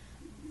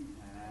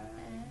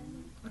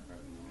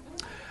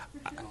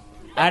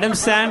 Adam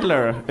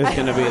Sandler is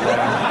going to be there.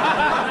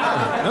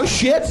 No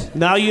shit.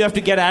 Now you have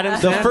to get Adam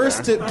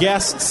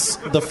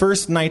Sandler. The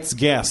first night's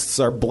guests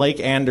are Blake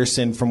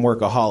Anderson from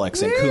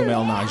Workaholics and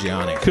Kumail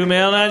Nanjiani.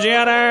 Kumail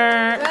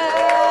Nanjiani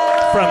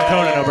from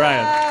Conan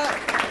O'Brien.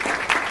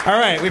 All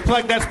right, we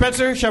plugged that,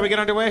 Spencer. Shall we get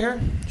underway here?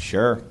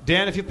 Sure.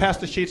 Dan, if you pass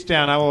the sheets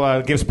down, I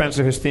will give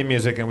Spencer his theme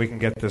music and we can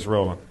get this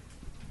rolling.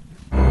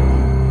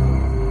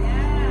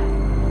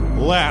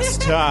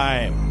 Last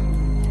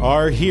time,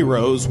 our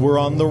heroes were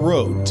on the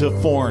road to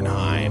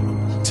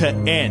Fornheim to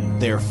end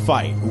their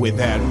fight with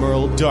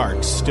Admiral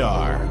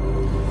Darkstar.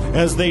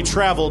 As they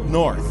traveled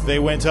north, they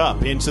went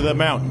up into the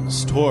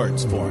mountains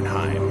towards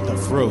Fornheim, the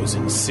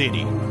frozen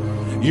city.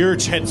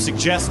 Yurch had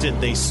suggested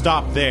they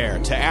stop there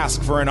to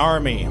ask for an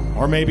army,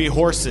 or maybe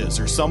horses,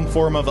 or some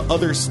form of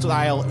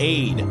other-style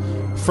aid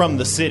from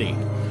the city.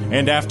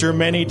 And after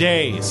many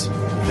days,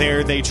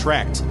 there they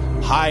trekked,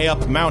 high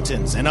up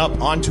mountains and up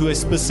onto a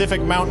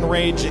specific mountain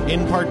range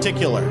in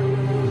particular.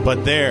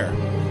 But there,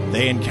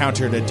 they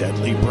encountered a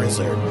deadly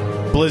blizzard.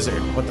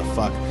 What the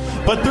fuck?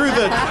 But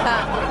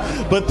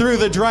through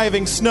the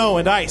driving snow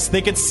and ice,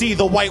 they could see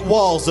the white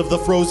walls of the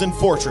frozen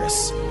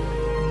fortress.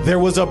 There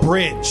was a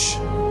bridge.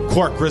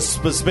 Quark was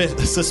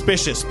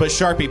suspicious, but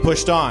Sharpie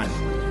pushed on.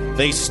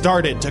 They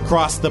started to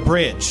cross the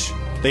bridge.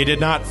 They did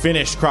not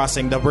finish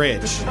crossing the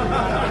bridge.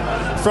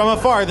 From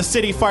afar, the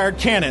city fired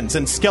cannons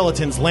and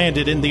skeletons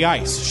landed in the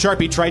ice.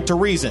 Sharpie tried to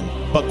reason,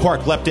 but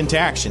Quark leapt into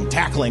action,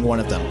 tackling one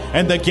of them,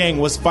 and the gang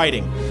was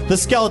fighting. The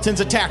skeletons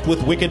attacked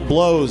with wicked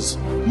blows.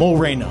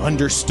 Mulrain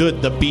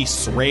understood the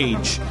beast's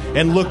rage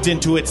and looked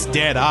into its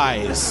dead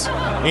eyes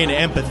in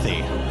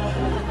empathy.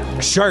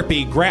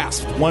 Sharpie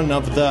grasped one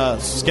of the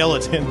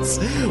skeletons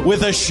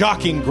with a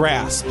shocking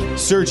grasp,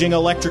 surging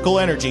electrical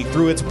energy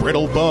through its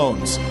brittle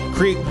bones,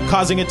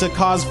 causing it to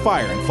cause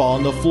fire and fall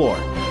on the floor.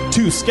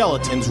 2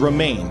 skeletons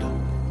remained.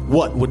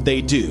 What would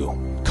they do?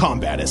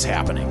 Combat is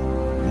happening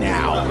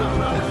now.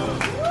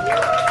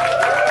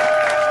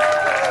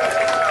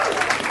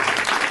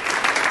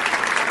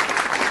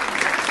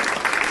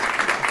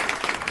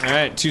 All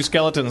right, 2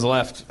 skeletons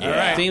left. All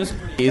right. Seems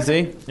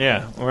easy.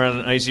 Yeah, we're on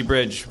an icy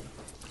bridge.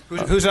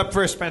 Who's up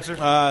first, Spencer?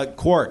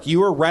 Quark, you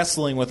were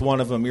wrestling with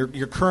one of them.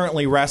 You're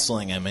currently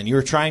wrestling him, and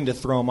you're trying to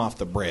throw him off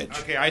the bridge.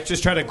 Okay, I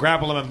just try to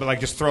grapple him and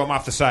just throw him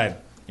off the side.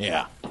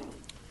 Yeah.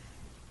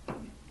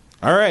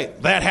 All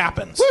right, that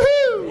happens.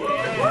 Woohoo!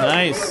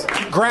 Nice.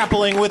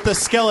 Grappling with the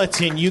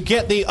skeleton, you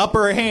get the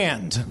upper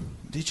hand.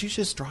 Did you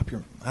just drop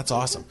your... That's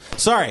awesome.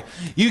 Sorry.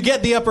 You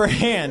get the upper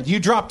hand, you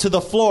drop to the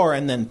floor,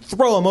 and then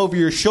throw him over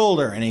your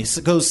shoulder, and he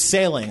goes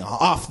sailing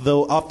off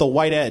the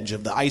white edge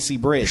of the icy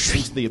bridge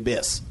into the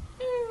abyss.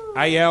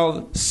 I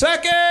yelled,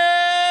 "Second!"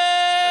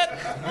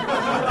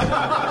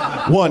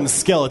 1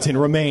 skeleton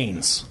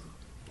remains.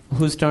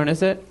 Whose turn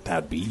is it?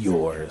 That'd be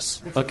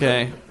yours.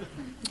 Okay.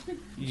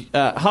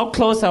 How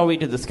close are we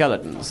to the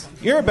skeletons?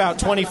 You're about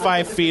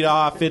 25 feet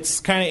off. It's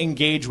kind of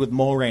engaged with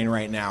Mulrain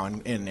right now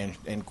and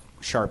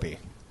Sharpie.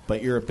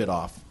 but you're a bit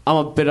off. I'm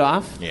a bit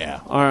off? Yeah.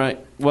 All right.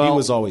 Well, he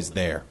was always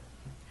there.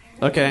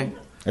 Okay.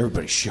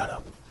 Everybody shut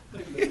up.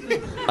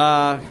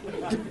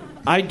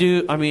 I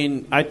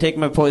take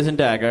my poison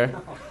dagger.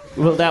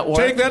 Will that work?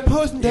 Take that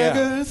poison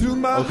dagger through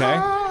my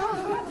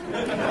heart.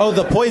 Oh,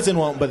 the poison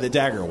won't, but the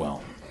dagger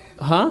will.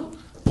 Huh?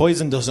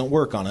 Poison doesn't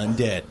work on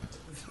undead.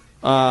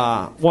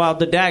 Well,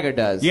 the dagger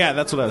does. Yeah,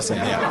 that's what I was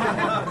saying.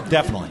 Yeah,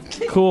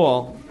 definitely.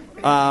 Cool.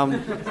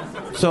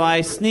 So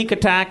I sneak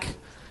attack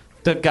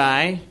the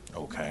guy.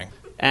 Okay.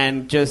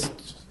 And just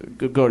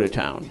go to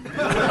town.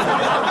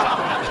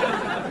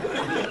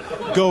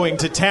 Going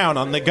to town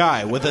on the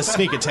guy with a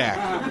sneak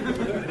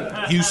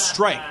attack. You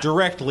strike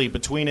directly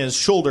between his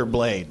shoulder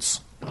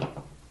blades,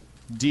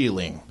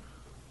 dealing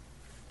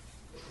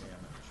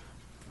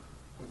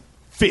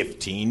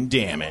 15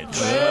 damage.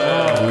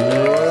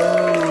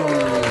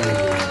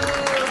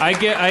 I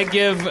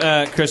give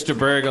Krista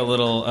Berg a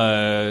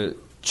little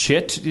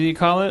chit, do you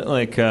call it?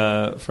 Like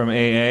from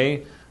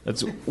AA.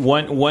 That's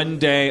one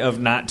day of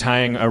not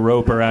tying a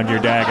rope around your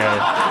dagger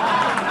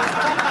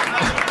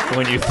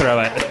when you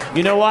throw it.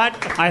 You know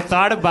what? I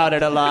thought about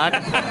it a lot.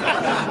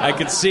 I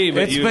could see,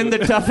 but it's been the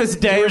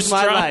toughest day of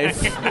my life.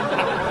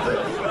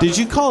 Did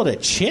you call it a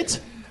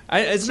chit?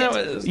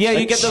 Yeah,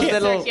 you get those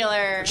little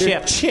circular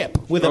chip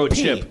with a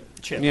P.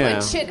 Chip. Yeah.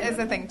 Wait, shit is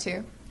a thing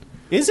too.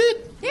 Is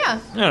it? Yeah.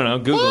 I don't know.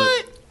 Google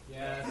it.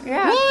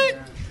 Yeah. What?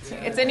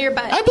 It's in your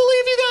butt. I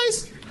believe you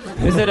guys.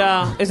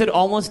 Is it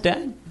almost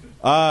dead?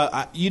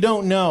 You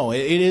don't know.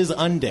 It is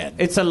undead.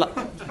 It's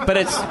but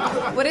it's.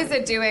 What is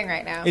it doing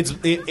right now? It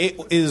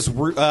is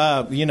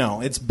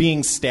it's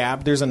being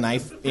stabbed. There's a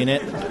knife in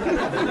it.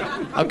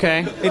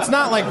 Okay. It's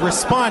not like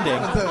responding.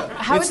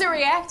 How is it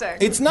reacting?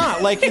 It's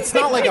not like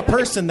a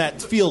person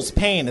that feels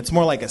pain. It's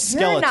more like a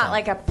skeleton. You're not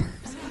like a person.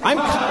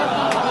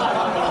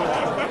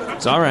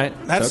 It's all right.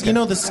 That's okay.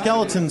 the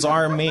skeletons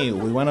are me.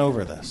 We went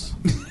over this.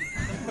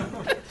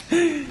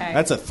 Okay.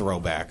 That's a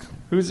throwback.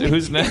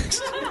 Who's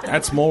next?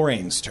 That's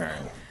Moraine's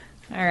turn.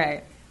 All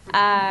right.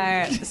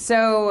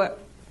 So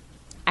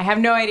I have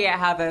no idea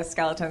how the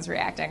skeleton's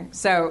reacting.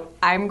 So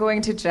I'm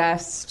going to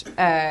just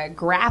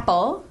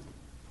grapple.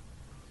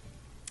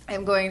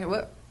 I'm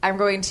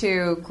going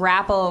to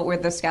grapple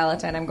with the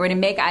skeleton. I'm going to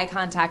make eye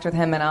contact with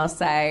him, and I'll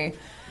say,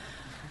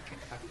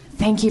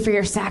 "Thank you for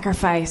your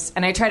sacrifice."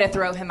 And I try to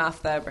throw him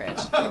off the bridge.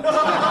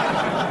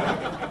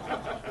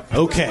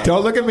 Okay.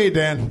 Don't look at me,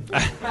 Dan.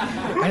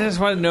 I just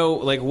want to know,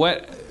 like,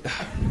 what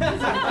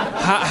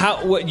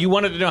you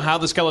wanted to know how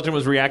the skeleton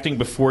was reacting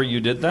before you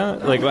did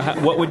that? Like,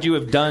 what would you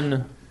have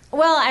done?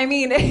 Well, I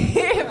mean,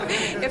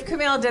 if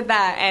Camille did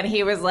that and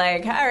he was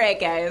like, "All right,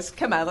 guys,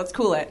 come on, let's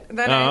cool it."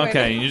 Then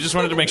okay. You just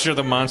wanted to make sure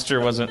the monster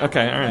wasn't...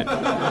 Okay, all right.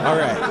 All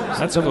right.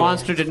 That's the cool.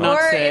 monster did not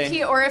say...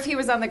 If he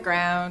was on the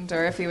ground,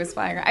 or if he was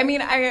flying around. I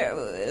mean,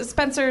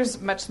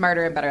 Spencer's much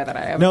smarter and better than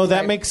I am. No,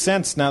 that makes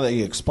sense now that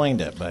you explained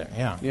it, but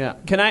yeah. Yeah.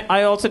 Can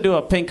I also do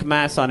a pink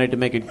mass on it to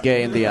make it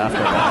gay in the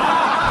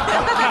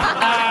afterlife?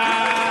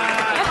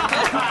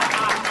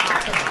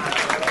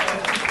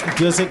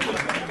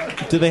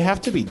 Do they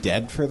have to be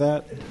dead for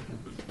that?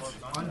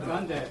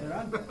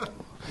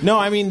 No,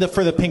 I mean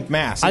for the pink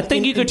mass. I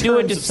think you could do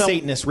it to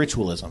Satanist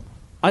ritualism.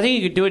 I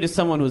think you could do it to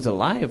someone who's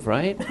alive,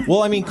 right?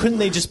 Well, I mean, couldn't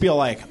they just be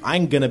like,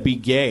 "I'm gonna be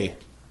gay"?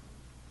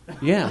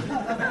 Yeah.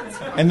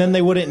 And then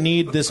they wouldn't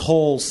need this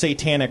whole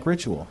satanic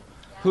ritual.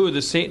 Who,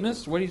 the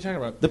Satanists? What are you talking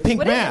about? The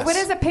pink mass. What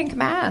is a pink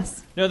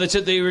mass? No, that's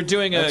it. They were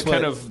doing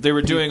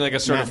like a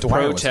sort of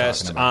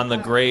protest on the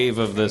grave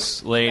of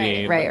this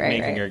lady,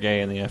 making her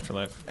gay in the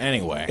afterlife.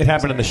 Anyway, it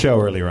happened in the show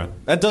earlier on.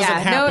 That doesn't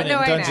happen in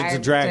I Dungeons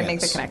and Dragons.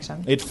 Didn't make the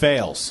connection. It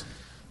fails.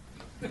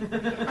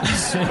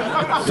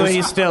 So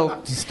he's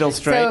still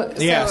straight.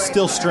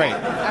 Still straight.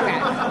 Okay.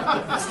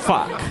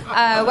 Fuck.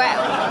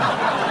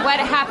 What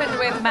happened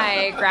with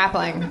my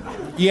grappling?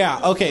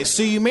 Yeah. Okay.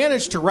 So you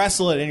managed to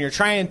wrestle it, and you're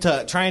trying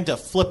to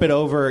flip it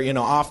over,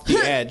 off the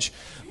edge,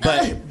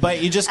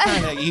 but you just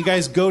you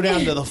guys go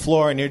down to the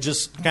floor, and you're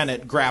just kind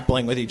of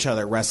grappling with each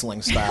other,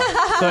 wrestling style.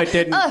 So it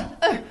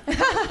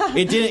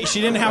didn't.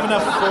 She didn't have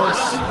enough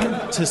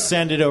force to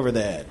send it over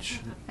the edge.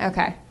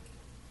 Okay.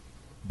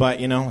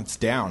 But it's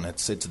down.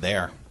 It's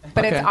there.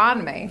 But it's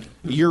on me.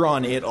 You're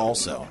on it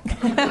also.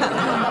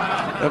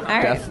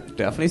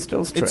 Definitely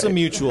still straight. It's a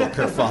mutual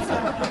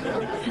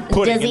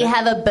kerfuffle. Does he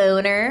have a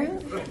boner?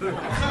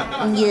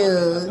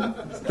 Yeah.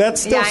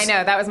 That's still... Yeah, I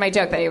know. That was my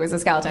joke that he was a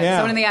skeleton. Yeah.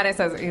 Someone in the audience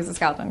says he's a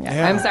skeleton. Yeah.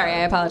 Yeah. I'm sorry.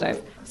 I apologize.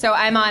 So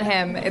I'm on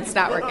him. It's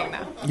not working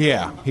now.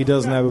 Yeah, he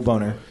doesn't have a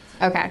boner.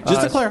 Okay.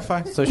 Just to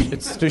clarify. So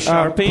it's to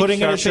Sharpie. Putting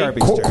it at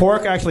Sharpie's turn.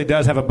 Cork actually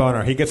does have a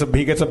boner. He gets a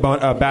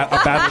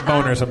battle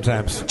boner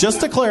sometimes.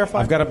 Just to clarify,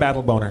 I've got a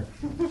battle boner.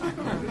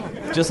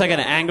 Just like an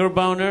anger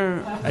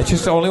boner. It's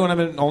just only when I'm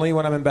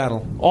in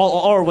battle.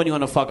 Or when you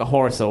want to fuck a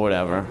horse or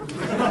whatever.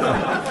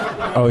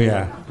 Oh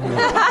yeah.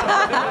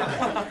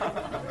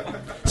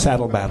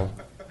 Saddle battle.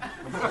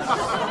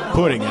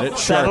 Putting it at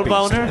Saddle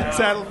Sharpie's. boner.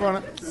 Saddle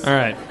boner. All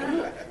right.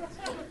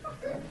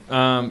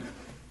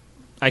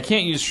 I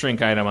can't use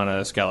shrink item on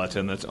a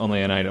skeleton. That's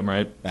only an item,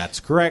 right? That's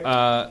correct.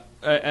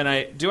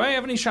 do I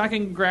have any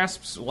shocking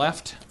grasps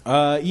left?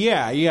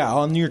 Yeah.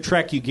 On your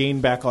trek, you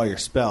gain back all your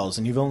spells,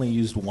 and you've only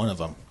used one of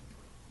them.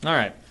 All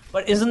right.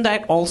 But isn't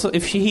that also,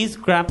 if he's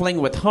grappling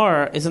with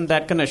her, isn't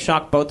that going to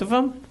shock both of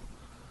them?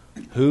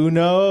 Who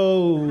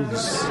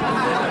knows?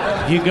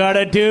 You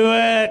gotta do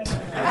it.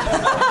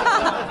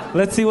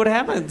 Let's see what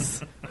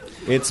happens.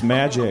 It's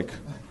magic.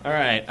 All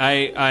right.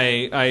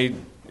 I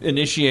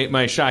initiate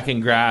my shocking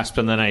grasp,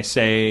 and then I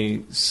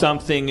say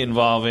something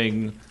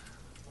involving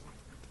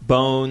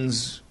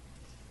bones,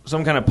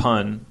 some kind of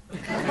pun. A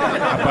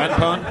butt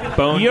pun?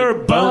 Bone. You're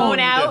Bone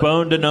out.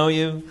 Bone to know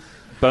you.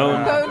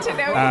 Bone. Bone to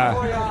know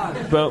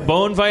you.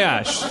 Bone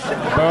voyage.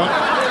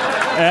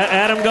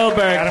 Adam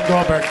Goldberg.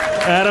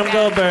 Adam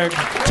Goldberg.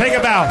 Take a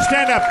bow.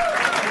 Stand up.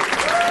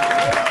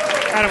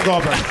 Adam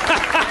Goldberg.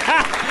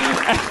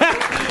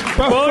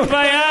 Bon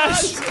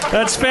voyage.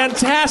 That's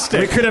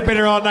fantastic. We could have been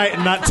here all night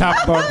and not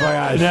top Bon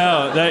voyage.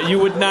 No, that you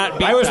would not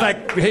be. I was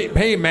like,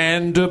 hey,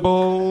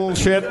 mandible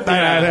shit.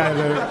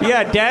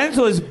 Yeah, Dan's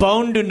was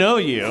bone to know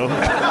you.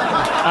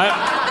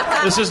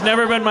 This has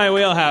never been my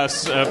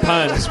wheelhouse,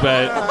 puns,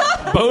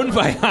 but bon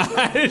voyage.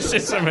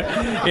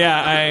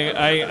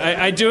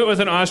 I do it with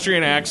an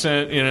Austrian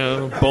accent,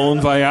 bon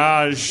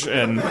voyage,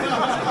 and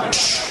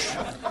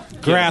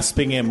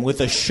grasping him with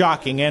a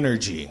shocking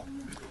energy.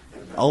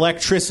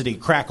 Electricity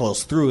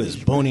crackles through his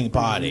bony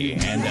body,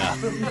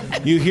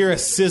 and you hear a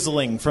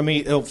sizzling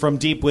from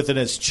deep within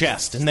his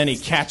chest, and then he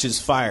catches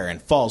fire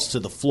and falls to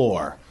the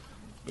floor,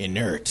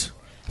 inert.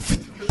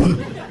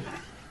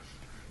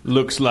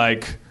 Looks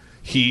like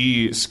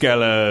he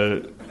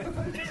skeleton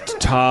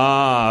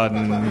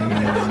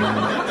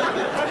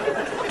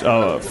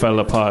fell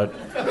apart.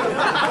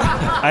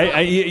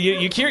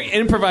 You can't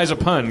improvise a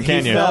pun,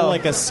 can you? He fell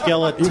like a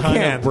skeleton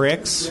of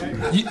bricks.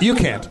 You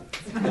can't.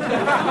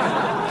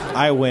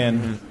 I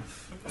win.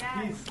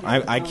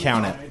 I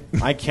count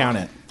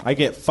it. I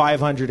get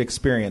 500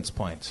 experience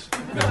points.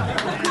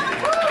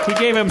 He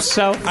gave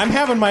himself. I'm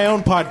having my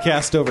own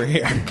podcast over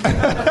here.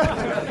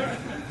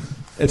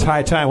 It's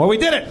high time. Well, we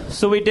did it.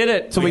 So we did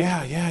it.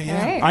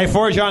 Yeah. I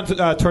forge on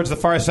towards the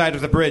far side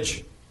of the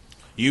bridge.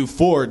 You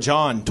forge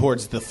on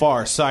towards the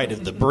far side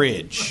of the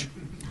bridge.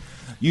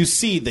 You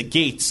see the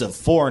gates of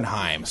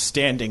Fornheim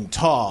standing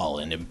tall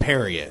and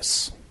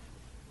imperious.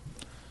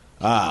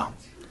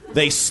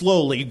 They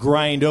slowly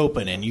grind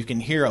open, and you can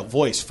hear a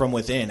voice from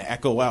within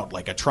echo out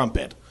like a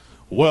trumpet.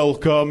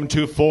 Welcome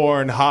to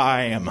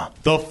Fornheim,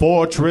 the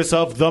fortress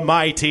of the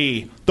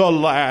mighty, the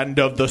land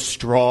of the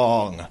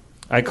strong.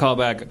 I call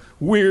back,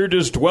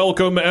 weirdest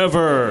welcome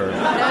ever.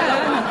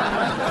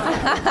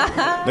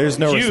 There's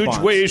no Huge response.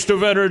 waste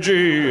of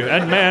energy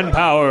and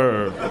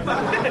manpower.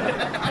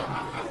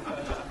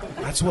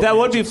 That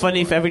would be funny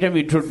if every time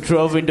you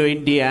drove into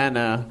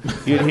Indiana,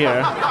 you'd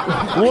hear,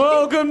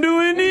 "Welcome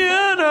to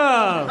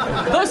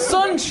Indiana! The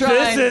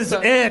sunshine! This is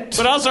it!"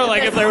 But also,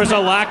 like, if there was a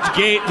locked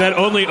gate that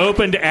only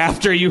opened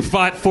after you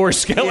fought 4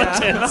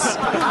 skeletons.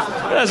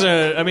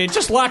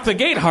 Just lock the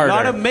gate harder. A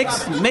lot of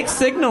mixed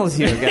signals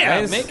here, guys.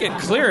 Yeah, make it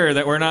clearer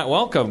that we're not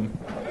welcome.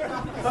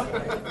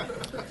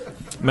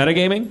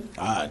 Metagaming?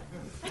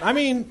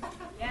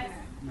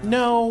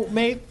 No,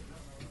 mate.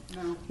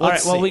 All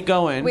right, well, we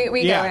go in.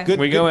 We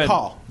go in.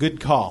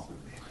 Good call.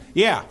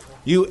 Yeah,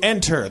 you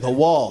enter the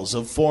walls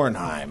of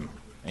Fornheim,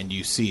 and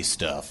you see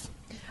stuff.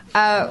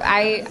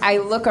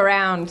 I look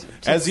around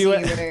to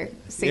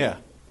see. Yeah,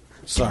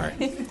 sorry.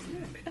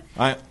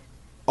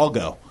 I'll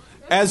go.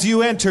 As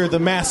you enter the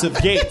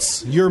massive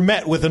gates, you're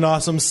met with an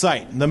awesome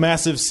sight. The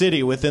massive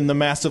city within the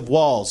massive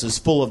walls is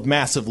full of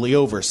massively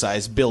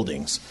oversized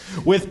buildings,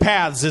 with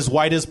paths as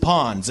wide as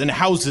ponds and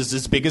houses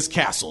as big as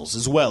castles,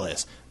 as well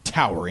as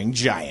towering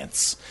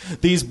giants.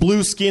 These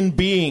blue-skinned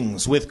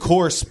beings with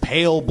coarse,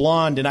 pale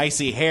blonde and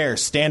icy hair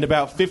stand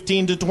about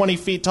 15 to 20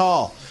 feet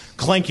tall,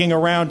 clanking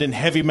around in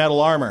heavy metal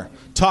armor,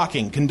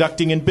 talking,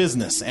 conducting in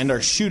business, and are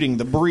shooting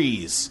the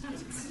breeze.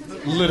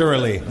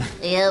 Literally.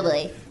 Yeah,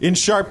 boy. In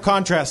sharp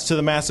contrast to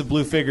the massive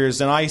blue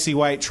figures and icy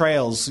white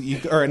trails,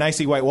 and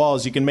icy white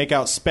walls, you can make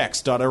out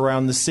specks dotted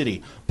around the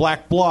city.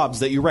 Black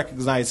blobs that you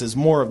recognize as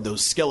more of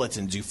those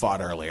skeletons you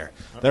fought earlier.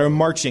 That are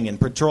marching and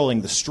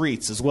patrolling the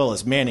streets, as well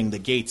as manning the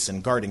gates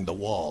and guarding the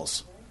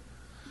walls.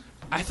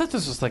 I thought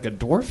this was like a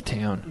dwarf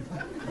town.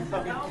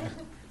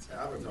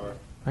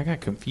 I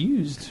got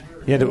confused.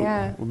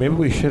 Yeah. Maybe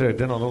we should have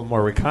done a little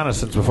more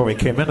reconnaissance before we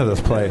came into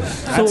this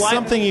place. That's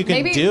something you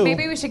can do.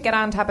 Maybe we should get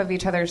on top of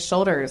each other's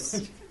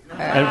shoulders.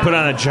 And put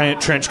on a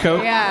giant trench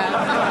coat?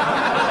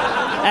 Yeah.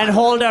 And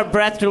hold our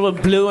breath till we're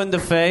blue in the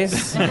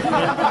face.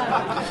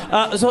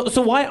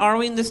 So why are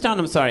we in this town?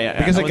 I'm sorry.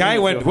 Because the guy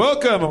went,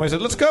 welcome, and we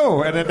said, let's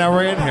go, and then now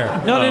we're in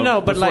here. No,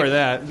 but before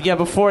that. Yeah,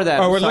 before that.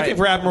 Oh, we're looking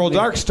for Admiral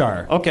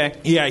Darkstar. Okay.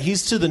 Yeah,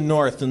 he's to the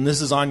north, and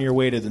this is on your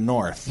way to the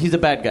north. He's a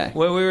bad guy.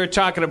 Well, we were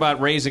talking about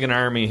raising an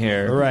army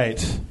here. Right.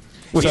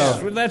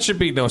 So that should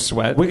be no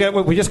sweat.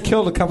 We just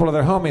killed a couple of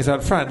their homies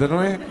out front, didn't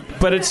we?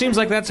 But it seems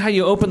like that's how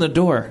you open the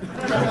door.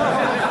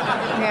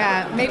 Yeah.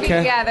 Yeah, maybe.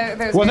 Okay. Yeah,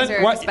 those Well, guys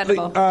then, are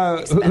expendable.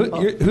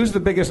 Who's the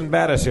biggest and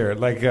baddest here?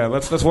 Like,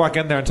 let's walk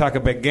in there and talk a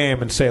big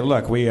game and say,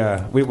 look,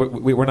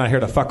 we're not here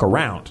to fuck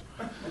around.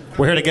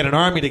 We're here to get an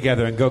army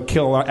together and go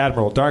kill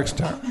Admiral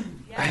Darkstar.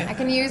 Yeah, I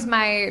can use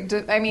my.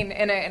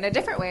 In a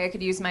different way, I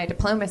could use my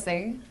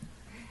diplomacy.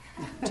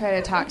 Try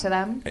to talk to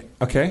them.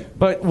 Okay.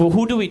 But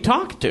who do we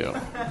talk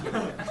to?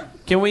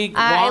 Can we?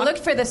 I looked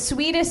for the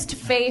sweetest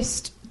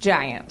faced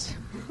giant.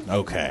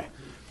 Okay.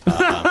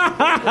 Well,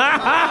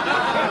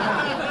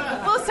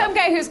 some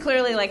guy who's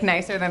clearly like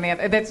nicer than the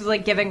other. That's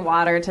like giving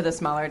water to the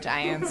smaller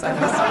giants. I'm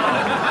just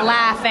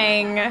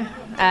laughing.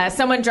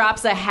 Someone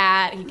drops a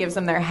hat. He gives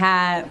them their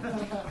hat.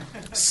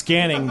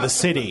 Scanning the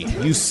city,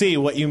 you see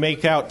what you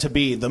make out to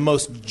be the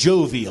most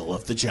jovial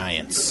of the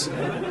giants.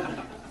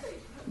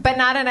 But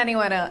not at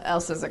anyone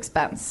else's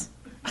expense.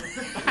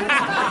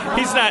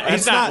 He's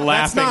not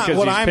laughing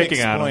because he's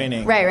picking on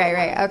him.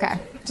 Right. Okay.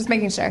 Just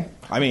making sure.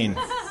 I mean,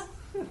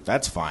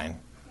 that's fine.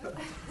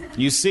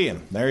 You see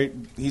him. There,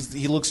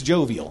 he looks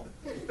jovial.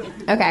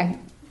 Okay.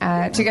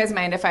 Do you guys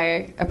mind if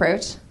I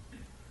approach?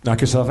 Knock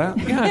yourself out?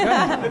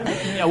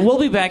 Yeah, we'll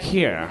be back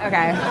here.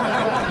 Okay.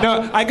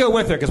 No, I go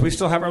with her because we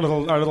still have our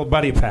little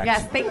buddy pack.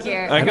 Yes, thank you.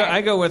 I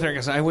go with her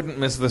because I wouldn't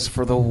miss this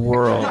for the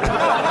world.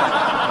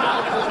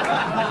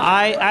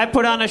 I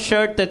put on a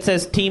shirt that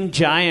says Team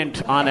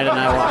Giant on it, and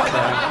I walked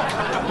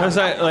there. Was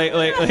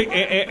like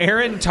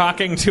Aaron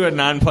talking to a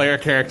non-player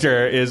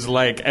character is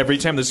like every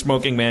time the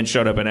Smoking Man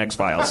showed up in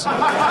X-Files.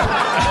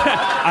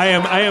 I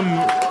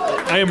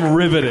am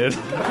riveted.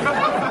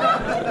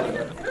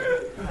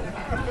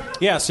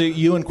 Yeah, so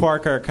you and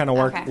Quark are kind of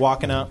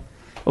walking up.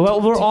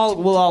 Well, we'll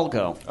all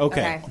go.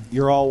 Okay.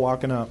 You're all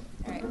walking up.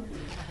 All right.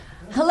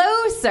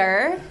 Hello,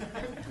 sir.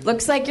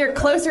 Looks like you're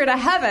closer to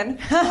heaven.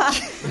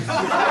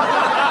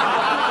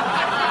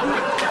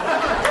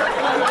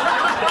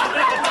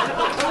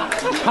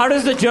 How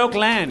does the joke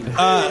land? The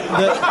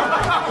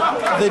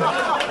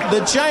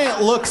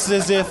giant looks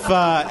as if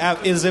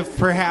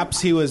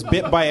perhaps he was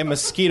bit by a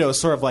mosquito,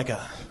 sort of like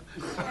a.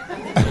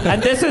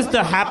 And this is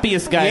the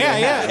happiest guy.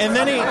 Yeah. And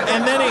then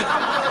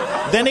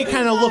he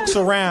kind of looks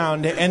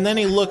around, and then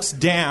he looks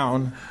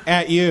down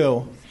at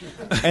you,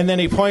 and then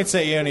he points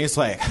at you, and he's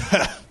like.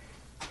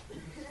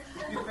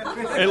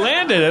 It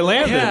landed.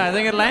 Yeah, I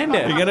think it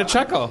landed. You get a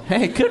chuckle.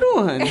 Hey, good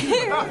one.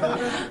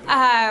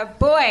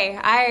 Boy,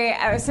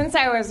 since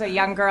I was a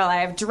young girl, I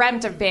have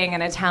dreamt of being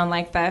in a town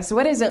like this.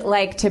 What is it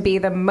like to be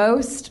the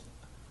most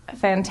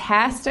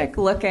fantastic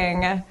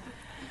looking...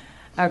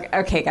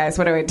 Okay, guys,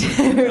 what do we do?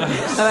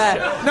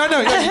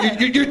 No,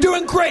 you're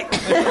doing great.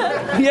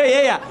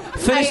 Yeah.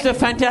 Finish the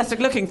fantastic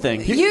looking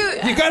thing. You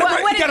got it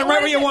right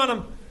where you want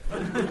him.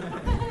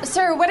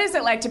 Sir, what is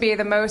it like to be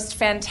the most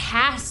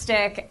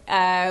fantastic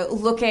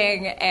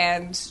looking,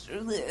 and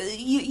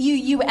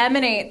you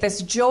emanate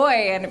this joy,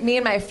 and me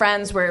and my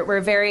friends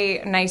we're very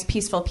nice,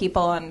 peaceful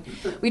people, and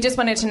we just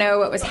wanted to know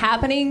what was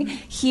happening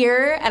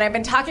here, and I've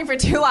been talking for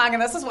too long,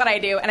 and this is what I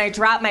do, and I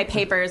drop my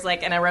papers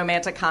like in a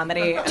romantic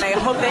comedy, and I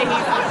hope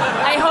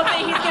that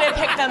he's going to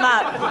pick them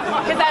up,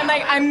 because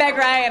I'm Meg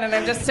Ryan, and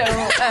I'm just so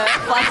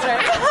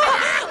flustered.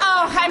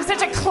 Oh, I'm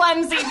such a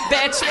clumsy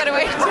bitch. What do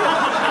I do?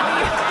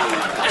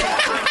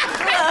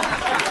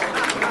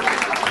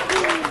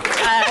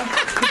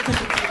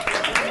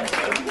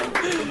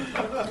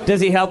 Does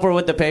he help her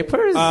with the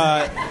papers?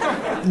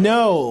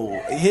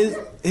 No,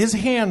 his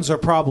hands are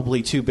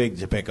probably too big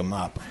to pick them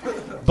up,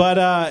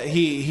 but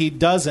he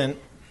doesn't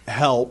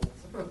help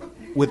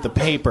with the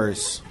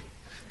papers.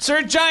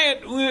 Sir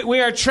Giant,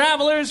 we are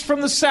travelers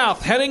from the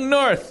south heading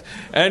north.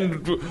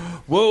 And,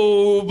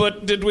 whoa,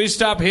 but did we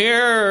stop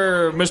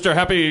here, Mr.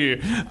 Happy?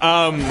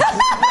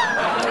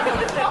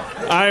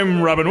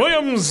 I'm Robin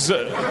Williams.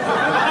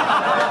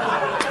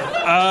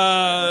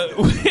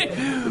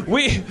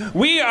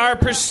 We are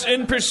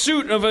in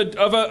pursuit of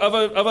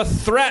a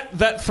threat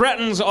that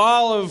threatens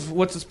all of,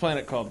 what's this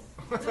planet called?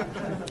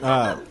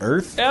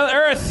 Earth?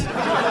 Earth.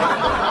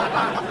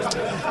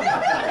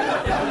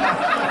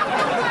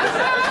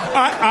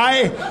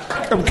 I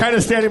am kind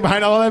of standing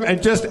behind all of them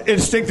and just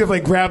instinctively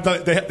grab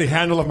the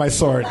handle of my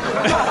sword.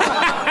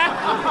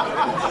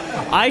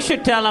 I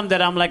should tell him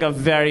that I'm like a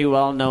very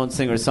well-known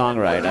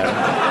singer-songwriter.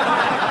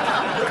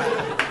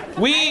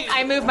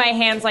 I move my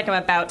hands like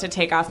I'm about to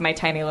take off my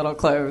tiny little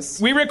clothes.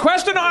 We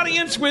request an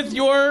audience with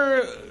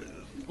your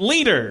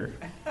leader,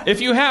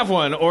 if you have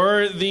one,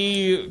 or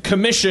the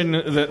commission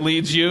that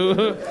leads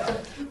you.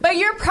 But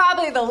you're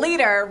probably the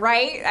leader,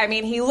 right? I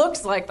mean, he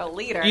looks like the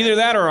leader. Either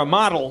that or a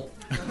model.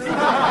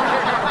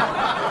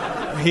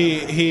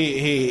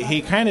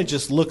 He kind of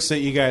just looks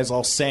at you guys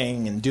all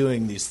saying and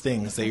doing these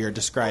things that you're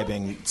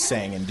describing,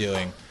 saying and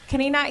doing. Can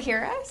he not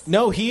hear us?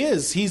 No, he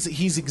is.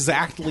 He's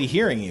exactly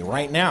hearing you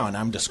right now, and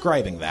I'm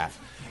describing that.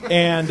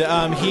 And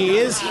he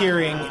is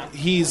hearing.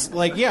 He's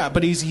like, yeah,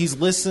 but he's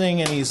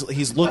listening, and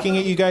he's looking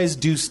at you guys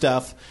do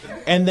stuff,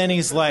 and then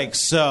he's like,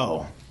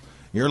 so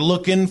you're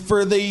looking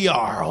for the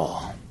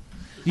Jarl.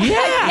 Yeah,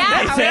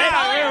 that's it.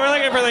 We're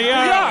looking for the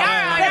Jarl.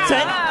 That's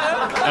it.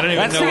 I don't even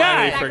That's know the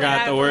why guy. we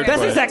forgot the word That's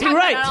for it. exactly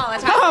right.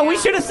 Oh, we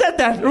should have said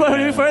that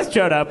when we first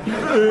showed up.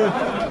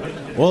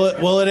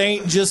 Well, it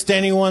ain't just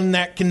anyone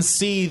that can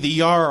see the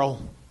Jarl.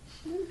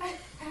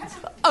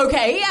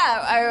 Okay,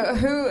 yeah.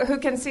 Who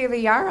can see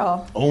the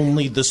Jarl?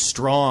 Only the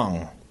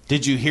strong.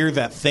 Did you hear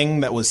that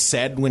thing that was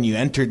said when you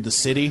entered the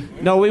city?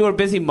 No, we were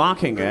busy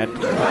mocking it.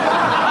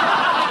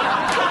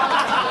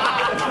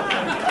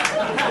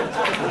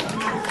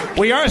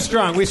 We are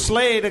strong. We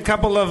slayed a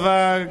couple of.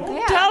 Tell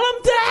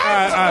him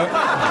that.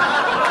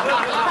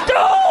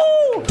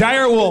 No!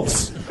 Dire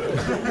wolves.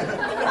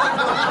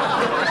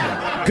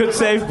 Good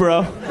save,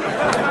 bro.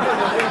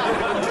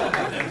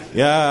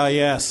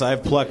 Yes,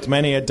 I've plucked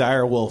many a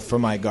dire wolf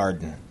from my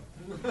garden.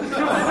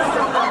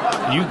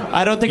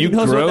 I don't think he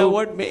knows what that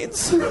word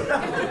means.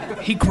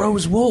 He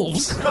grows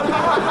wolves.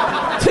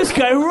 This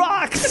guy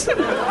rocks.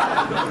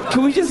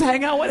 Can we just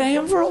hang out with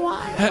him for a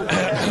while?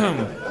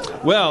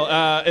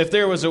 Well, if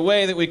there was a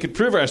way that we could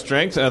prove our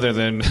strength, other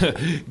than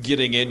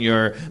getting in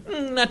your,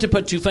 not to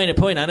put too fine a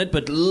point on it,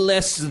 but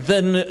less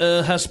than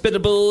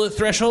hospitable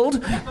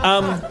threshold,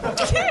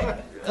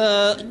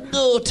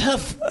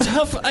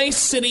 tough ice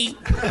city.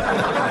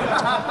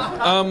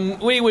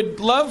 We would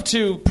love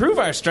to prove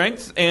our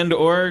strength and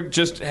or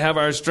just have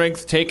our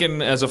strength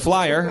taken as a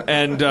flyer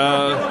and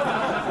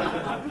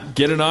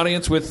get an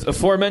audience with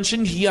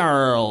aforementioned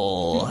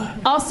Jarl.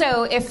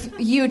 Also, if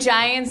you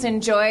giants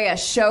enjoy a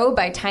show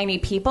by tiny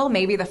people,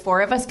 maybe the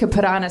four of us could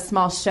put on a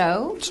small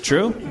show. It's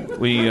true.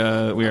 We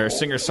are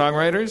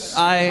singer-songwriters.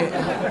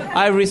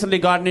 I recently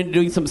gotten into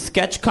doing some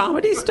sketch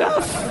comedy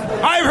stuff.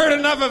 I've heard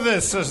enough of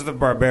this, says the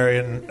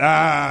barbarian.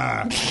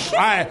 I'm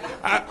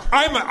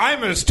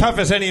as tough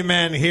as any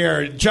man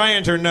here,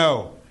 giant or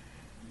no.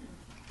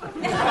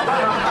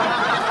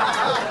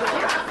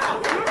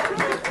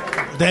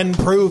 Then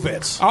prove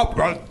it.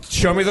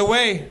 Show me the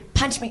way.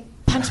 Punch me.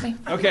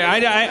 Okay,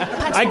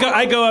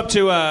 I go up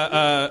to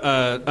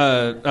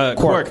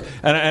Quark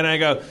and I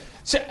go,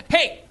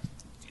 hey,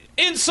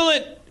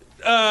 insolent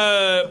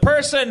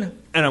person,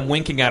 and I'm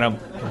winking at him.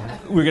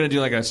 We're gonna do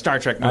like a Star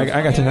Trek movie.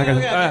 I got you.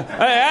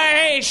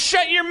 Hey,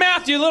 shut your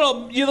mouth, you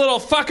little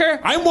fucker!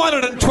 I'm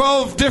wanted on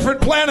 12 different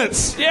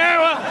planets. Yeah,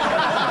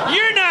 well,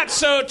 you're not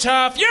so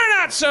tough. You're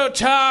not so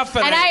tough.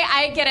 And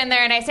I get in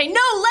there and I say, no,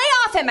 lay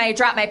off him. I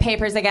drop my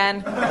papers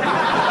again.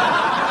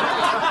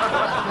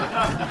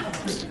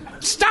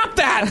 Stop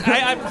that!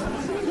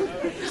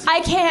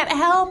 I can't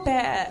help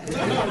it.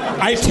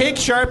 I take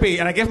Sharpie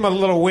and I give him a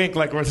little wink,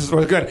 like this is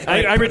good.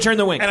 I return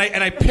the wink,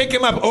 and I pick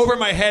him up over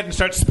my head and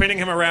start spinning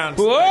him around.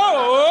 Whoa!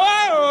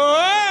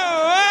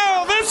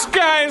 This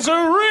guy's a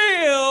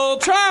real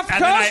tough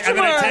customer. And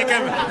then I take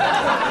him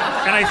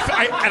and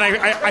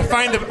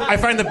I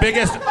find the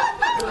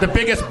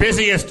biggest,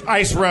 busiest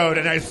ice road,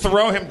 and I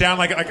throw him down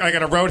like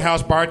at a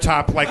roadhouse bar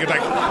top,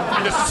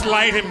 and just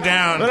slide him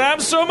down. But I'm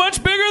so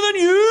much bigger than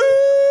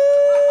you.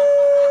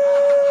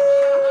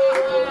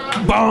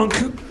 Bonk.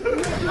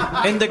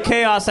 In the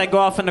chaos, I go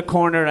off in the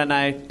corner and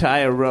I tie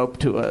a rope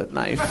to a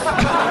knife.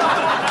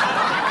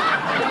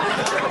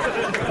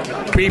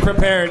 Be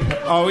prepared.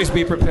 Always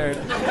be prepared.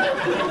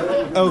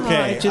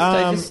 Okay.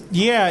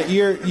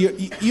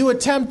 You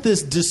attempt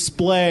this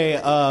display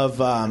of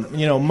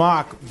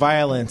mock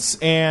violence,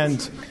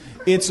 and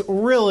it's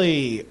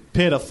really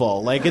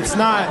pitiful. Like it's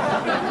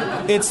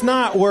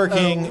not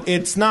working.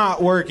 It's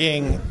not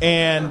working,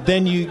 and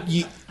then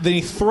he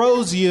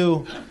throws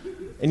you.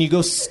 And you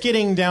go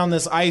skidding down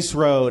this ice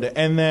road,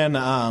 and then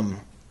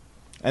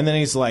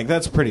he's like,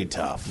 "That's pretty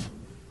tough."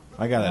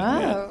 I gotta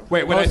admit.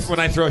 Wait, when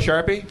I throw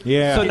Sharpie?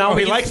 Yeah. So now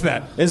he likes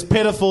that. As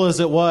pitiful as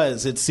it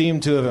was, it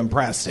seemed to have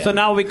impressed him. So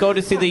now we go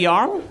to see the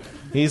Jarl?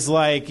 He's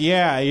like,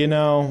 "Yeah,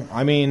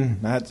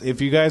 if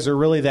you guys are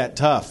really that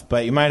tough,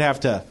 but you might have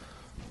to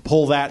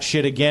pull that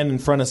shit again in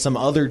front of some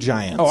other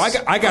giants." Oh, I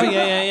got I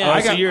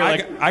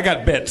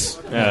got bits.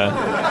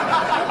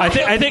 Yeah. I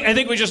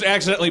think we just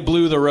accidentally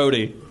blew the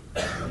roadie.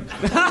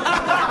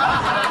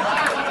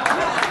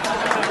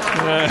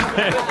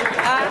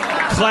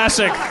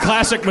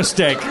 Classic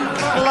mistake.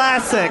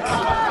 Classic.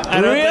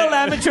 Real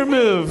amateur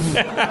move.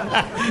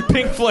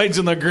 Pink Floyd's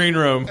in the green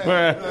room. All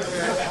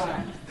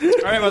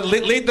right, well,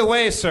 lead the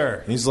way,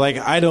 sir. He's like,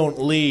 "I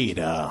don't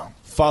lead.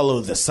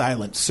 Follow the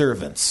silent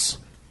servants."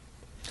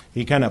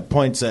 He kind of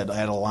points at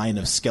a line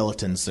of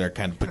skeletons that are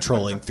kind of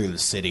patrolling through the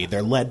city.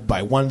 They're led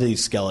by one of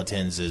these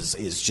skeletons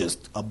is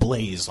just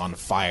ablaze on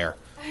fire.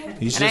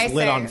 He's just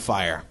lit on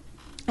fire.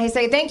 I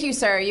say, "Thank you,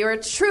 sir. You are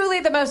truly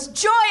the most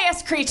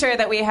joyous creature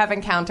that we have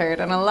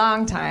encountered in a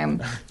long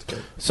time."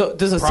 So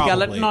there's a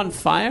skeleton on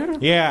fire?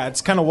 Yeah,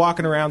 it's kind of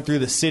walking around through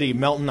the city,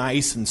 melting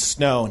ice and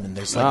snow, and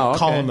there's a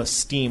column of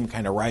steam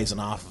kind of rising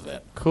off of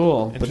it.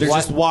 Cool. But they're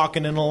just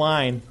walking in a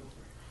line.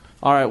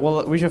 All right,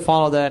 well, we should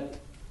follow that.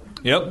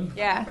 Yep.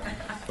 Yeah.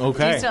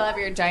 Okay. Do you still have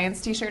your Giants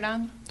t-shirt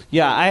on?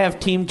 Yeah, I have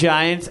Team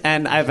Giants,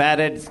 and I've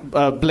added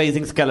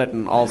Blazing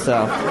Skeleton also.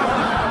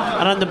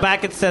 And on the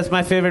back it says,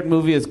 my favorite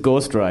movie is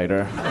Ghost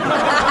Rider.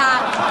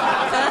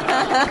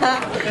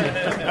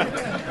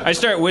 I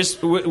start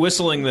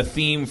whistling the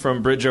theme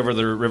from Bridge Over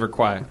the River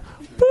Kwai.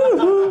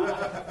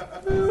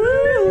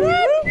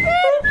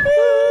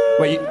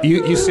 Wait,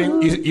 you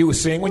sing? You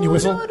sing when you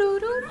whistle?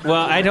 Well,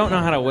 I don't know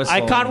how to whistle.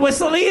 I can't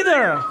whistle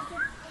either.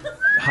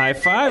 High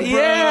five, bro.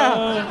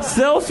 Yeah.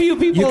 So few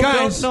people You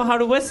guys- don't know how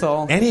to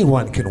whistle.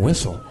 Anyone can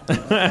whistle.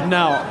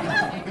 No.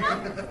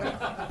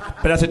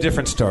 But that's a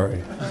different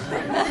story.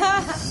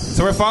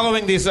 So we're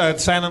following these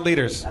silent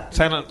leaders,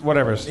 silent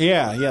whatevers.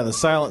 Yeah, the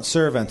silent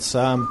servants.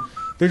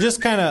 They're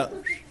just kind of.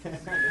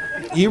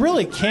 You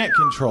really can't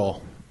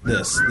control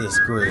this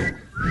group.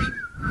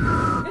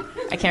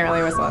 I can't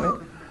really whistle on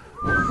it.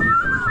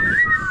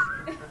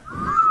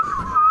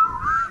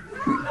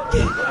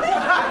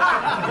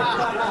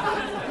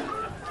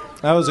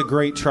 That was a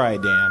great try,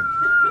 Dan.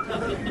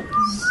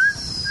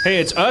 Hey,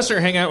 it's us or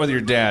hang out with your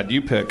dad.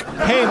 You pick.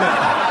 Hey, man.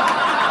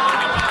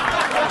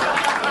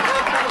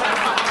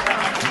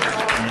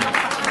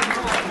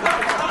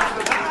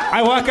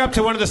 I walk up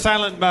to one of the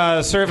silent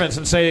servants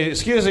and say,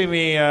 "Excuse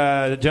me,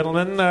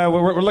 gentlemen,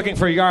 we're looking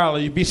for Jarl.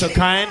 You'd be so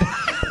kind.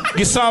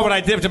 You saw what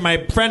I did to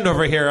my friend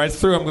over here. I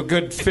threw him a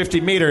good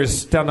 50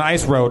 meters down the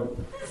ice road.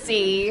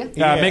 See?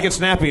 Make it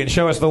snappy and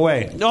show us the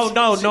way." No,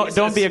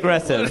 don't be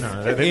aggressive.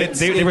 No,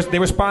 they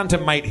respond to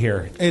might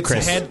here, Its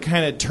Chris. head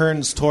kind of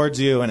turns towards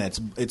you, and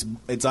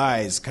its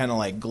eyes kind of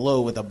like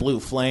glow with a blue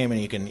flame,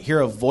 and you can hear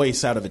a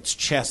voice out of its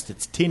chest.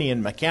 It's tinny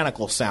and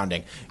mechanical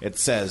sounding. It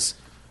says,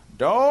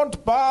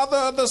 "Don't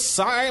bother the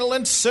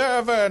silent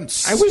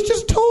servants." I was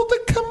just told to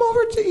come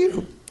over to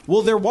you.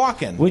 Well, they're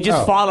walking. We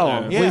just follow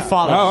them. Yeah. We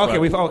follow. Oh,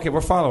 okay.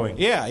 We're following.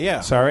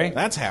 Yeah. Sorry,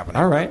 that's happening.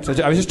 All right. So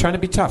I was just trying to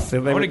be tough. I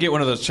want to get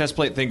one of those chest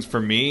plate things for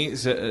me,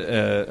 so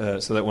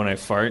that when I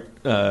fart.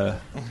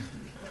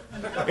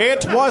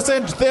 It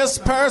wasn't this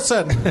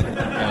person.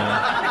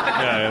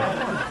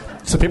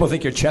 So people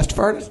think you're chest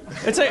farted?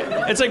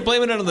 It's like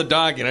blaming it on the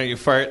dog. You know, you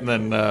fart and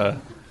then.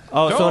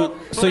 So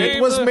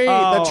it was me,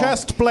 the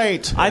chest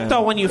plate. I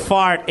thought when you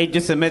fart, it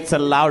just emits a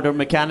louder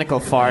mechanical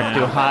fart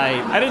to hide.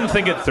 I didn't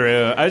think it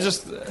through. I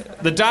just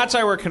the dots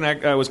I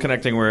was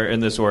connecting were in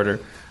this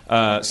order: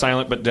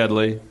 silent but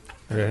deadly.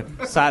 Okay.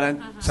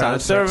 Silent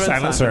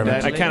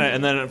servant. I kind of,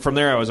 and then from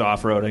there I was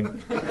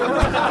off-roading.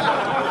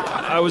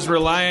 I was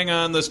relying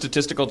on the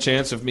statistical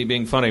chance of me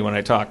being funny when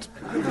I talked,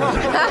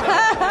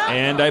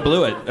 and I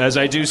blew it, as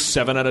I do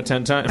 7 out of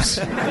 10 times.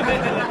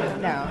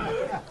 No.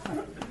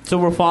 So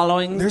we're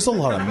following. There's a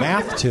lot of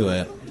math to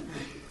it.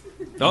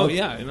 Oh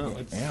yeah, I know.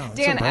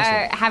 Dan,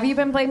 have you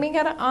been blaming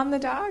it on the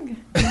dog?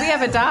 We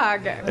have a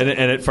dog. And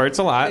it farts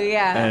a lot.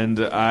 Yeah. And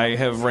I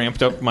have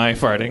ramped up my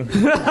farting.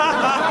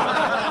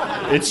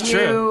 It's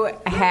true. You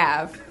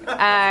have.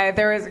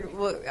 There was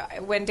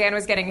when Dan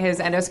was getting his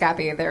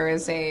endoscopy, there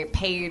was a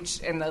page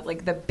in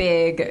the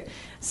big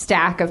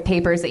stack of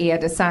papers that he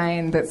had to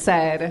sign that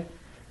said.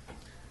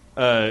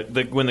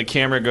 When the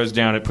camera goes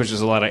down, it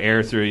pushes a lot of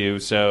air through you,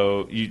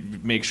 so you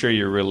make sure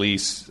you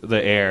release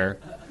the air.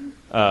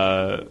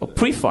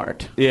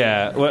 Pre-fart.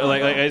 Yeah, well,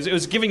 it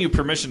was giving you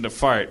permission to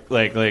fart,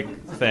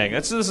 thing.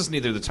 This is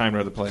neither the time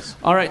nor the place.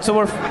 All right, so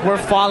we're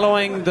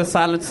following the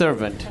silent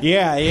servant.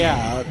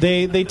 Yeah.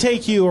 They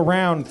take you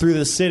around through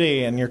the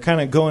city, and you're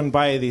kind of going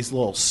by these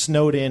little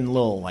snowed-in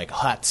little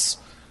huts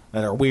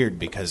that are weird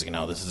because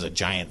this is a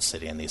giant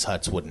city, and these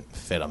huts wouldn't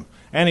fit them.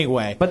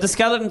 Anyway, but the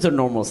skeletons are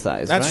normal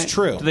size. That's right?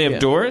 true. Do they have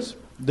doors?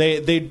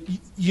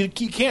 You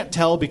can't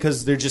tell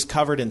because they're just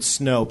covered in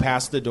snow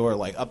past the door,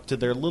 up to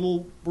their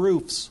little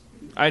roofs.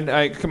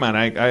 Come on.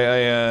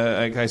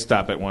 I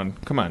stop at one.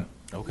 Come on.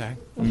 Okay.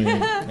 I mean,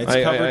 it's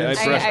covered.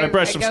 I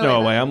brushed some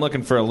snow away. I'm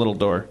looking for a little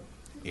door.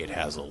 It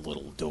has a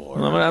little door.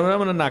 I'm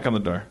going to knock on the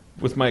door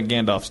with my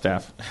Gandalf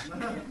staff.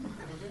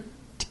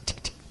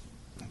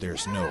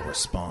 There's no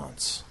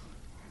response.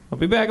 I'll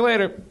be back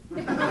later.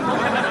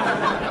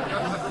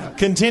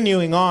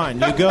 Continuing on,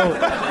 you go.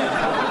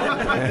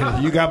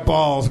 You got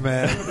balls,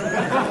 man.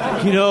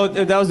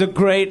 That was a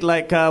great,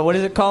 what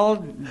is it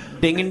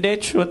called? Ding and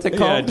ditch? What's it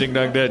called? Yeah, ding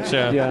dong ditch.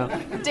 Yeah.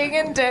 Ding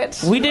and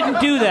ditch. We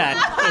didn't do that.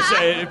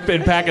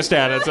 In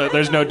Pakistan,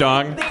 there's no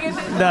dong.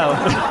 No.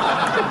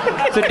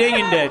 It's a ding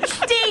and ditch.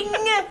 Ding!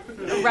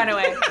 Run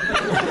away.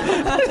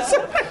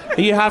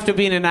 You have to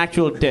be in an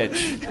actual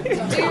ditch.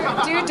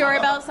 Do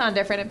doorbells sound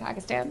different in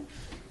Pakistan?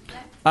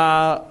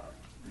 I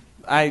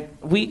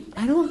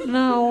don't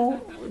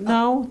know.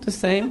 No, the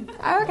same.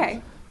 Oh,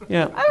 okay.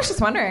 Yeah. I was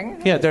just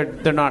wondering. Yeah,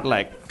 they're not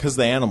because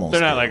the animals.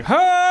 They're not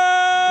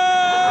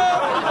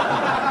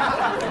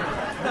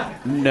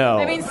No.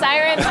 I mean,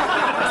 sirens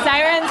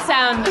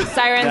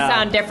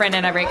sound different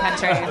in every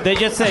country. They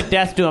just say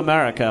death to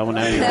America when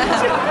I.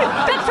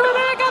 Death to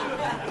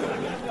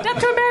America. Death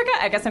to America.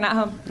 I guess they're not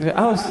home.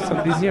 Oh,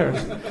 somebody's here.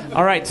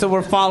 All right, so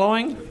we're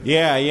following.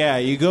 Yeah.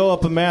 You go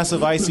up a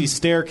massive icy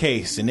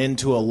staircase and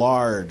into a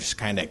large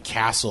kind of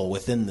castle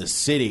within the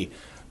city,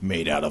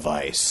 made out of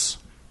ice.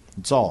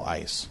 It's all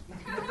ice.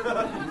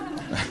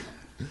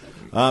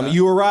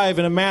 You arrive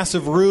in a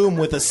massive room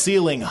with a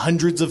ceiling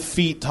hundreds of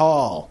feet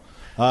tall.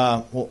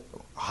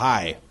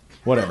 High.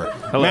 Whatever.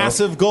 Hello.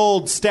 Massive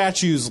gold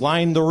statues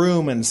line the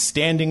room, and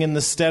standing in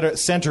the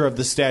center of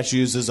the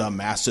statues is a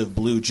massive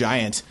blue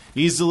giant,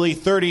 easily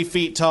 30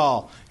 feet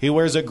tall. He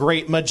wears a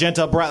great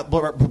magenta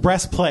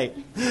breastplate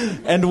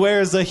and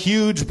wears a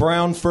huge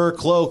brown fur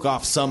cloak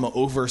off some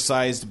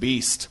oversized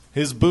beast.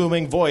 His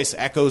booming voice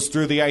echoes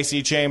through the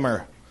icy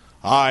chamber.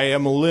 I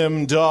am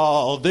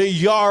Limdal, the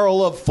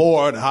Jarl of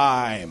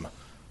Fordheim.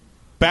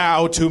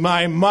 Bow to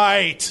my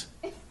might.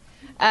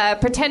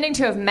 Pretending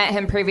to have met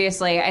him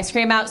previously, I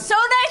scream out, "So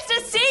nice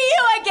to see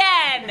you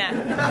again!"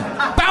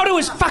 Bow to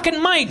his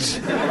fucking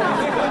might.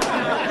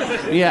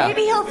 Yeah.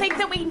 Maybe he'll think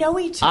that we know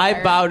each other.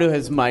 I bow to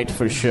his might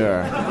for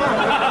sure.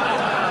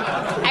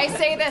 I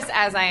say this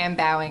as I am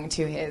bowing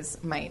to his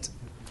might.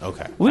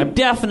 Okay. We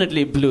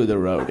definitely blew the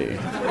roadie.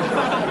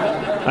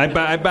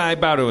 I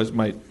bow to his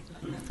might.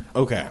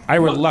 Okay. I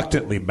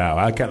reluctantly bow.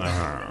 I kind of.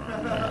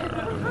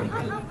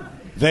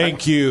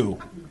 Thank you.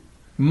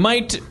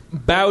 Might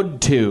bowed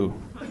to.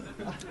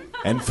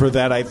 And for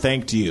that I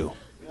thanked you.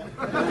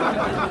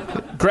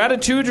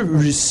 Gratitude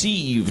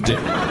received.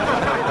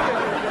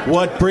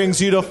 What brings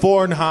you to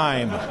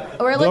Fornheim?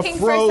 We're the looking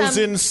for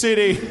frozen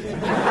city.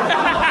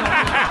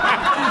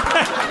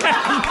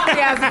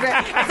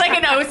 Yeah, it's like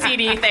an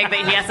OCD thing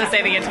that he has to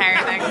say the entire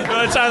thing.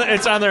 No,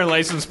 it's on their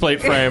license plate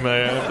frame.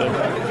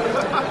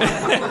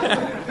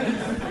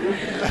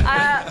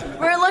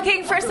 We're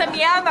looking for some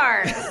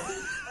Yamars.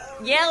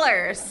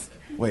 Yellers.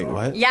 Wait,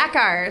 what?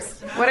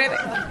 Yakars. What are they?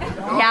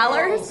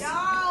 Yallers?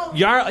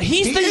 Jarl.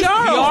 He's the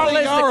Jarl. Jarl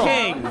is the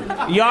king.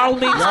 Jarl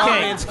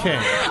means king.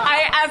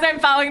 As I'm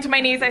falling to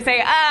my knees, I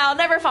say, I'll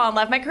never fall in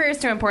love. My career is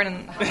too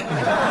important.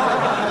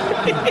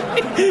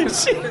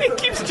 She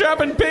keeps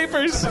dropping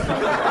papers.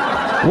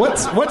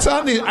 What's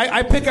on these?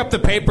 I pick up the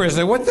papers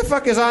and what the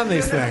fuck is on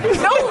these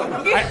things? No.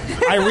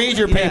 I read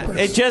your papers.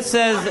 It just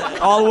says,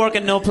 all work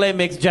and no play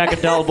makes Jack a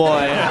dull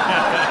boy.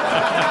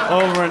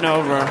 Over and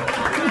over.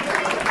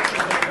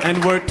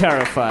 And we're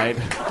terrified.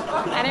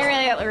 I didn't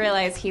really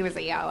realize he was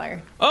a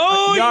Yaller.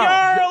 Oh,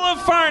 Jarl of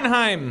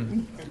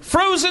Farnheim.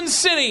 Frozen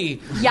City.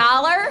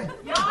 Yaller?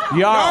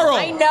 Jarl.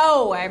 I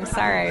know. I'm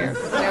sorry.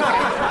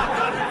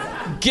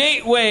 Okay.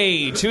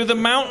 Gateway to the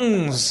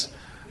mountains.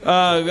 A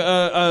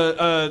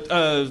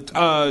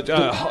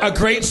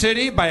great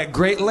city by a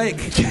great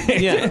lake.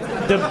 Yeah.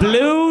 The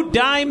blue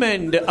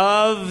diamond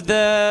of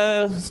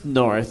the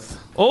north.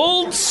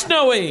 Old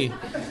Snowy.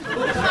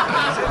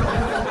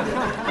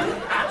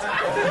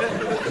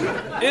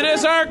 It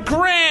is our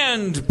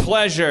grand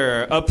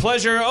pleasure, a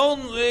pleasure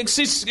only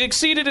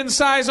exceeded in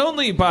size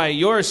only by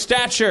your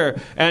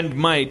stature and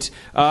might,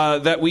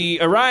 that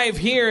we arrive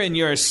here in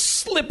your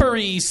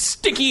slippery,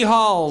 sticky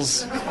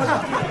halls.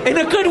 In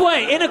a good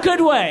way, in a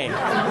good way.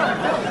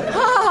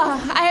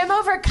 I am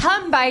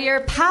overcome by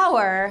your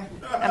power.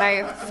 And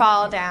I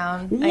fall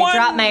down.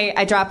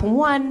 I drop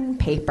one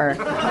paper.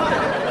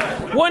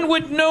 One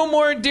would no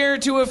more dare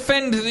to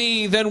offend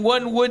thee than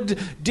one would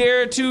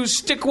dare to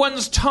stick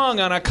one's tongue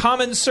on a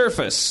common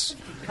surface.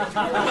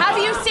 Have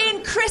you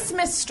seen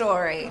Christmas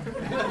Story?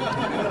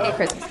 Hey,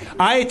 Christmas.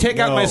 I take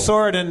out my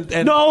sword and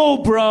no,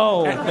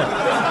 bro. And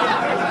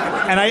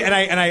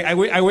I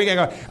wink. I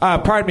go,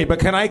 pardon me, but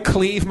can I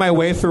cleave my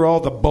way through all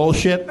the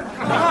bullshit? Whoa!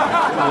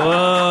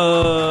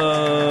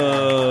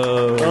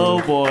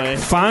 Oh boy!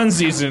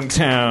 Fonzie's in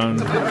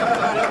town.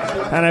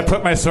 And I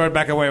put my sword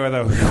back away with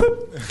a whoop.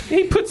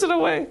 He puts it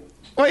away.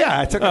 Well,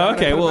 yeah, I took it.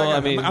 Okay, well, I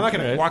mean, I'm not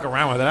going to walk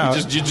around with it out.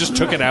 You just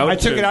took it out. I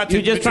took it out.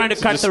 You're just trying to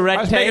cut the red tape.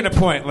 I was making a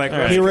point. Like,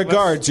 He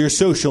regards your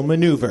social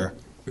maneuver.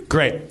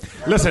 Great.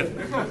 Listen,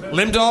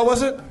 Limdal,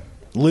 was it?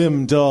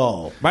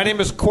 Limdal. My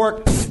name is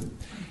Quark.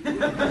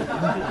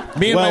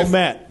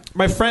 Met.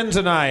 My friends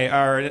and I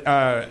are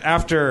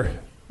after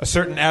a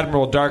certain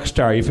Admiral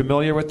Darkstar. Are you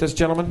familiar with this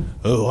gentleman?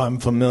 Oh, I'm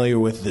familiar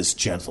with this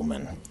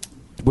gentleman.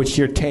 What's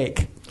your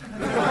take?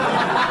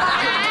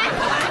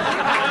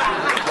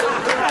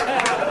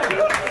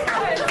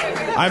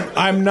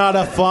 I'm not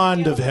a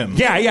fond of him.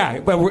 Yeah.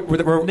 Well,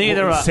 we're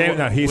neither are.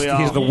 No, he's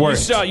the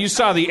worst. You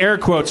saw the air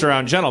quotes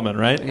around gentlemen,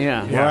 right?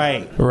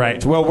 Yeah.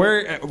 Right. Well,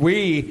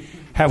 we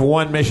have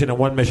one mission and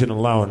one mission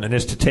alone, and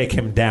it's to take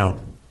him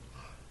down.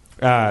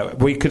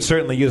 We could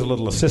certainly use a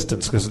little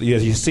assistance because,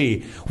 as you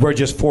see, we're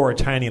just four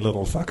tiny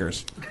little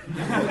fuckers.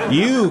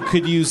 You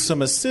could use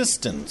some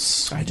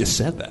assistance. I just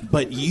said that.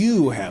 But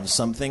you have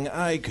something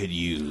I could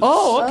use.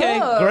 Oh, okay.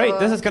 Great.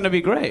 This is going to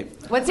be great.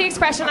 What's the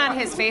expression on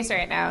his face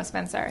right now,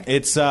 Spencer?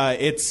 It's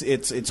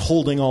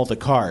holding all the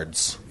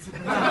cards.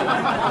 It's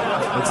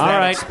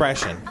that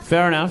expression.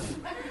 Fair enough.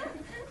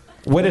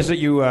 What is it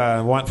you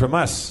want from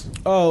us?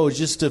 Oh,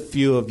 just a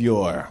few of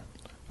your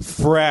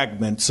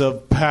fragments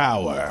of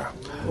power.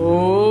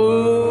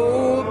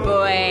 Oh,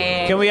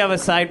 boy. Can we have a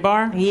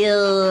sidebar?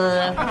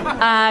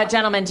 Yeah.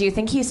 Gentlemen, do you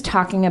think he's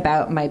talking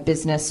about my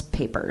business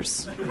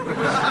papers?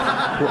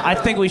 Well, I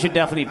think we should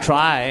definitely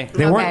try.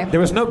 There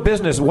was no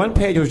business. One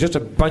page was just a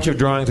bunch of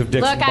drawings of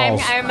dicks Look, and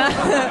balls.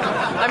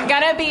 I'm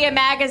gonna be a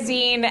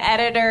magazine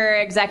editor,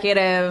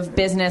 executive,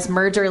 business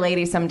merger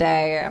lady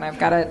someday, and I've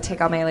got to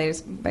take all my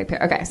ladies.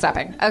 Okay,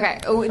 stopping. Okay,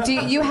 do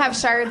you have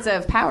shards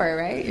of power,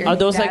 right? Your Are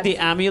those like dad's- the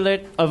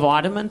amulet of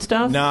autumn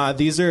stuff? Nah,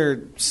 these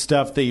are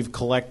stuff that you've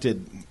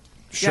collected.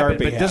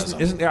 Sharpie has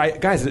them.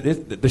 Guys,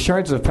 the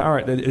shards of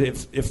power.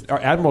 If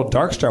our Admiral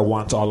Darkstar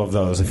wants all of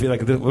those, I feel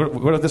like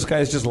what if this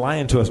guy's just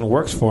lying to us and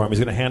works for him? He's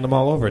going to hand them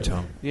all over to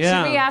him.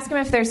 Yeah. Should we ask him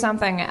if there's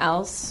something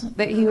else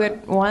that he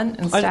would want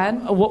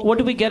instead? What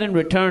do we get in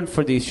return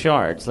for these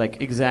shards?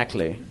 Like,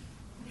 exactly.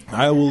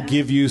 I will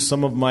give you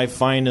some of my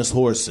finest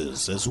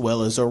horses, as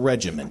well as a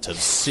regiment of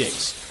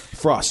 6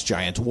 frost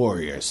giant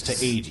warriors to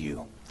aid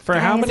you. For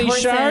how many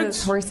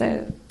shards?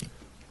 Horses.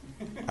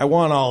 I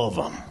want all of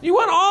them. You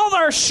want all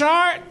their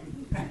shard?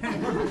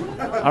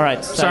 All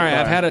right. Sorry,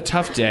 I've had a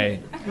tough day.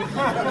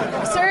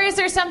 Sir, is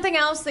there something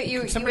else that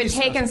you would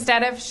take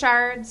instead of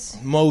shards?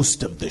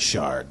 Most of the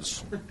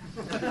shards.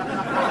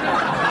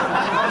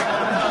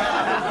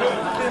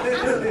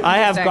 I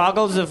have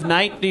goggles of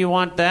night. Do you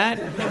want that?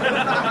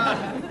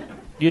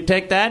 You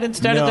take that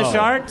instead of the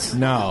shards?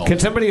 No. Can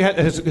somebody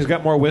who's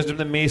got more wisdom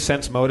than me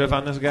sense motive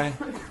on this guy?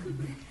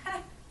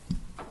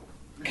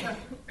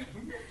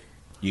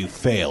 You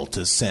fail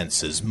to sense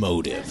his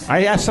motive.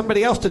 I asked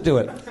somebody else to do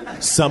it.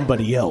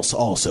 Somebody else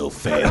also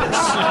fails. All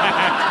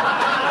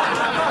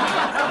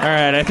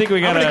right, I think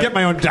we gotta I'm gonna get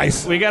my own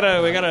dice. We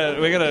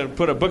gotta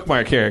put a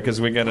bookmark here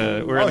because we're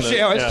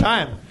it's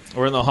time.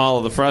 We're in the Hall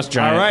of the Frost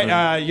Giant. All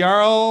right,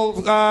 Jarl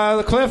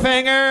the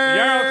Cliffhanger.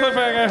 Jarl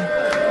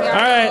Cliffhanger.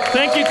 All right,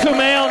 thank you,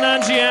 Kumail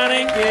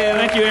Nanjiani.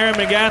 Thank you, Aaron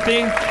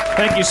McGathy.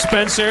 Thank you,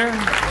 Spencer,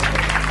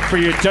 for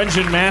your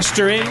dungeon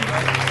mastery.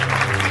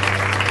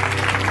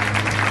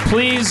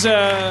 Please,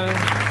 on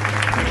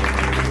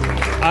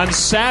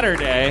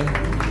Saturday,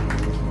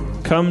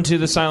 come to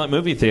the Silent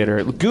Movie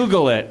Theater.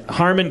 Google it.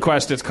 Harmon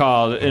Quest, it's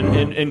called.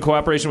 In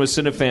cooperation with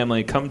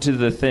Cinefamily. Come to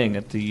the thing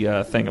at the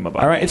thingamabob.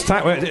 All right, it's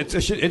time. It's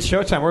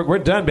showtime. We're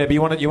done, baby.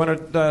 You want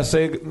to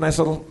say a nice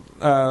little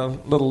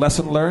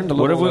lesson learned?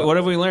 What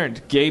have we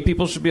learned? Gay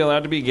people should be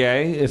allowed to be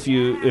gay. If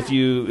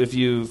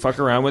you fuck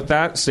around with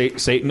that,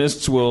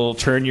 Satanists will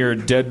turn your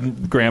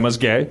dead grandmas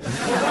gay.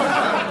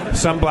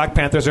 Some Black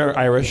Panthers are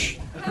Irish.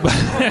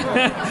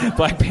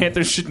 Black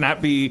Panthers should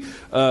not be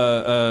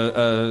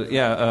exiled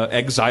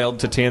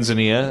to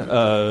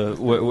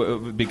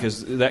Tanzania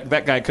because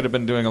that guy could have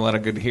been doing a lot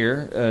of good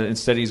here.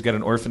 Instead, he's got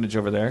an orphanage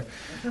over there.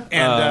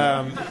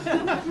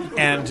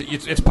 And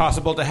it's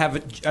possible to have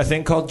a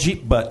thing called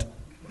Jeep butt.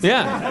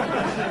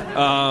 Yeah.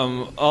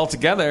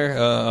 Altogether,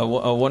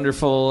 a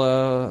wonderful.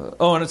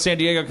 And San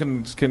Diego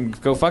can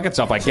go fuck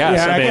itself, I guess.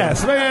 Yeah, I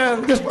guess.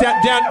 Just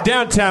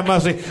downtown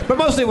mostly. But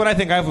mostly what I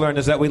think I've learned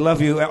is that we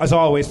love you, as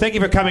always. Thank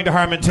you for coming to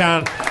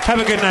Harmontown. Have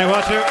a good night,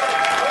 Walter.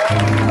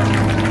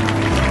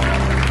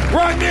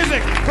 Wrong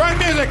music! Wrong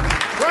music!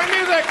 Wrong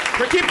music!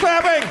 We keep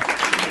clapping!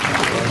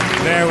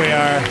 There we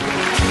are.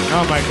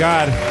 Oh, my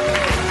God.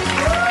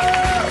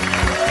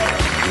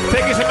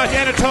 Thank you so much,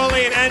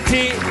 Anatoly and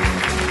Auntie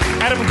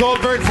Adam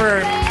Goldberg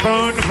for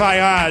Bon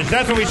Voyage.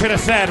 That's what we should have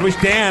said.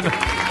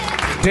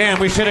 Dan,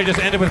 we should have just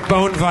ended with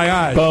Bon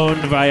Voyage. Bon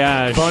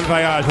Voyage. Bon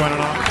Voyage, one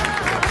and all.